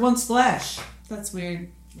only heard one splash. That's weird.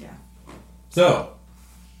 Yeah. So,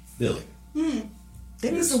 Billy.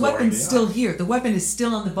 That means the weapon's still here. The weapon is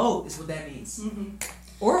still on the boat, is what that means. Mm-hmm.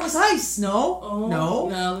 Or it was ice. No. Oh, No.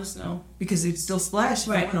 No, there's no. Because it still splashed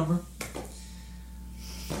when it Right. went over.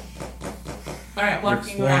 All right, You're walking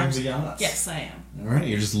exploring around. the yachts. Yes, I am. All right.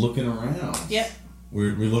 You're just looking around. Yep.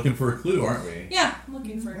 We're looking for a clue, aren't we? Yeah, I'm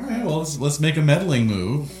looking for. All right. Well, let's make a meddling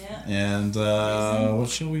move. Yeah. And what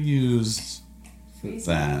shall we use for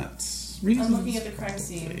Reason. that? I'm looking at the crime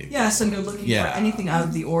scene. Yeah, so you're looking Yeah. for anything out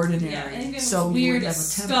of the ordinary. Yeah, anything with so you weird would have a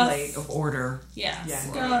stuff. template of order. Yeah, Yeah.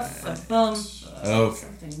 stuff, Right. a bump, Okay.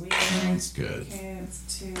 something weird. That's good. Okay,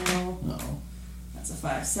 it's 2. Oh. That's a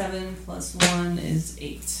 5. 7 plus 1 is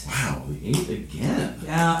 8. Wow. The 8 again.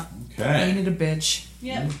 Yeah. Okay. Ain't it a bitch?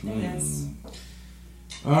 Yep, it is.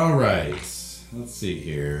 All right. Let's see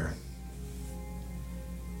here.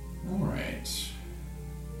 All right.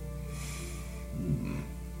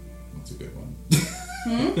 That's a good one.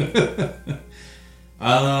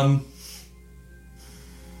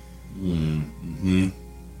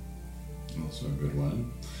 Also a good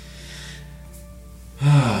one.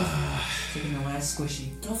 Taking the last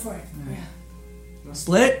squishy. Go for it. Right. Yeah. You want to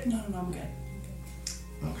split? No, I'm good.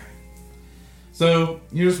 Okay. So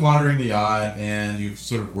you're just wandering the yacht, and you've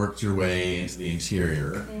sort of worked your way into the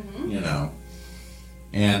interior, you know,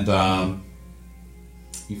 and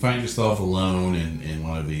you find yourself alone in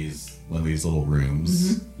one of these little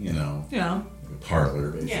rooms, you know, Yeah. like a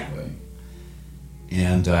parlor basically,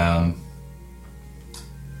 Yeah. and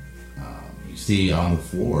you see on the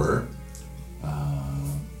floor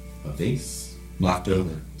a vase knocked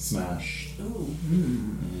over, smashed. Ooh.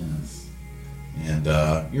 Yes. And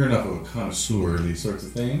you're enough of a connoisseur of these sorts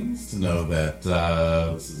of things to know that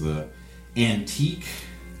this is a antique,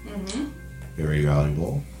 very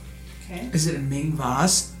valuable. Okay. Is it a Ming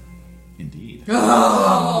vase? Indeed.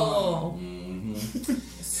 Oh.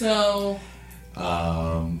 So.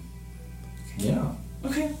 Yeah.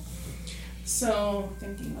 Okay. So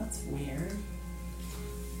thinking that's weird.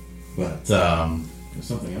 But there's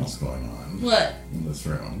something else going on What? in this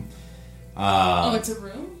room. Oh, it's a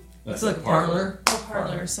room. It's like a parlor. Oh,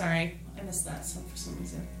 parlor. Sorry, I missed that. So for some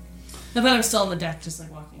reason, I thought I was still on the deck, just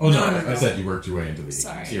like walking. Oh no, No. I said you worked your way into the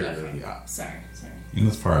Sorry. interior Okay. of the yacht. Sorry. In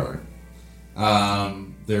this parlor,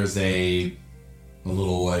 there's a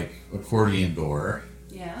little like accordion door,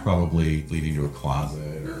 Yeah. probably leading to a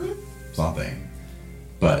closet or something.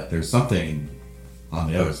 But there's something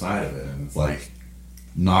on the other side of it, and it's like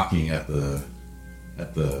knocking at the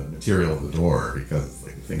material of the door because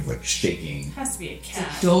like the thing's like shaking. Has to be a cat.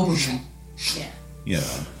 Doberman. Yeah. You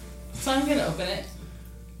know. So I'm gonna open it.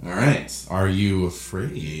 All right. Are you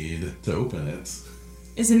afraid to open it?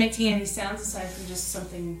 Is it making any sounds aside from just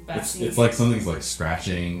something bashing? It's like something's like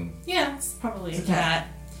scratching. Yeah, it's probably It's a a cat. cat.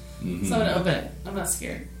 Mhm. So I'm gonna open it. I'm not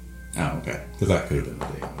scared. Oh, okay. Because that could have been the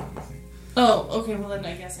day. Oh, okay. Well then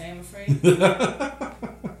I guess I am afraid.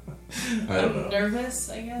 I don't know. I'm nervous.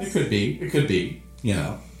 I guess. It could be. It could be. You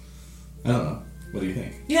know. I don't know. What do you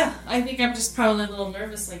think? Yeah, I think I'm just probably a little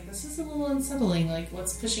nervous. Like this is a little unsettling. Like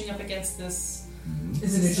what's pushing up against this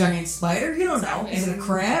Is it a giant spider? You don't know. Is it a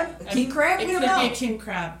crab? A king crab? It We could don't know. be a king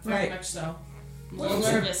crab, very Right. much so. I'm a What little is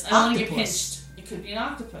it? nervous. I don't want to get Octopus. pinched. It could be an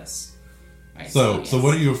octopus. Right, So yes.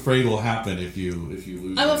 what are you afraid will happen if you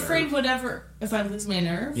lose? I'm your afraid nerve? whatever, if I lose my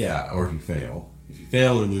nerve. Yeah, or if you fail. If you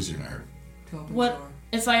fail or lose your nerve. What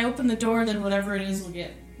if I open the door? Then whatever it is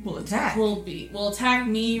will attack? will attack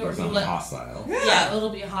me or It's be not let. hostile. Yeah, it'll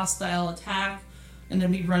be a hostile attack, and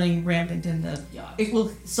then be running rampant in the yacht. It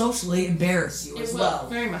will socially embarrass you It as will, well.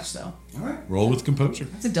 very much so. All right. Roll with composure.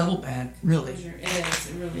 That's a double bad, really. Composure. It is.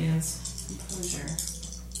 It really is. Composure.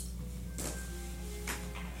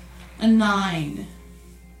 A 9.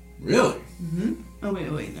 Really? Oh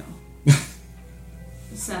wait, no.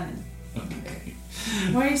 A 7. Okay.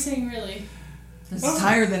 Why are you saying really? This is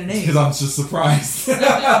higher than an 8. Because I'm just surprised. 7.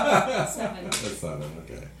 That's 7.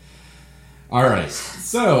 Okay. All right.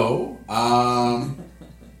 So, all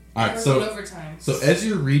right. So, overtime. so as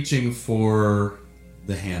you're reaching for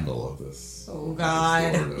the handle of this, Oh, door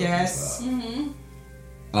God. to open Yes.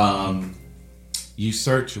 up, you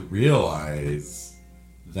start to realize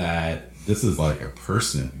that this is like a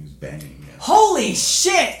person who's banging it. Holy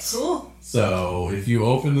shit! Cool. So if you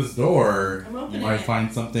open this door, I'm you opening might it.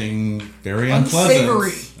 find something very Unsavory.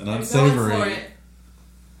 unpleasant and We're unsavory. going for it.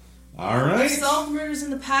 All We've right. solved murders in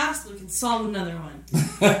the past. We can solve another one.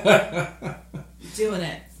 Doing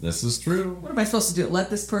it. This is true. What am I supposed to do? Let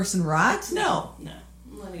this person rot? No.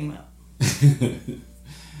 I'm letting him out.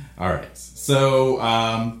 All right. So,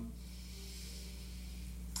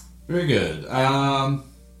 very good. All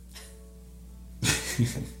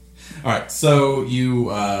right. So you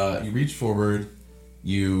reach forward,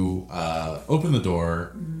 you open the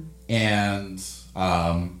door, and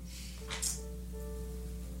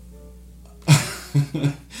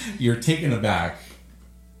you're taken aback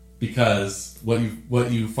because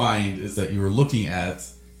what you find is that you were looking at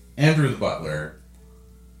Andrew the butler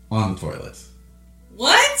on the toilet.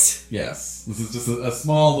 What? Yes, this is just a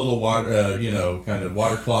small little water, kind of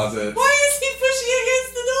water closet. Why is he pushing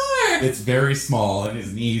against the door? It's very small, and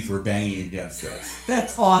his knees were banging against it.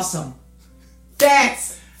 That's awesome.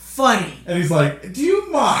 That's funny. And he's like, "Do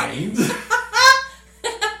you mind?"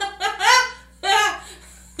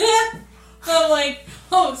 I'm like,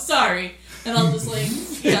 oh, sorry. And I'll just like,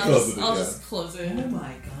 yeah, Close it I'll again. just close Oh it.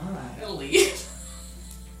 my god. I'll leave.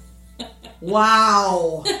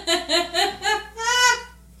 Wow.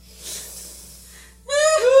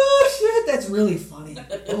 Oh shit, that's really funny.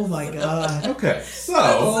 Oh my god. Okay, so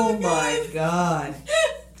Oh my god.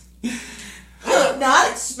 I did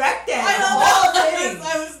not expect that. I don't Whole know. thing.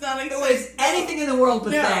 I was not There was expecting anything in the world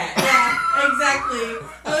but that. Yeah, exactly.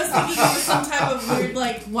 I was thinking it was some type of weird,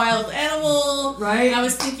 like, wild animal. Right. I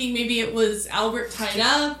was thinking maybe it was Albert tied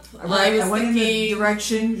up. Right, I went in the thinking-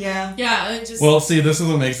 direction, yeah. Yeah, it just... well, see, this is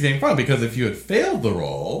what makes the game fun because if you had failed the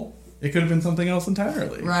roll, it could have been something else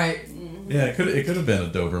entirely. Right. Yeah, it could have been a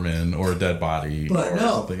Doberman or a dead body But or no.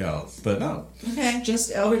 something else. But no. Okay,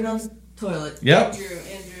 just Albert on the toilet. Yep.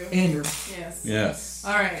 Andrew. Yes. Yes.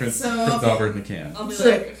 All right, Prince so Albert in the can. I'll be So-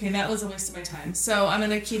 like, okay, that was a waste of my time. So I'm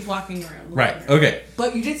gonna keep walking around. Right. Okay.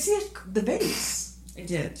 But you did see the base. I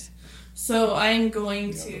did. So I'm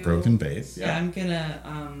going to Broken base. Yeah, I'm gonna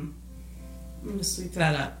sweep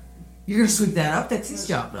that up. You're gonna sweep that up? That's his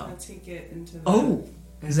job, I'll though. take it into the... Oh,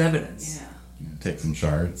 as evidence. Yeah. Take some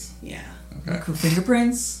shards. Yeah. Okay. Cool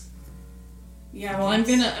fingerprints. Yeah, well, I'm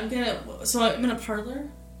in a parlor.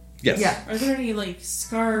 Yes. Yeah. Are there any, like,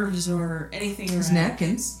 scarves or anything There's around?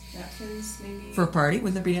 napkins Napkins, maybe? for a party.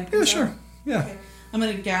 Wouldn't there be napkins? Yeah. Sure. Yeah. Okay. I'm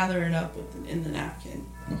gonna gather it up in the napkin.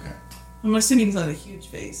 Okay. I'm assuming it's not a huge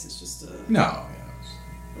vase. It's just a... No.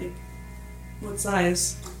 Yeah. Like, what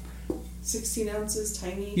size? 16 ounces?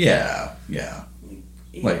 Tiny? Yeah. Yeah. Like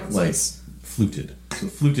 8 Like ounces? fluted. So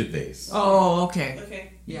fluted vase. Oh, okay.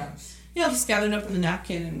 Okay. Yeah. Yeah, I'll just gather it up in the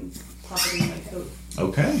napkin and pop it in my coat.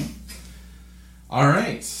 Okay. All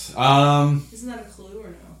right. Isn't that a clue or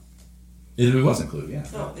no? It was included. Yeah.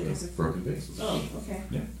 Oh, it is a broken vase. Was Oh, okay.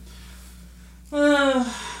 Yeah.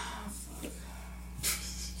 Fuck.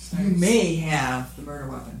 You may have the murder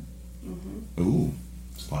weapon. Mm-hmm. Ooh,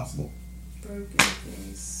 it's possible. Broken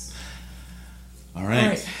face. All right. All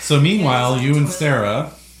right. So meanwhile, Yeah, you and toilet.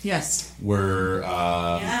 Sarah Yes. were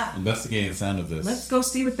Yeah. investigating the sound of this. Let's go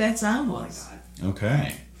see what that sound was.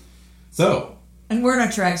 Okay. So, And we're in our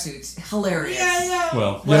tracksuits. Hilarious. Yeah.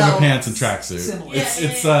 well, Well, leather pants and tracksuit. similar. It's Yeah,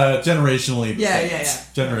 it's yeah, generationally the Yeah, same.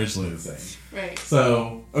 yeah, Generationally the same. Right.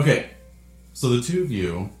 So, okay. So the two of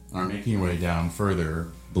you are making your way down further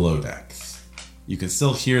below decks. You can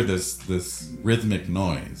still hear this rhythmic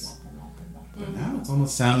noise. But now it's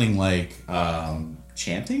almost sounding like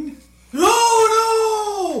chanting?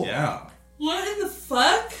 No! Yeah. What in the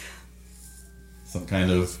fuck? Some kind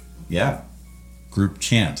of, group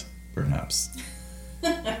chant, perhaps.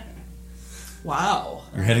 Wow.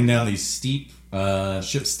 You're heading down these steep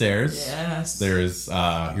ship stairs. Yes. There's,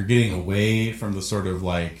 you're getting away from the sort of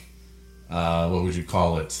like, what would you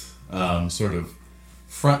call it? Sort of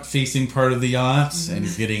front-facing part of the yacht, and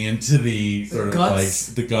you're getting into the sort of guts.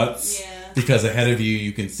 like the guts. Yeah. Because ahead of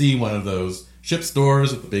you can see one of those ship's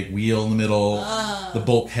doors with the big wheel in the middle, the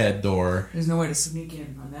bulkhead door. There's no way to sneak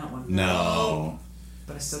in on that one. No.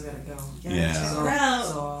 But I still gotta go. Yeah.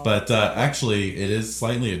 So, But actually, it is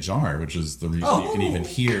slightly ajar, which is the reason you can even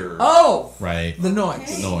hear. Oh! Right. The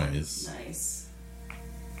noise. The noise. Nice.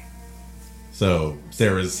 So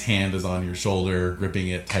Sarah's hand is on your shoulder, gripping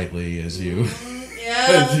it tightly as you Yeah,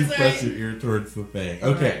 as you that's press right. your ear towards the thing.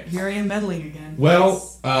 Okay. Here I am meddling again. Well,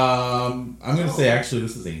 I'm going to say actually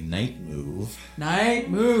this is a night move. Night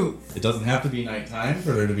move. It doesn't have to be nighttime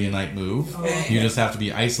for there to be a night move. Okay. You just have to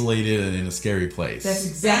be isolated and in a scary place. That's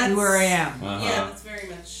exactly where I am. Yeah, that's very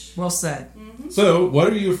much. Well said. So, what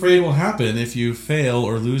are you afraid will happen if you fail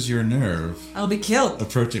or lose your nerve? I'll be killed.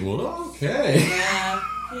 Approaching. Well, okay.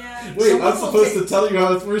 Yeah. Wait, I'm supposed to tell you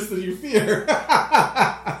how it's worse than you fear.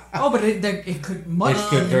 Oh, but it could much, It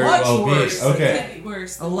could very much well be. worse. Okay. It could be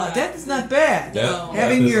worse. A lot. That is not bad. That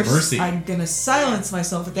Having is your, mercy. I'm gonna silence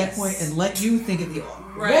myself at that point and let you think of the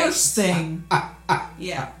Right. worst thing.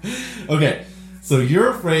 Yeah. Okay, so you're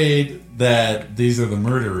afraid that these are the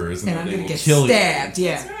murderers and, And that I'm they gonna will get kill stabbed. That's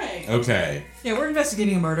Yeah. right. you. Okay. Yeah, we're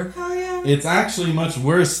investigating a murder. Oh yeah. It's actually much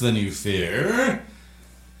worse than you fear.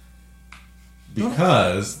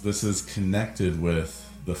 Because this is connected with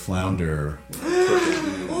the flounder coming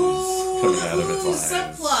out of its eyes.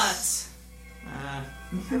 Subplot.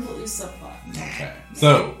 Careful, subplot. Okay.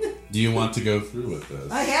 So, do you want to go through with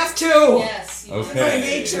this? I have to. Yes. You Okay. My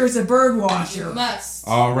nature is a bird Must. watcher. You must.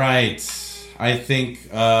 All right. I think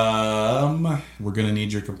we're gonna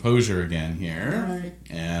need your composure again here. All right.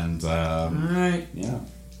 And All right. yeah.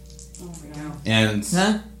 Oh my god. And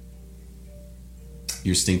Huh?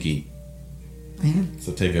 you're stinky. Man.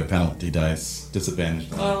 So take a penalty dice. Disadvantage.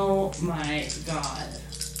 Oh my god.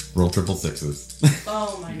 Roll triple sixes.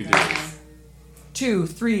 Oh my You can do god. this. 2,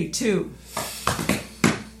 3, 2.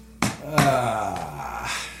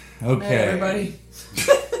 Okay. Hey, everybody.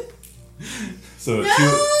 So No!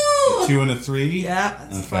 a two and a 3? Yeah,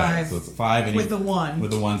 that's Okay, 5. so it's a 5 and With the 1.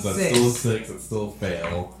 with the ones that's 6. still a 6, it's still a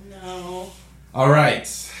fail. No. Alright.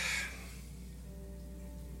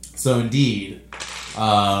 So indeed,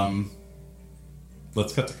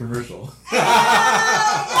 let's cut to commercial.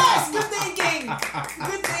 Yes, good thinking.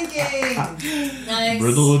 Good thinking. Nice.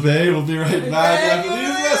 Brindlewood Bay will be right back after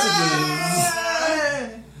these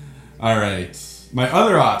messages. Alright. My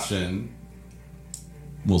other option,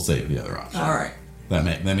 we'll save the other option. All right.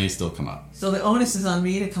 That may still come up. So the onus is on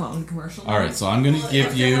me to come up with a commercial. All right, so I'm going to Well, give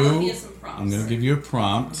okay, let me you. get some prompts. I'm going to give you a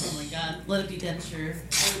prompt. Oh my god. Let it be denture.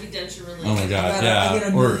 Let it be denture related. Oh my god, I yeah.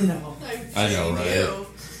 get a, Or you know. I know, right? You.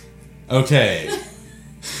 okay.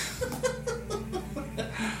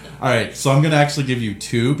 All right, so I'm going to actually give you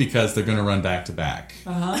 2 because they're going to run back to back.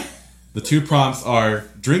 Uh-huh. The 2 prompts are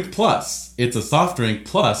drink plus. It's a soft drink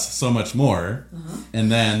plus so much more, and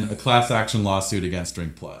then a class action lawsuit against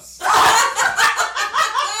drink plus.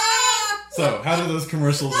 So, how do those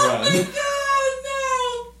commercials run?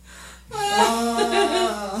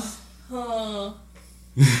 Oh no. Oh.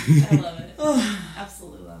 I love it.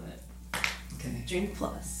 Absolutely love it. Okay. Drink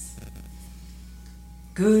plus.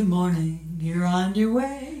 Good morning. You're on your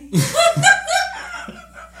way.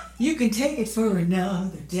 You can take it for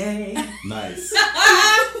another day. Nice.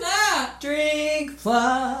 Drink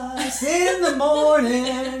plus in the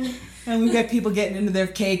morning. And we've got people getting into their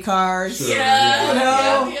K cars. Sure. Yeah. You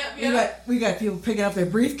know, Yeah. we got people picking up their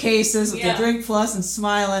briefcases with Yeah. their drink plus and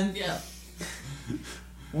smiling. Yeah.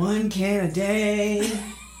 1 can a day.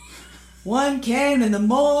 1 can in the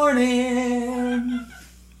morning.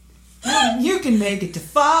 You can make it to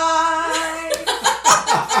 5.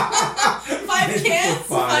 5 cans?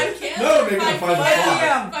 5 cans? No, make it 5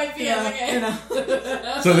 o'clock. 5 p.m. Okay. You know.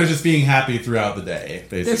 So they're just being happy throughout the day,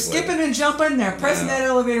 basically. They're skipping and jumping. They're pressing that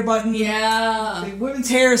elevator button. Yeah. The women's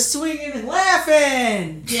hair is swinging and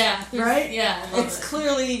laughing. Yeah. Right? Yeah. I love It's it.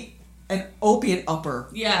 clearly an opiate upper.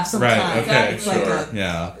 Yeah. Of some Right, kind. okay, It's like sure. a-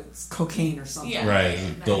 Yeah. It's cocaine or something. Yeah. Right, Nice.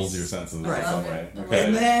 it dulls your senses. Right. Some Love way. it. Okay.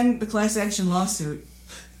 And then the class action lawsuit.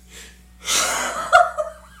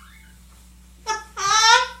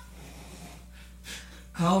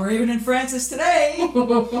 Call Raven and Francis today. We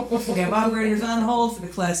have operators on hold for the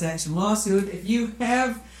class action lawsuit. If you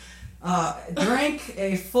have Drink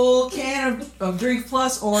a full can of Drink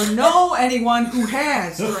Plus, or know anyone who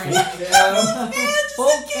has drank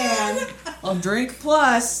full can of Drink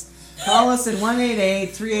Plus. Call us at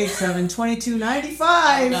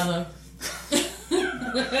 1-888-387-2295.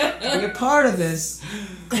 Be a part of this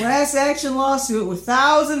class action lawsuit with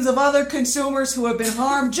thousands of other consumers who have been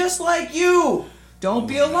harmed just like you. Don't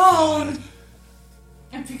be alone.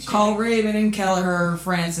 Call Raven and Kelleher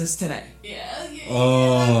Francis today. Yeah.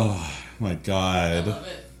 Oh my I God. love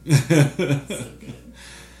it. So good.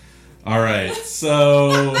 All right,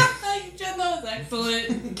 so Jen, that was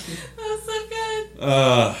excellent. That was so good.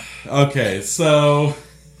 okay, so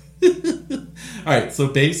all right, so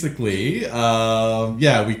basically, we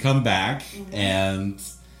come back and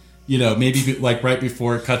maybe like right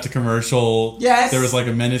before it cut to commercial, Yes. there was like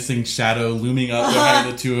a menacing shadow looming up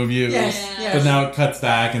behind the two of you. Yes, Yeah. yes. But now it cuts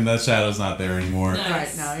back and that shadow's not there anymore.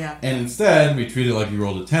 Nice. Right now, yeah. And instead, we treat it like you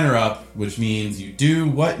rolled a 10 or up, which means you do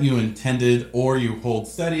what you intended or you hold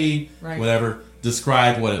steady, Right. whatever.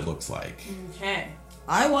 Describe what it looks like. Okay.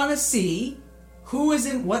 I want to see who is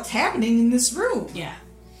in what's happening in this room. Yeah.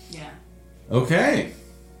 Yeah. Okay.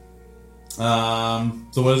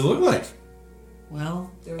 So what does it look like?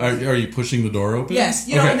 Well, Are you pushing the door open? yes,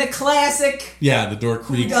 Okay. in the classic. Yeah, the door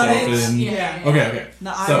creaks Got it. open. Yeah. Okay.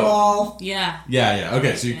 The So, eyeball. Yeah. yeah.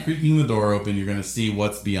 Okay, so you're creaking the door open. You're going to see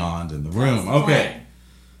what's beyond in the room. the Okay. plan.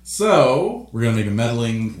 So, we're going to make a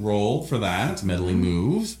meddling roll for that, meddling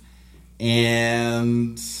move.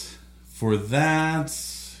 And for that,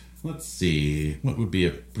 let's see, what would be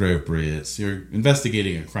appropriate? So you're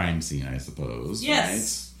investigating a crime scene, I suppose.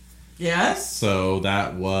 Yes. Yes. Right? So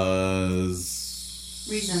that was...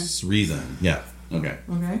 Reason. Yeah. Okay.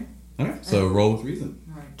 Okay. Okay. So roll with reason.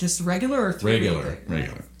 All right. Just regular or three? Regular.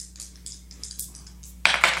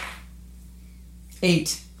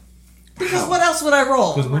 8. Because what else would I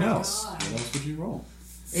roll? Because what else? God. What else would you roll?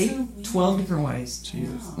 8, 12 different ways.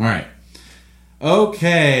 Jesus. All right.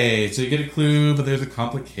 Okay. So you get a clue, but there's a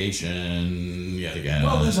complication yet again.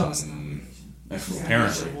 Well, there's always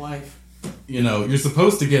Apparently. Life. You're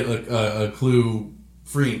supposed to get a clue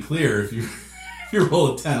free and clear if you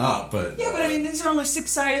roll a 10 up, but Yeah, but I mean, these are only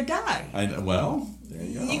 6-sided die. there you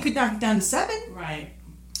go. You could knock it down to 7. Right.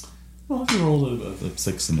 Well, if you roll a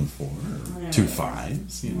 6 and a 4 or Yeah. 2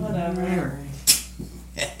 5s, Whatever.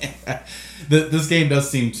 This game does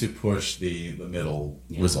seem to push the middle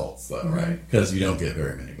results, though, right? Because you don't get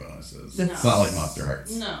very many bonuses. No. It's not like Monster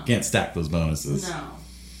Hearts. No. You can't stack those bonuses. No.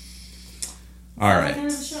 All That right. kind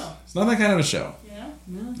of a show. It's not that kind of a show. Yeah.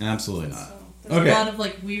 Absolutely not. So there's Okay. a lot of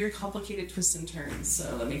like weird, complicated twists and turns,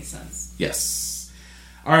 so that makes sense. Yes.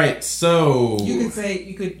 All right. So You could say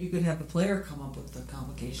you could have the player come up with the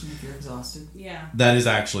complication if you're exhausted. Yeah. that is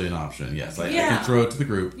actually an option. Yes, I Yeah. can throw it to the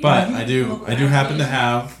group, Yeah, but you I can do. come up I with do an happen to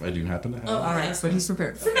application. have. Oh. All right, that's but fine. he's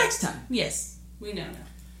prepared for next time. Yes. We know now.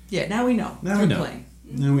 Yeah, now we know. Now we We're know. playing.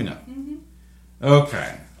 Now we know.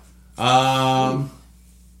 Okay. Okay.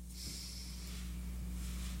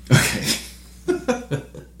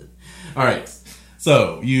 All right.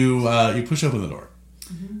 So you push open the door.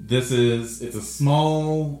 It's a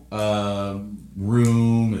small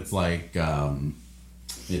room. It's like just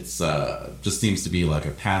seems to be like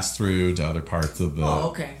a pass through to other parts of the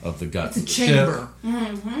of the guts. It's a of the chamber.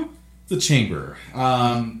 ship. It's a chamber.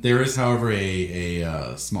 There is, however,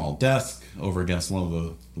 a small desk over against one of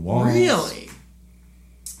the walls. Really?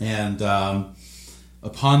 And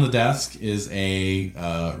upon the desk is a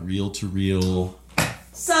reel-to-reel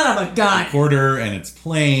Son of a gun. recorder, and it's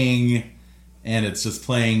just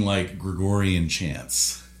playing like Gregorian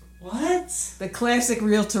chants. What? The classic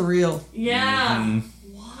reel-to-reel. Yeah.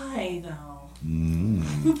 Why though?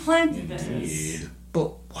 Who planted this? Indeed.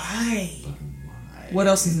 But why? What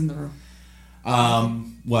else is in the room?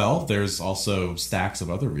 Well, there's also stacks of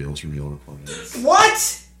other reel-to-reel recordings.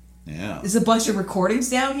 What? Yeah, There's a bunch of recordings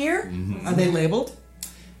down here. Are they labeled?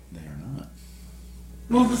 they are not.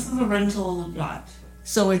 Well, this is a rental yacht.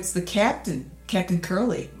 So it's the captain, Captain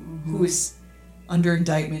Curly, who is under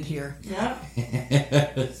indictment here. Yep.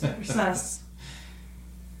 Super sus.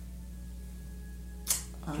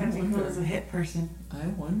 Captain Cool is a hit person. I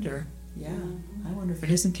wonder. Yeah, I wonder if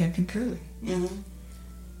it isn't Captain Curly Mm-hmm.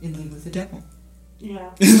 in League with the Devil. Yeah.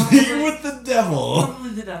 With the devil.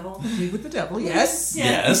 Probably the devil. League with the Devil. Yes. Yeah.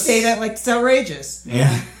 You Yes. say that like it's outrageous.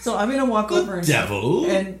 Yeah. So I'm gonna walk over and Devil.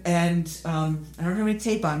 and I don't have any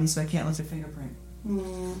tape on me, so I can't look at fingerprint.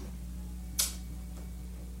 Mm,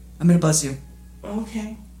 I'm gonna buzz you.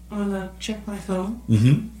 okay. I'm gonna check my phone.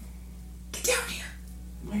 Mm-hmm. Get down here.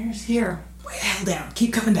 Where's here? Way the hell down.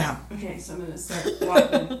 Keep coming down. Okay, so I'm gonna start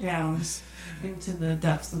walking down into the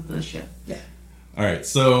depths of the ship. Yeah. All right,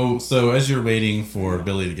 so as you're waiting for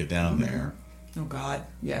Billy to get down there, Oh God,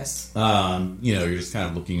 yes. you're just kind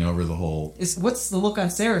of looking over the whole. What's the look on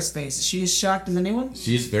Sarah's face? Is she as shocked as anyone?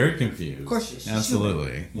 She's very confused. Of course she is.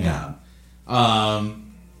 Absolutely. Yeah.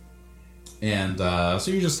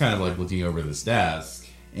 So you're just kind of like looking over this desk,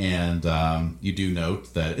 and you do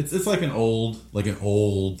note that it's like an old like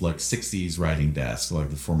 60s writing desk, like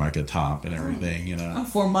the Formica top and everything, Oh,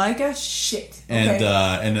 Formica? Shit. And Okay.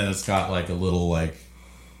 and then it's got like a little like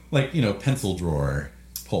pencil drawer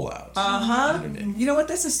pull out. You know what?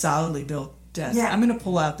 That's a solidly built desk. Yeah. I'm gonna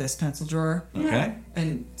pull out this pencil drawer Okay.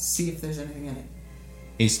 and see if there's anything in it.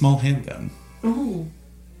 A small handgun. Ooh.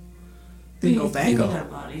 Bingo We need bango. that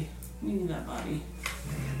body. We need that body.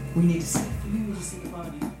 We need to see it. We need to see the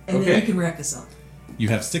body. And Okay. then we can wrap this up. You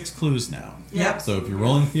have 6 clues now. Yep. So if you're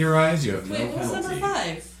rolling theorize, you have no Wait, what's penalty. number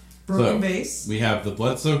 5? Broken So, vase. We have the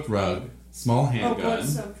blood-soaked rug, small Oh, handgun,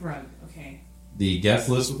 blood-soaked rug. Okay. the guest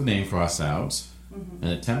list with the name crossed out, an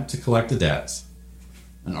attempt to collect a debt,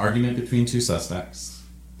 an argument between 2 suspects,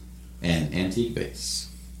 and antique vase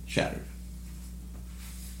shattered.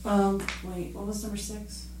 Wait, what was number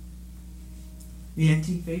 6? The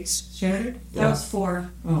antique vase shattered. That was 4.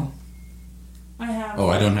 Oh. I have. Oh,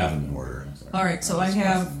 I don't have them in order. I'm sorry. All right. So I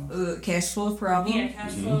have cash flow problem. Yeah,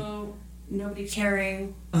 cash flow, nobody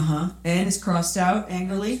caring, And it's crossed out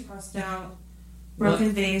angrily. crossed out,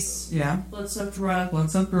 broken vase, Yeah. blood-soaked rug,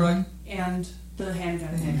 What's up, rug? and the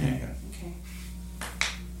handgun. The handgun. Handgun. Okay.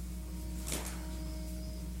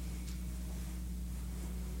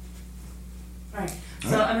 Alright, so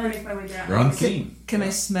Alright. I'm gonna make my way down. You're on the scene. Can I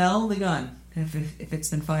smell the gun if it's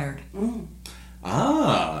been fired? Mm.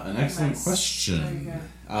 Ah, an excellent Nice. question. There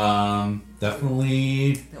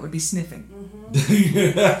Definitely. That would be sniffing.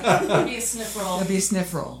 That'd be a sniff roll. That'd be a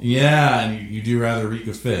sniff roll. Yeah, and you do rather reek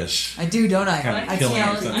of fish. I do, don't I? Kind of I killing smell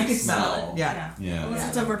your it. sense I of can smell smell. it. Yeah. Yeah.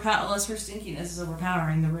 Unless unless her stinkiness is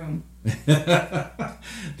overpowering the room.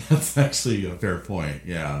 That's actually a fair point.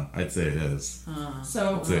 Yeah, I'd say it is.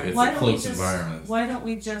 So It's a why don't close we just environment. why don't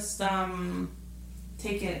we just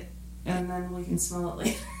take it and then we can smell it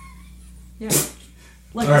later? Yeah.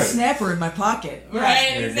 Like All a right. snapper in my pocket. Yeah. Right,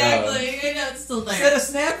 There you exactly. You know, it's still Is that there. a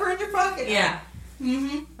snapper in your pocket? Yeah.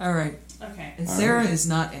 Mm-hmm. All right. Okay. And Sarah is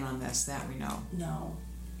not in on this. That we know. No.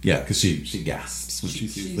 Yeah, because she gasps when she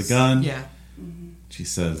sees the She's- gun. Yeah. She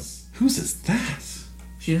says, "Whose is that?"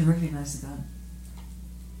 She doesn't recognize the gun.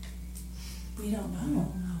 We don't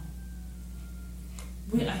know.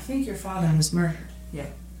 I think your father was murdered. Yeah.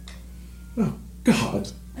 Oh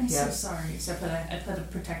God! I'm Yeah. so sorry. Except that I put a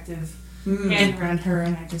protective Mm. hand around her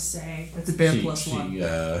and I just say, That's a bear She plus one.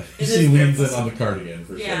 It she is leans bear in on the cardigan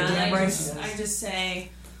for yeah, sure. Damn and right I she just, does. I just say,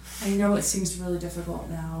 I know it seems really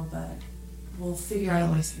difficult now, but we'll figure out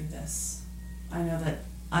a way through this. I know that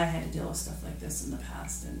I had to deal with stuff like this in the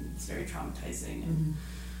past and it's very traumatizing and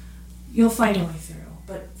you'll find a way through.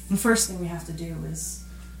 But the first thing we have to do is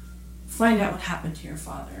find out what happened to your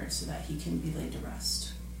father so that he can be laid to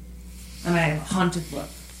rest. And I have a haunted look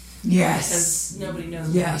Yes. because nobody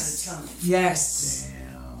knows Yes. what to tell me. Yes.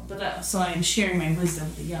 Damn. But so I am sharing my wisdom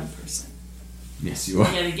with a young person. Yes, you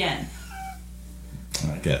are. Yet again.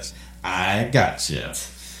 I guess I gotcha.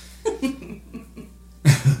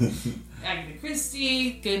 Agatha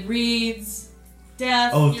Christie, Goodreads,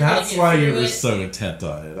 Death. Oh, you're that's gonna why get you through were it. so intent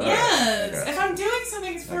on it. All right. Yes! Okay. If I'm doing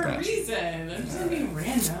something, it's for I a gotcha. reason. I'm just gonna be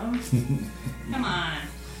random. Come on.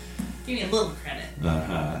 Give me a little credit.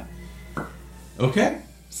 Okay,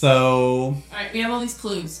 so Alright, we have all these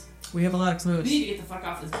clues. We have a lot of We clues. need to get the fuck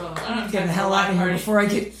off this boat. I don't have Get time the for hell a out of here party. before I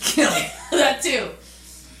get killed. That too.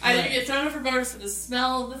 Either you get thrown overboard for the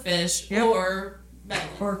smell of the fish Yep. or meddling.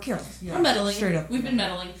 Or killed. Yeah. We're meddling. Straight up. We've been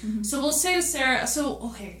meddling. So we'll say to Sarah,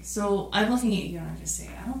 so I'm looking at you and I just say,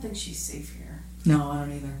 I don't think she's safe here. No, I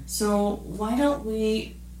don't either. So why don't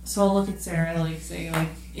we, so I'll look at Sarah and say,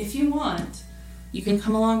 if you want, you can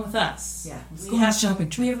come along with us. Yeah, let's We go on a have- shopping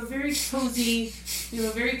trip. We have a very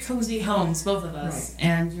cozy homes, both of us,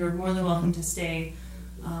 and you're more than welcome to stay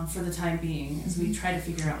for the time being as we try to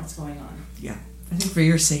figure out what's going on. Yeah. I think for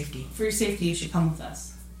your safety. For your safety, you should come with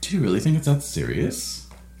us. do you really think it's that serious?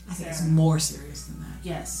 I think it's Sarah. more serious than that.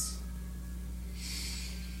 Yes.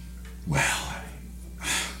 Well,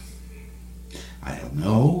 I don't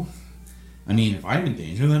know. I mean, if I'm in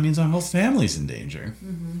danger, that means our whole family's in danger.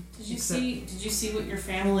 Did you see what your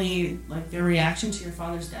family, their reaction to your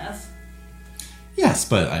father's death? Yes,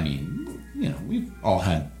 but I mean, we've all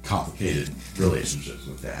had complicated relationships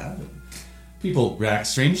with Dad. And people react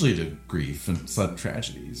strangely to grief and sudden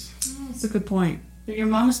tragedies. That's a good point. But your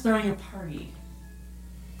mom is throwing a party.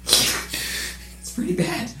 It's pretty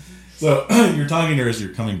bad. So you're talking to her as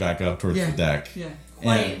you're coming back up towards the deck. Yeah.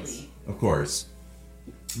 Quietly. And, of course.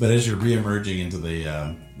 But as you're re-emerging into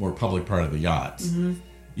the more public part of the yacht,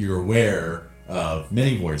 you're aware of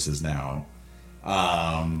many voices now.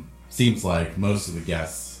 Seems like most of the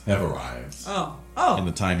guests have arrived. In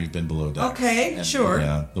the time you've been below deck. Okay, and sure.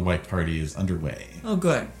 The white party is underway. Oh,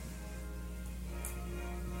 good.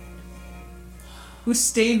 Who's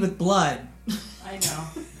stained with blood? I know.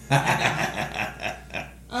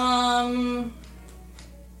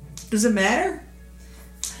 Does it matter?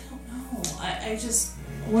 I don't know. I just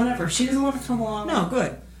whatever. She doesn't want to come along. No,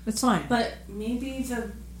 good. That's fine. But maybe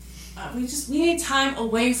we need time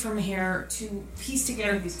away from here to piece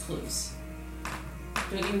together these clues.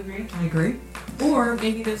 Don't you agree? I agree. Or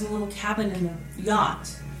maybe there's a little cabin in the yacht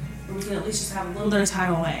where we can at least just have a little bit of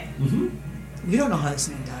time away. We don't know how this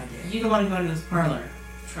man died yet. You don't want to go into this parlor.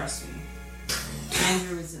 Trust me.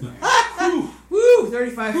 Andrew is in there. Woo!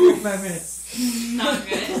 45 minutes. Not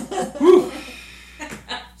good.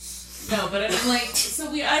 No, but I'm like,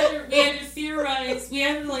 so we either theorize, we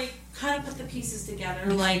either like kind of put the pieces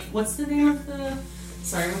together. Like, what's the name of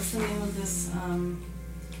this?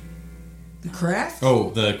 The craft? Oh,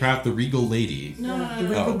 the craft, the Regal Lady. The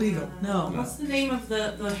Regal Beagle. No. What's the name of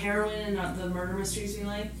the heroine and the murder mysteries we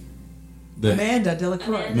like? Amanda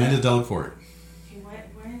Delacroix. Amanda Delafort. Okay, why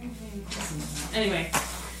are you playing questions? Anyway.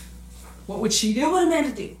 What would she do? What would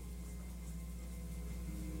Amanda do?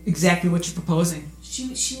 Exactly what you're proposing.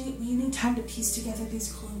 We need time to piece together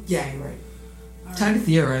these clues. Yeah, you're right. All Time to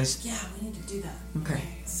theorize. Yeah, we need to do that. Okay.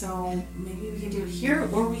 So maybe we can do it here,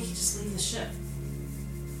 or we can just leave the ship.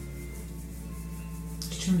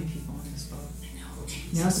 There's too many people on this boat. I know. Okay.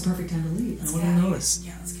 Now's the perfect time to leave. Let's No one get will out of notice.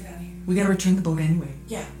 here. Yeah, let's get out of here. We gotta return the boat anyway.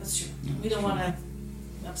 Yeah, that's true. We don't want to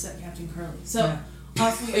upset Captain Curly. So Yeah.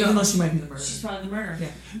 off we go. Even though she might be the murderer. She's probably the murderer.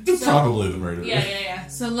 Yeah. Probably the murderer. Yeah.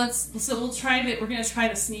 So we'll try to. We're gonna try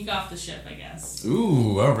to sneak off the ship, I guess.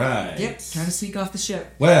 Ooh, all right. Yep. Trying to sneak off the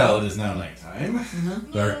ship. Well, it is now nighttime.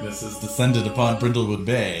 Darkness has descended upon Brindlewood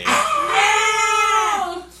Bay.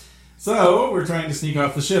 So, we're trying to sneak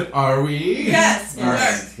off the ship, are we? Yes. All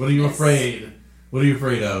right. What are you afraid? What are you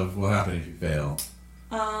afraid of? What will happen if you fail?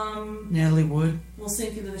 Natalie Wood. We'll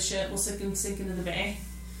sink into the ship. We'll sink into the bay.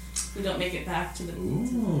 We don't make it back to the.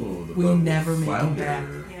 Ooh, the We boat never will make it flounder. back.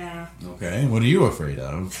 Yeah. Okay, what are you afraid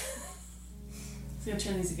of? It's gonna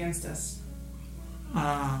turn these against us.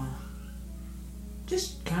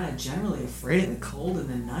 Just kind of generally afraid of the cold in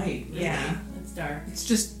the night. Really. Yeah. It's dark. It's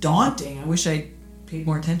just daunting. I wish I paid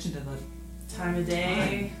more attention to the Time of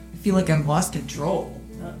day. I feel like I've lost control.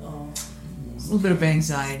 Uh-oh. There's a little bit of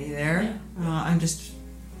anxiety there. I'm just.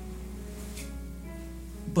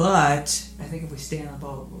 But I think if we stay on the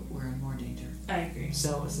boat, we're in more danger. I agree.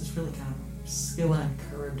 So it's just really kind of skill on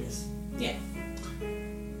Charybdis. Yeah.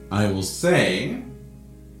 I will say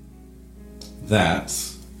that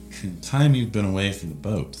in the time you've been away from the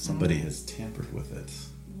boat, somebody has tampered with it.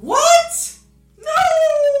 What?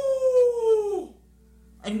 No!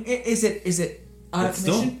 And is it out of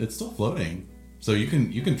commission? It's still floating, so you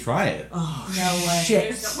can try it. Oh No way.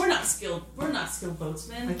 shit! We're not skilled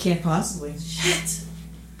boatsmen. I can't possibly. Shit.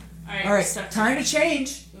 All right, time to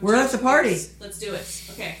change. We're at the party. Let's do it.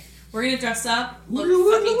 Okay. We're gonna dress up, look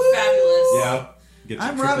Woo, fucking woo, fabulous. Yeah. Get your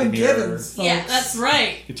I'm triple Robin mirror. Gibbons. Folks. Yeah, that's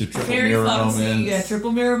right. Get your triple Very mirror foxy. moment. Yeah,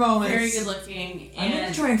 triple mirror moments. Very good looking. I'm gonna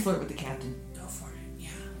And try and flirt with the captain go for it. Yeah.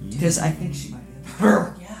 because I think she might be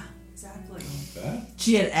her. Yeah, exactly. That?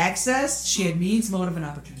 She had access. She had means, motive, and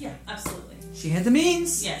opportunity. Yeah, absolutely. She had the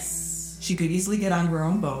means. Yes. She could easily get onto her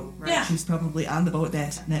own boat. Right? Yeah. She was probably on the boat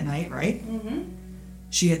that night, right? Mm-hmm.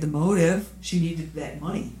 She had the motive. She needed that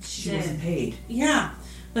money. She She did. wasn't paid. Yeah,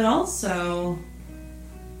 but also,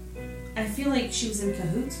 I feel like she was in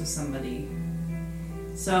cahoots with somebody.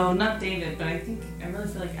 So not David, but I really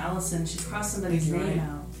feel like Allison. She crossed somebody's You're name right.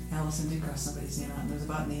 out. Allison did cross somebody's name out, and it was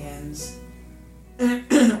about in the ends.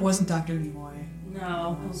 It wasn't Dr. Nimoy.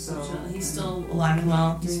 No, So- unfortunately, he's still alive and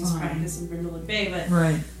well doing He's his fine. practice in Brindlewood Bay. But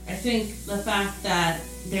Right. I think the fact that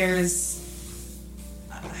there's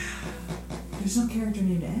There's no character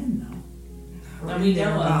named Anne, though. that Or we in know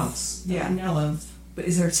of, thereabouts. that Yeah. we know of. But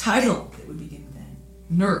is there a title that would begin with N?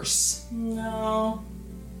 Nurse. No,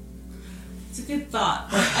 it's a good thought.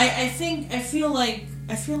 But I feel like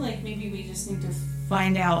maybe we just need to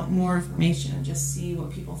find out more information and just see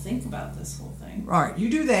what people think about this whole thing. All right, you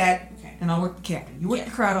do that, Okay. and I'll work the captain. You work Yeah.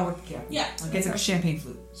 the crowd, I'll work the captain. Yeah. I'll get the champagne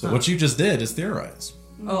flute. So what you just did is theorize.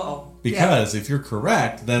 Oh. Because if you're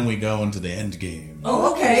correct, then we go into the end game.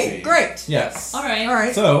 Oh, okay. Great. Yes. All right. All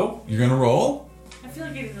right. So you're gonna roll. I feel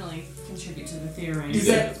like I didn't really contribute to the theory. You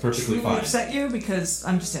did. It's perfectly Will fine. upset you? Because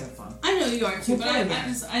I'm just having fun. I know you are too, but I'm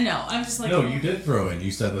just like. No, you did throw in.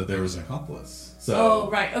 You said that there was an accomplice. So. Oh,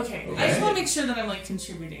 right. Okay. I just Okay. want to make sure that I'm like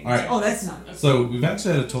contributing. All right. Oh, that's not. So we've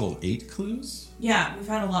actually had a total of 8 clues Yeah, we've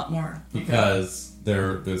had a lot more. because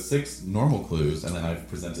there's 6 normal clues, and then I've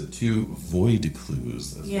presented 2 void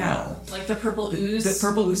clues as well. Like the purple ooze. The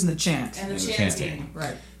purple ooze and the chant. and the and the chanting.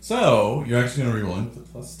 Right. So you're actually going to reroll in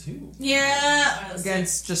with a +2. Yeah.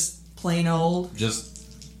 Against just plain old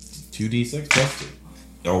Just 2d6 +2.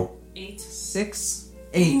 Oh, 8. 6,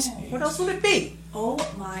 8. What else would it be? Oh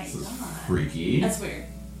my god. freaky. That's weird.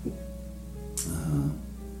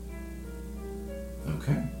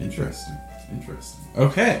 Okay, interesting.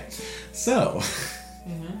 Okay, so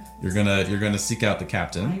you're gonna seek out the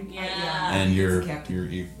captain, Yeah. and it's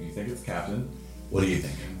captain. you think it's captain. What are you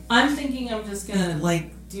thinking? I'm thinking I'm just gonna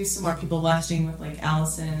like do some more people watching with like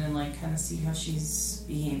Allison and like kind of see how she's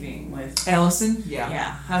behaving with Allison? yeah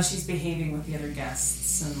how she's behaving with the other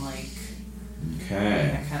guests and like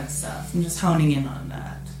Okay. that kind of stuff. I'm just honing in on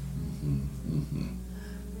that.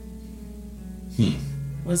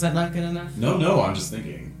 Was that not good enough? No, I'm just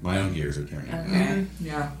thinking. My own gears are turning. Okay.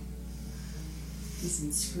 Yeah. He's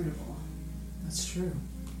inscrutable. That's true.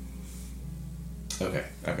 Okay,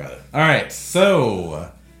 I've got it. All right,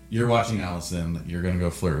 so you're watching Allison. You're gonna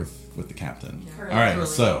go flirt with the captain. Yeah. All right, Curly.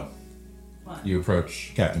 so What? you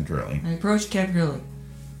approach Captain Curly. I approached Captain Curly.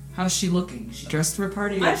 How's she looking? Is she dressed for a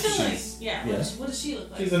party? I feel like She's- yeah. yeah. What does she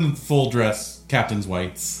look like? She's in full dress, captain's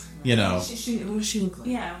whites. You know. What does she look like?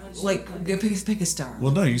 Yeah. What does she Like, look pick a star.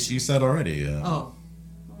 Well, no, you said already. Oh.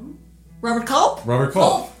 Robert Culp? Robert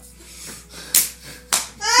Culp.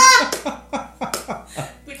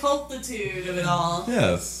 The culpitude of it all.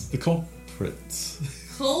 Yes, the culprit.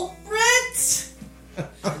 Culprit.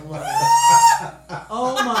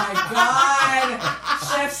 Oh my god!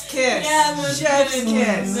 Chef's kiss. Yeah, that's Chef's good.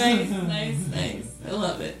 kiss. Nice. I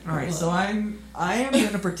love it. All right, so I am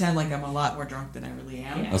gonna pretend like I'm a lot more drunk than I really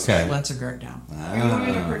am. Yeah. Okay. Lets her guard down. Are you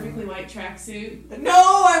wearing a perfectly white tracksuit?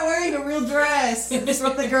 No, I'm wearing a real dress. It's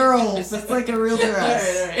from the girls. It's like a real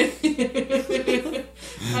dress. Alright.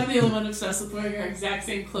 I'm the only one obsessed with wearing our exact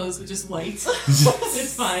same clothes with just white.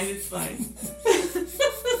 It's fine.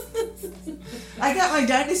 I got my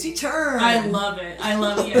dynasty turn. I love it.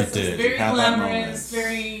 Yes, You did. it's very Have that glamorous,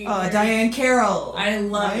 very. Diane Carroll. I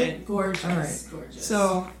love right? it. Gorgeous. All right. Gorgeous.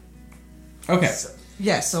 So Okay,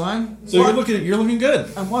 so I'm. so you're looking good.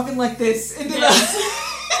 I'm walking like this into the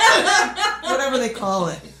whatever they call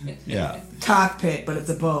it, Yeah. cockpit, but it's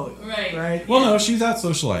a boat, Right. right? Well, no, she's out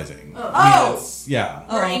socializing. Oh. I mean, it's- yeah.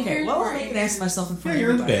 Oh, We're okay. anchored. Well, We're I can ask myself in Yeah, front of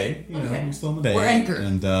you're in the everybody. bay. You know, Okay. you're still in the bay. We're anchored.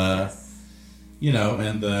 And you know,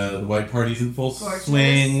 and the white party's in full Gorgeous.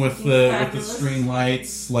 swing with the Fabulous. string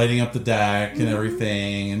lights lighting up the deck and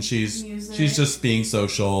everything, and she's Music. just being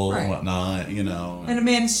social Right. and whatnot, you know. And a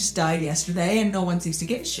man just died yesterday, and no one seems to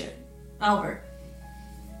give a shit. Albert.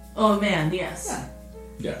 Oh man, yes. Yeah.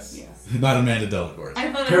 Yes. Yes. Not Amanda Delacourt.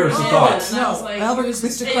 I thought Paris I of heard Thoughts. that, and I was No, like, Albert it was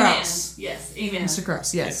is Mr. amen. Krauss. Yes, amen. Mr.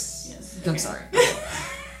 Krauss, yes. Yes. I'm Okay. sorry.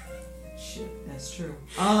 Shit, that's true.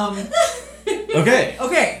 Okay.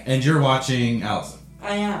 Okay. And you're watching Allison.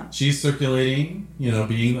 I am. She's circulating, you know,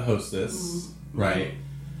 being the hostess, right?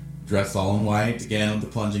 Dressed all in white, again with the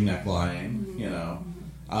plunging neckline, you know.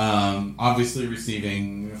 Obviously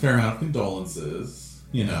receiving a fair amount of condolences,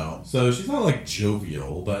 you know. So she's not like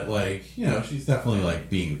jovial, but like, you know, she's definitely like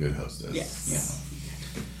being a good hostess. Yes.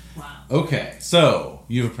 Wow. You know. Okay, so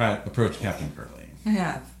you've approached Captain Curly, I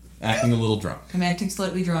have. acting a little drunk. I'm acting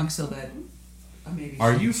slightly drunk so that maybe.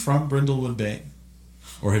 Are you from Brindlewood Bay?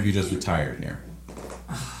 Or have you just retired here?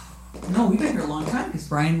 No, we've been here a long time because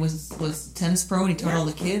Brian was a tennis pro and he taught all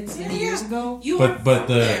the kids many years ago. You But are but from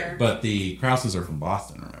the there. but the Krauses are from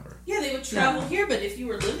Boston, remember? Yeah, they would travel here, but if you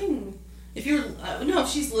were living, if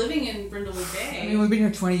she's living in Brindlewood Bay. I mean, we've been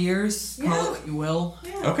here 20 years. Call Yeah. it what you will.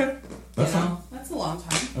 Yeah. Okay, that's You fine. know, that's a long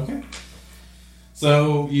time. Okay.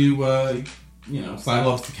 So you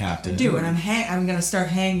sidle up to the captain. I do, and I'm gonna start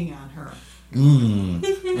hanging on her, Mm.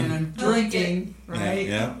 and I'm drinking, right?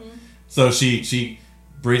 Yeah. So she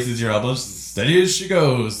braces your elbows, steady as she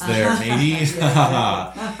goes there, matey. You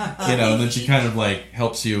know, and then she kind of like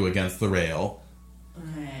helps you against the rail,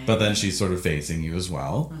 but then she's sort of facing you as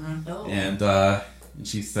well, Oh. and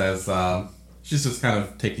she says, she's just kind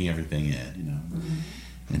of taking everything in, you know,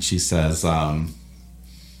 and she says,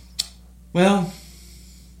 well,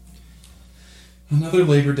 another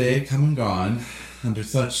Labor Day come and gone under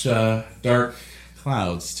such dark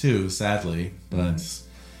clouds too, sadly, but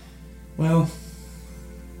well,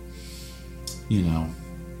 you know,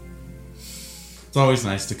 it's always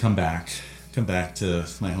nice to come back come back to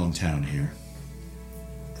my hometown here.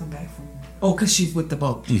 Come back from. Oh, because she's with the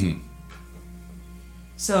boat. Mm-hmm.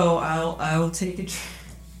 So I'll take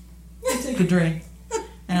a drink,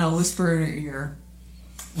 and I'll whisper in her ear,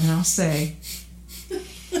 and I'll say,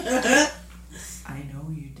 "I know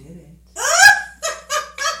you did it.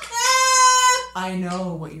 I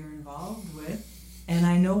know what you're involved with, and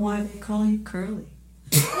I know why they call you Curly."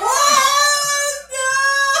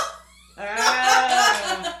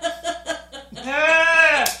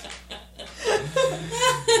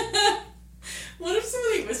 What if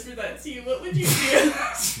somebody whispered that to you? What would you do?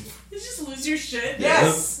 You just lose your shit?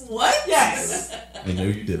 Yes. What? Yes. I know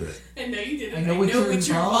you did it. I know you did it. I know what you're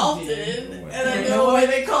involved in. in. And I know why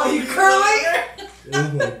they call you Curly.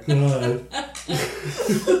 Oh my god.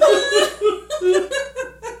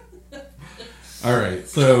 Alright,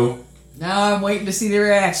 so... Now I'm waiting to see the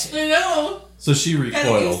reaction. I know. So she Gotta use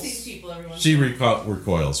recoils. these people, everyone. She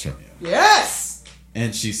recoils from you. Yes.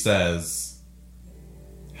 And she says,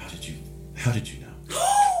 How did you know?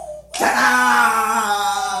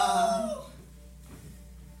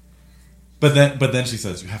 But then she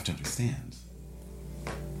says, you have to understand.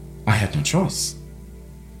 I had no choice.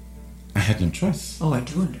 I had no choice. Oh, I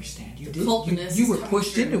do understand. You did. Culpiness You is were coming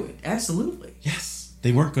pushed through. into it. Absolutely. Yes.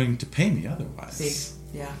 They weren't going to pay me otherwise. See.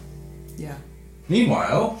 Yeah. Yeah.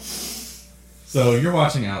 Meanwhile, so you're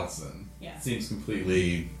watching Allison. Yeah. Seems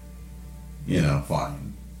completely,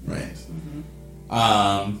 fine. Right.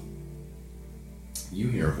 Mm-hmm. You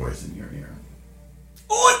hear a voice in your ear.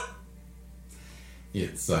 What?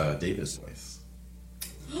 It's David's voice.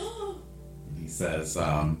 And he says,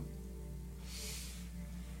 I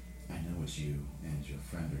know what you and your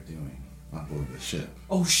friend are doing on board the ship.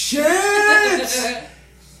 Oh shit!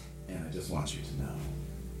 And I just want you to know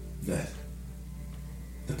that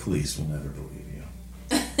the police will never believe you.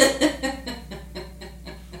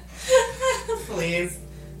 Please.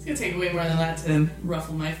 It's gonna take way more than that to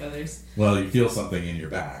ruffle my feathers. Well, you feel something in your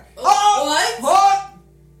back. Oh, what?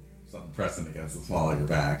 Something pressing against the small of your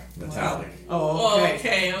back. Metallic. Oh, okay. Oh,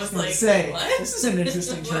 okay. I was like, Say, what? this is an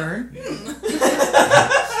interesting turn.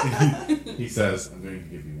 He says, I'm going to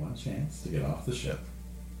give you one chance to get off the ship.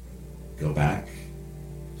 Go back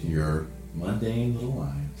to your mundane little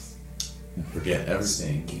lives and forget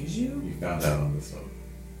everything you found out on this boat.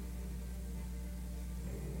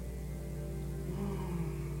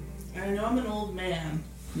 I know I'm an old man.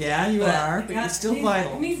 Yeah, you are, but you're still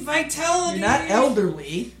vital. I need vitality. You're not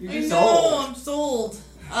elderly. You're I just know, old. I'm just old.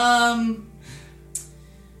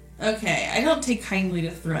 Okay, I don't take kindly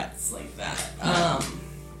to threats like that.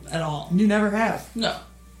 At all. You never have. No.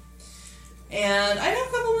 And I know a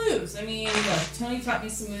couple moves. I mean, look, Tony taught me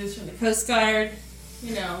some moves from the Coast Guard.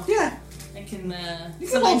 Yeah. I can, You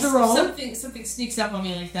can hold your own. something sneaks up on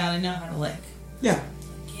me like that, I know how to, Yeah.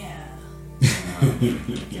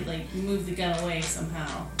 get, move the gun away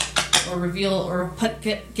somehow. Or reveal, or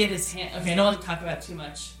get his hand. Okay, I don't want to talk about it too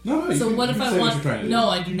much. No, So what if I want? No, No,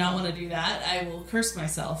 I do not want to do that. I will curse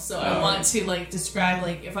myself. So I want to describe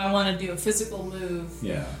if I want to do a physical move.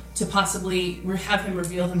 Yeah. To possibly have him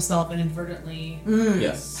reveal himself inadvertently.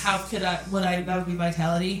 Yes. How could I? That would be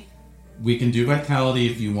vitality. We can do vitality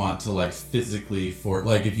if you want to physically if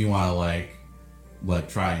you want to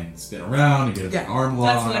try and spin around and get an arm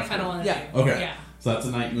lock. That's what I kind of want to do. Okay. Yeah. So that's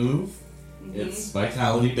a night move. Mm-hmm. It's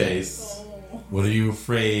vitality based. Oh. What are you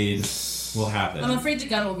afraid will happen? I'm afraid the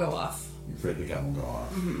gun will go off. You're afraid the gun will go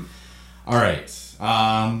off. Mm-hmm. All right.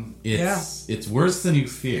 It's worse than you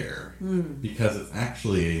fear because it's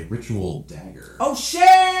actually a ritual dagger Oh shit!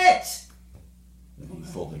 that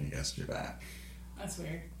he's holding against your back. That's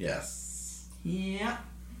weird. Yes. Yeah.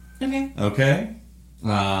 Okay. Okay.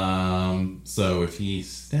 So if he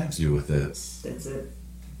stabs you with it, That's it.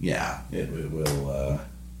 yeah, it will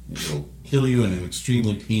kill you in an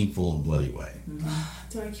extremely painful and bloody way.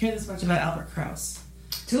 Do I care this much about Albert Krauss?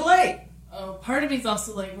 Too late. Oh, part of me is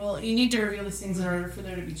also you need to reveal these things in order for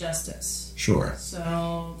there to be justice. Sure.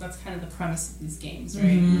 So that's kind of the premise of these games, right?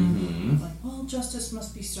 Mm-hmm. Justice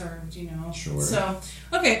must be served, Sure. So,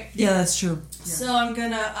 okay. Yeah, that's true. Yeah. So I'm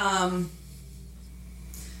gonna,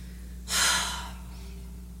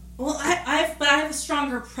 well, I have a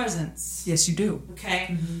stronger presence. Yes, you do.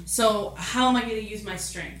 Okay? So how am I going to use my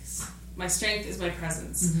strengths? My strength is my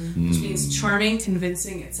presence, which means charming,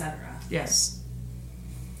 convincing, etc. Yes.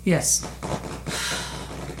 Yes.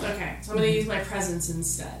 Okay, so I'm going to use my presence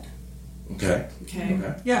instead. Okay. Okay?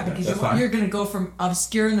 Yeah, because That's fine. you're going to go from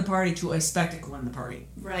obscuring the party to a spectacle in the party.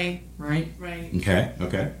 Right, Right? right.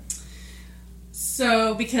 Okay.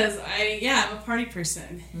 So, because I'm a party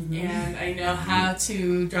person, and I know how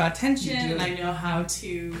to draw attention, and I know how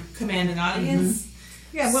to command an audience,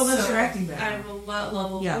 Yeah, well, that's So your acting I background. have a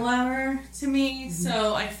level of Yeah. glamour to me,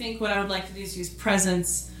 so I think what I would like to do is use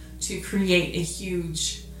presence to create a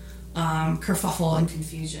huge kerfuffle and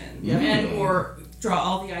confusion, and or draw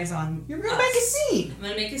all the eyes on. You're gonna us. make a scene. I'm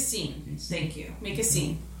gonna make a scene. Thank you. Make a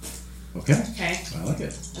scene. Okay. Okay. I like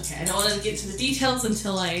it. Okay. I don't want to get to the details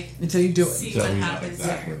until I Until you do it. see Until what we know happens.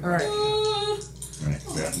 exactly. All right. Right.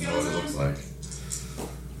 We have to know what it looks like.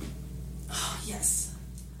 Oh yes.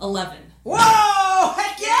 11. Whoa!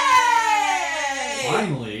 Heck yay!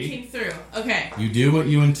 Finally, Came through. Okay. you do what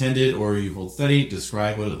you intended, or you hold steady.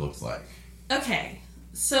 Describe what it looks like. Okay.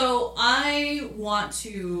 So I want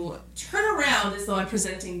to turn around as though I'm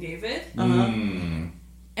presenting David, Mm.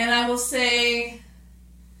 and I will say,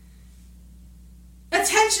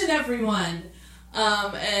 "Attention, everyone,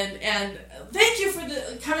 and thank you for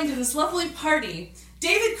coming to this lovely party.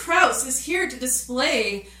 David Krause is here to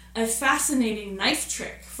display a fascinating knife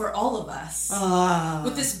trick for all of us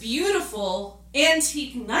with this beautiful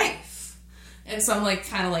antique knife." And so I'm like,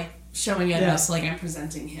 kind of like showing it us like I'm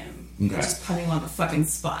presenting him, Okay. just putting him on the fucking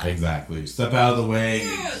spot. Exactly. Step out of the way.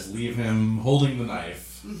 Yes. Just leave him holding the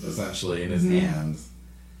knife, essentially, in his hand.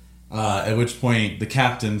 At which point the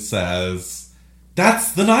captain says,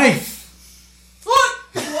 "That's the knife."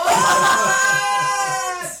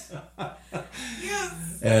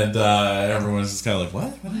 And everyone's just kind of like,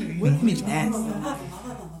 "What? What do you mean that's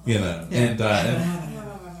You know?" And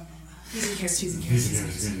He's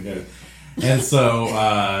in character. and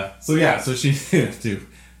so she to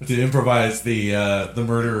improvise the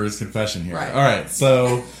murderer's confession here. Right. All right.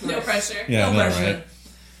 So No pressure. yeah, No no, pressure. right.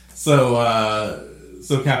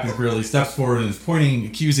 So Captain Curly steps forward and is pointing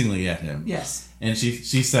accusingly at him. Yes. And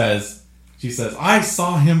she says, "I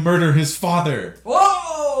saw him murder his father."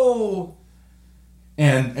 Whoa!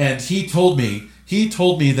 And he told me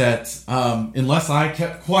that unless I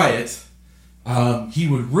kept quiet, he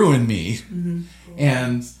would ruin me. Mm-hmm.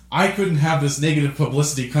 And I couldn't have this negative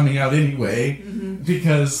publicity coming out anyway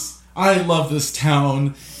because I love this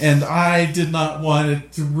town and I did not want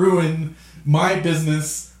it to ruin my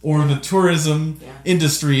business or the tourism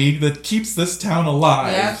industry that keeps this town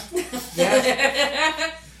alive.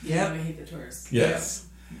 Yeah. Yeah, I hate the tourists. Yes.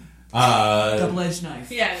 Double-edged knife.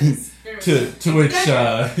 Yeah, it's very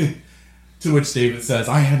to which David says,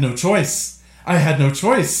 "I had no choice. I had no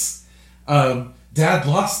choice. Dad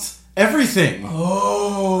lost everything."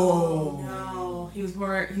 Oh. no. He was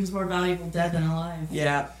more valuable dead than alive.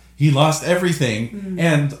 Yeah. He lost everything,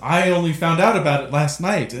 and I only found out about it last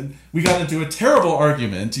night, and we got into a terrible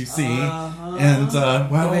argument, you see. And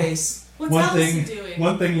Ways. What's one Allison thing doing?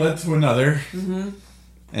 one thing led to another.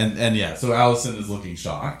 And yeah, so Allison is looking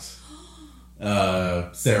shocked.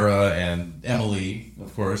 Sarah and Emily,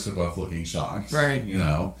 of course, are both looking shocked. Right. You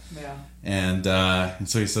know. Yeah. And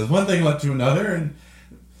so he says, one thing led to another, and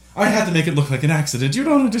I had to make it look like an accident. You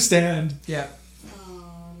don't understand. Yeah.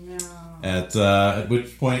 Oh no. At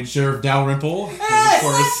which point, Sheriff Dalrymple, is, of Yes!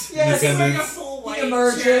 course, Yes! in He's wearing a attendance. full white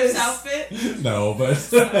emerges. sheriff's outfit. No, but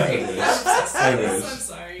I wish. I'm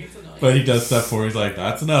sorry, it's annoying. But he does stuff for him. He's like,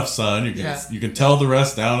 "That's enough, son. You can tell the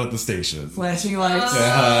rest down at the station." Flashing lights.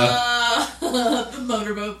 The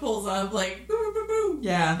motorboat pulls up like boom, boom, boom.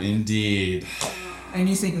 Yeah. Indeed. And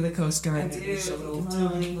you think of the Coast Guard. I and it's do. a little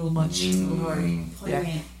much. A little hard. Yeah.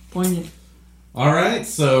 Poignant. Poignant. All right,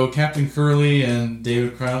 so Captain Curly and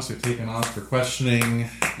David Krause are taken off for questioning,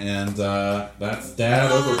 and that's Dad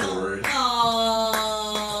Overboard. Aww.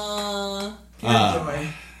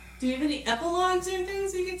 Do we have any epilogues or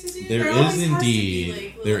things we get to do? There always is has to be,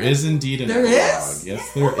 indeed. like, There little- is indeed an There epilogue. is?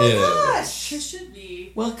 Yes, there Oh is. my There gosh. should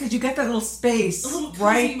be Well, because you got that little space. a little cozy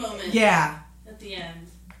right? moment Yeah. at the end.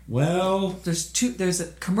 Well, There's a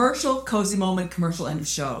commercial, cozy moment, commercial, end of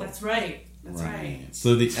show. That's right. That's right.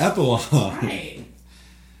 So the epilogue. Right.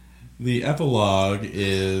 The epilogue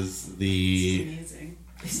is It's amazing.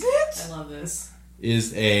 Isn't it? I love this.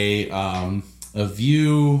 is a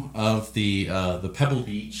view of the Pebble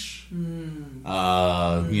Beach,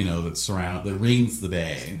 that rings the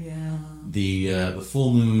bay. Yeah. The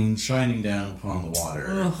full moon shining down upon the water.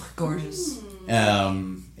 Ugh, gorgeous.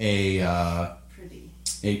 Pretty.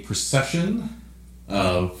 A procession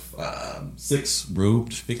of 6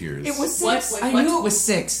 robed figures It was What? 6. Wait, I what? knew it was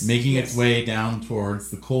 6. making its way down towards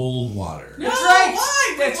the cold water. That's right.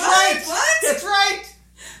 Why? That's What? right. What? That's right.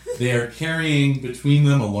 They are carrying between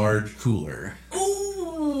them a large cooler.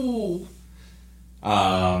 Ooh.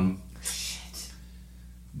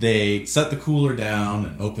 They set the cooler down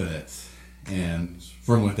and open it, and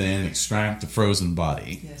from within extract a frozen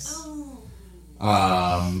body. Yes.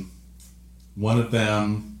 One of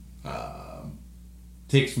them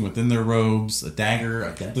takes from within their robes a dagger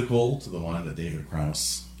identical to the one that David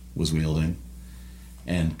Krause was wielding,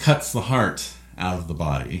 and cuts the heart out of the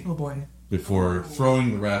body Oh boy. before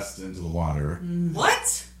throwing the rest into the water.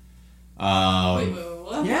 What? Um,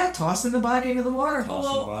 What? Yeah, tossing the body into the water. Toss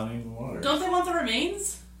the body into the water. Don't they want the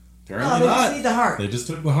remains? Apparently they not. just need the heart. They just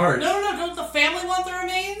took the heart. No. Don't the family want the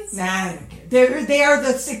remains? Nah, they're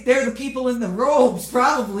the sick. They're the people in the robes,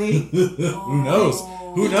 probably. Who knows?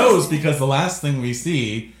 Who knows? Because the last thing we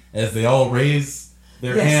see as they all raise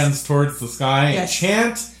their Yes. hands towards the sky Yes. and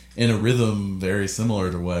chant in a rhythm very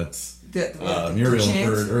similar to what Muriel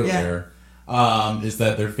heard earlier, is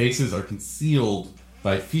that their faces are concealed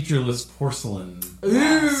by featureless porcelain.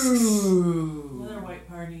 Ooh. Another white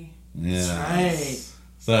party. Yeah. That's right.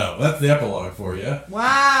 So that's the epilogue for you.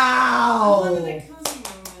 Wow. Love the cozy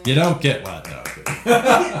moment. You don't get what? No.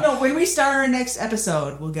 No, when we start our next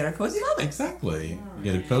episode, we'll get our cozy moment. Exactly. You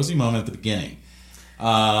get a cozy moment at the beginning.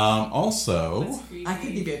 Also, That's creepy. I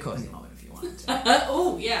could give you a cozy moment if you wanted to.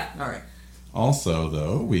 Oh, yeah. All right.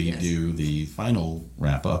 we Yes. do the final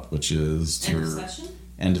wrap up, which is End of your session?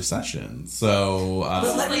 end of session. So,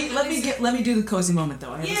 But let me do the cozy moment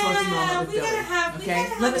though. I have a cozy moment Yeah, with we Billy. gotta have, we Okay, gotta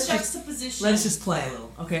have let a us just juxtaposition. play a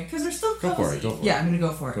little. Okay. Because we're still cozy. go for it. Yeah, I'm gonna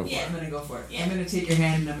go for it. Go for it. I'm gonna go for it. Yeah. I'm gonna take your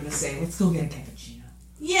hand and I'm gonna say, let's go get a cappuccino.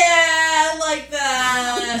 Yeah, I like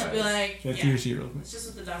that. Be like, Can I see yeah. your sheet real quick? It's just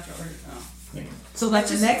what the doctor ordered. Oh. Thank you. So like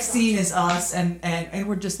the next scene is us and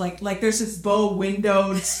we're just like there's this bow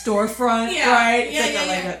windowed storefront, Yeah, right? It's yeah, like yeah,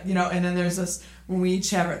 like yeah. a, you know, and then there's this when we each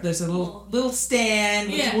have there's a little stand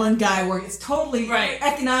with Yeah. one guy working. It's totally Right.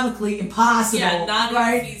 economically impossible, Yeah, not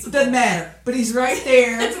right? feasible. It doesn't matter, but he's right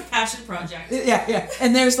there. It's a passion project. Yeah.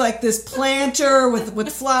 And there's like this planter with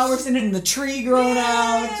flowers in it and the tree growing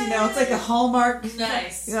out. You know, it's like a Hallmark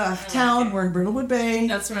Nice. I like town. it. We're in Brindlewood Bay.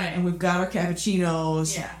 That's right. And we've got our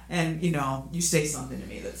cappuccinos. Yeah. And, you know, you say something to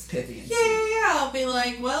me that's pithy and Yeah. I'll be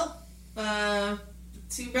like, well,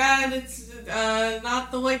 too bad it's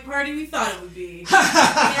not the white party we thought it would be.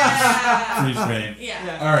 Yeah. Freeze frame.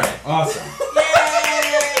 Yeah. All right. Awesome.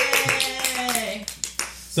 Yay!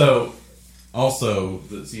 So, also,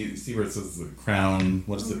 see where it says the crown.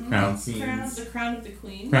 What is it? Crown scenes. The crown of the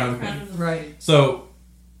queen. Crown of the Crown queen. of Right. So,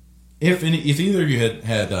 if either of you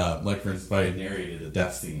had like for instance, if I had narrated a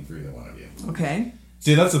death scene for either one of you. Okay.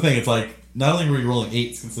 See, that's the thing. It's like not only were you rolling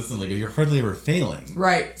 8s consistently, but you're hardly ever failing.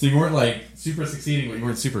 Right. So you weren't like super succeeding, but you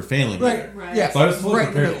weren't super failing. either. Right. Yeah. So I was fully Right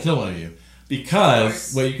in the prepared to middle. kill one of you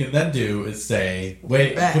because what you can then do is say,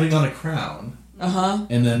 "Wait, I'm Back. putting on a crown," Uh-huh.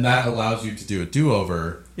 and then that allows you to do a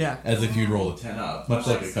do-over. Yeah. As if you'd roll a 10 up, much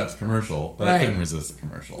like a Cuts commercial, but I Right. couldn't resist a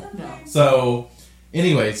commercial. No. So,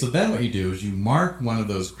 anyway, so then what you do is you mark one of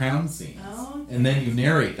those crown scenes, Oh. and then you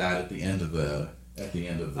narrate that at the end of the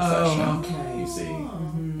session. Okay. You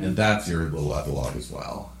see, and that's your little epilogue as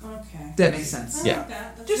well. Okay. That makes sense. I Yeah. like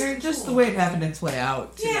that. That's Just very just cool. the way it happened to play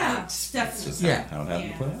out. Yeah, tonight. It's definitely. just Yeah. how it happened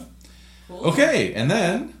Yeah. to play out. Cool. Okay, and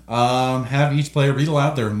then have each player read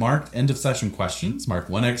aloud their marked end of session questions. Mark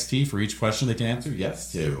 1 XP for each question they can answer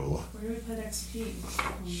yes to. Where do we put XP?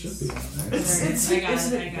 Should be on there. It's I got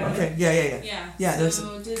isn't it. I got Okay. it. Yeah. Yeah. Yeah, there's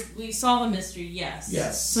So did we solve a mystery? Yes.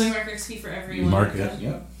 Yes. So we mark XP for every You one. mark it.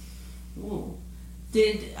 Yeah. Ooh.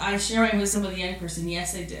 Did I share my wisdom with a young person?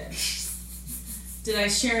 Yes, I did. Did I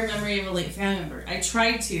share a memory of a late family member? I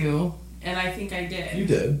tried to, and I think I did. You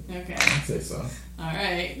did. Okay. I'd say so. All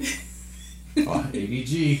right. Oh,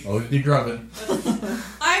 ABG. Always be grubbing.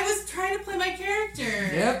 I was trying to play my character.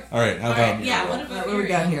 Yep. All right. How All about right. Yeah. What All about right, what we your-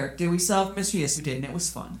 got here? Did we solve the mystery? Yes, we did, and it was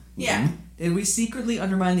fun. Yeah. Did we secretly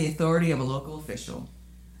undermine the authority of a local official?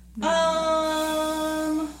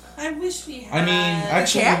 I wish we had. I mean,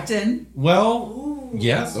 actually, Captain. well, Ooh.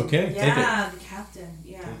 yes. Okay. Take it. Yeah, the captain.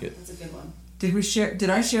 Yeah, Take it. that's a good one. Did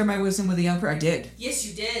I share my wisdom with a young person? I did. Yes,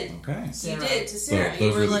 you did. Okay. Sarah. You did to So Sarah.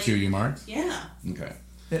 those you were the like, two you marked. Yeah. Okay.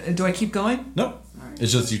 Do I keep going? Nope. All right.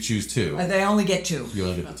 It's just you choose two. I only get two. You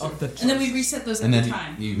only get the two. Of the And then we reset those And every then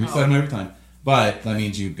time. you reset them every time. But that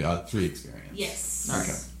means you got 3 experience. Yes.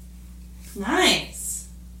 Okay. Nice.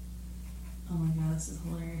 Oh my god, this is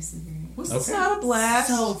hilariously great. Was Okay. this not a blast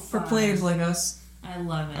So for fun. players like us? I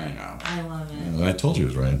love it. I know. I love it. I told you it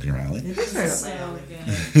was right up your alley. It is right up my So alley.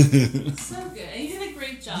 good. So good. And you did a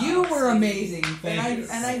great job. You were Steve. amazing, Thank you.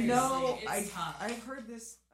 and I know Seriously, it's tough. I've heard this.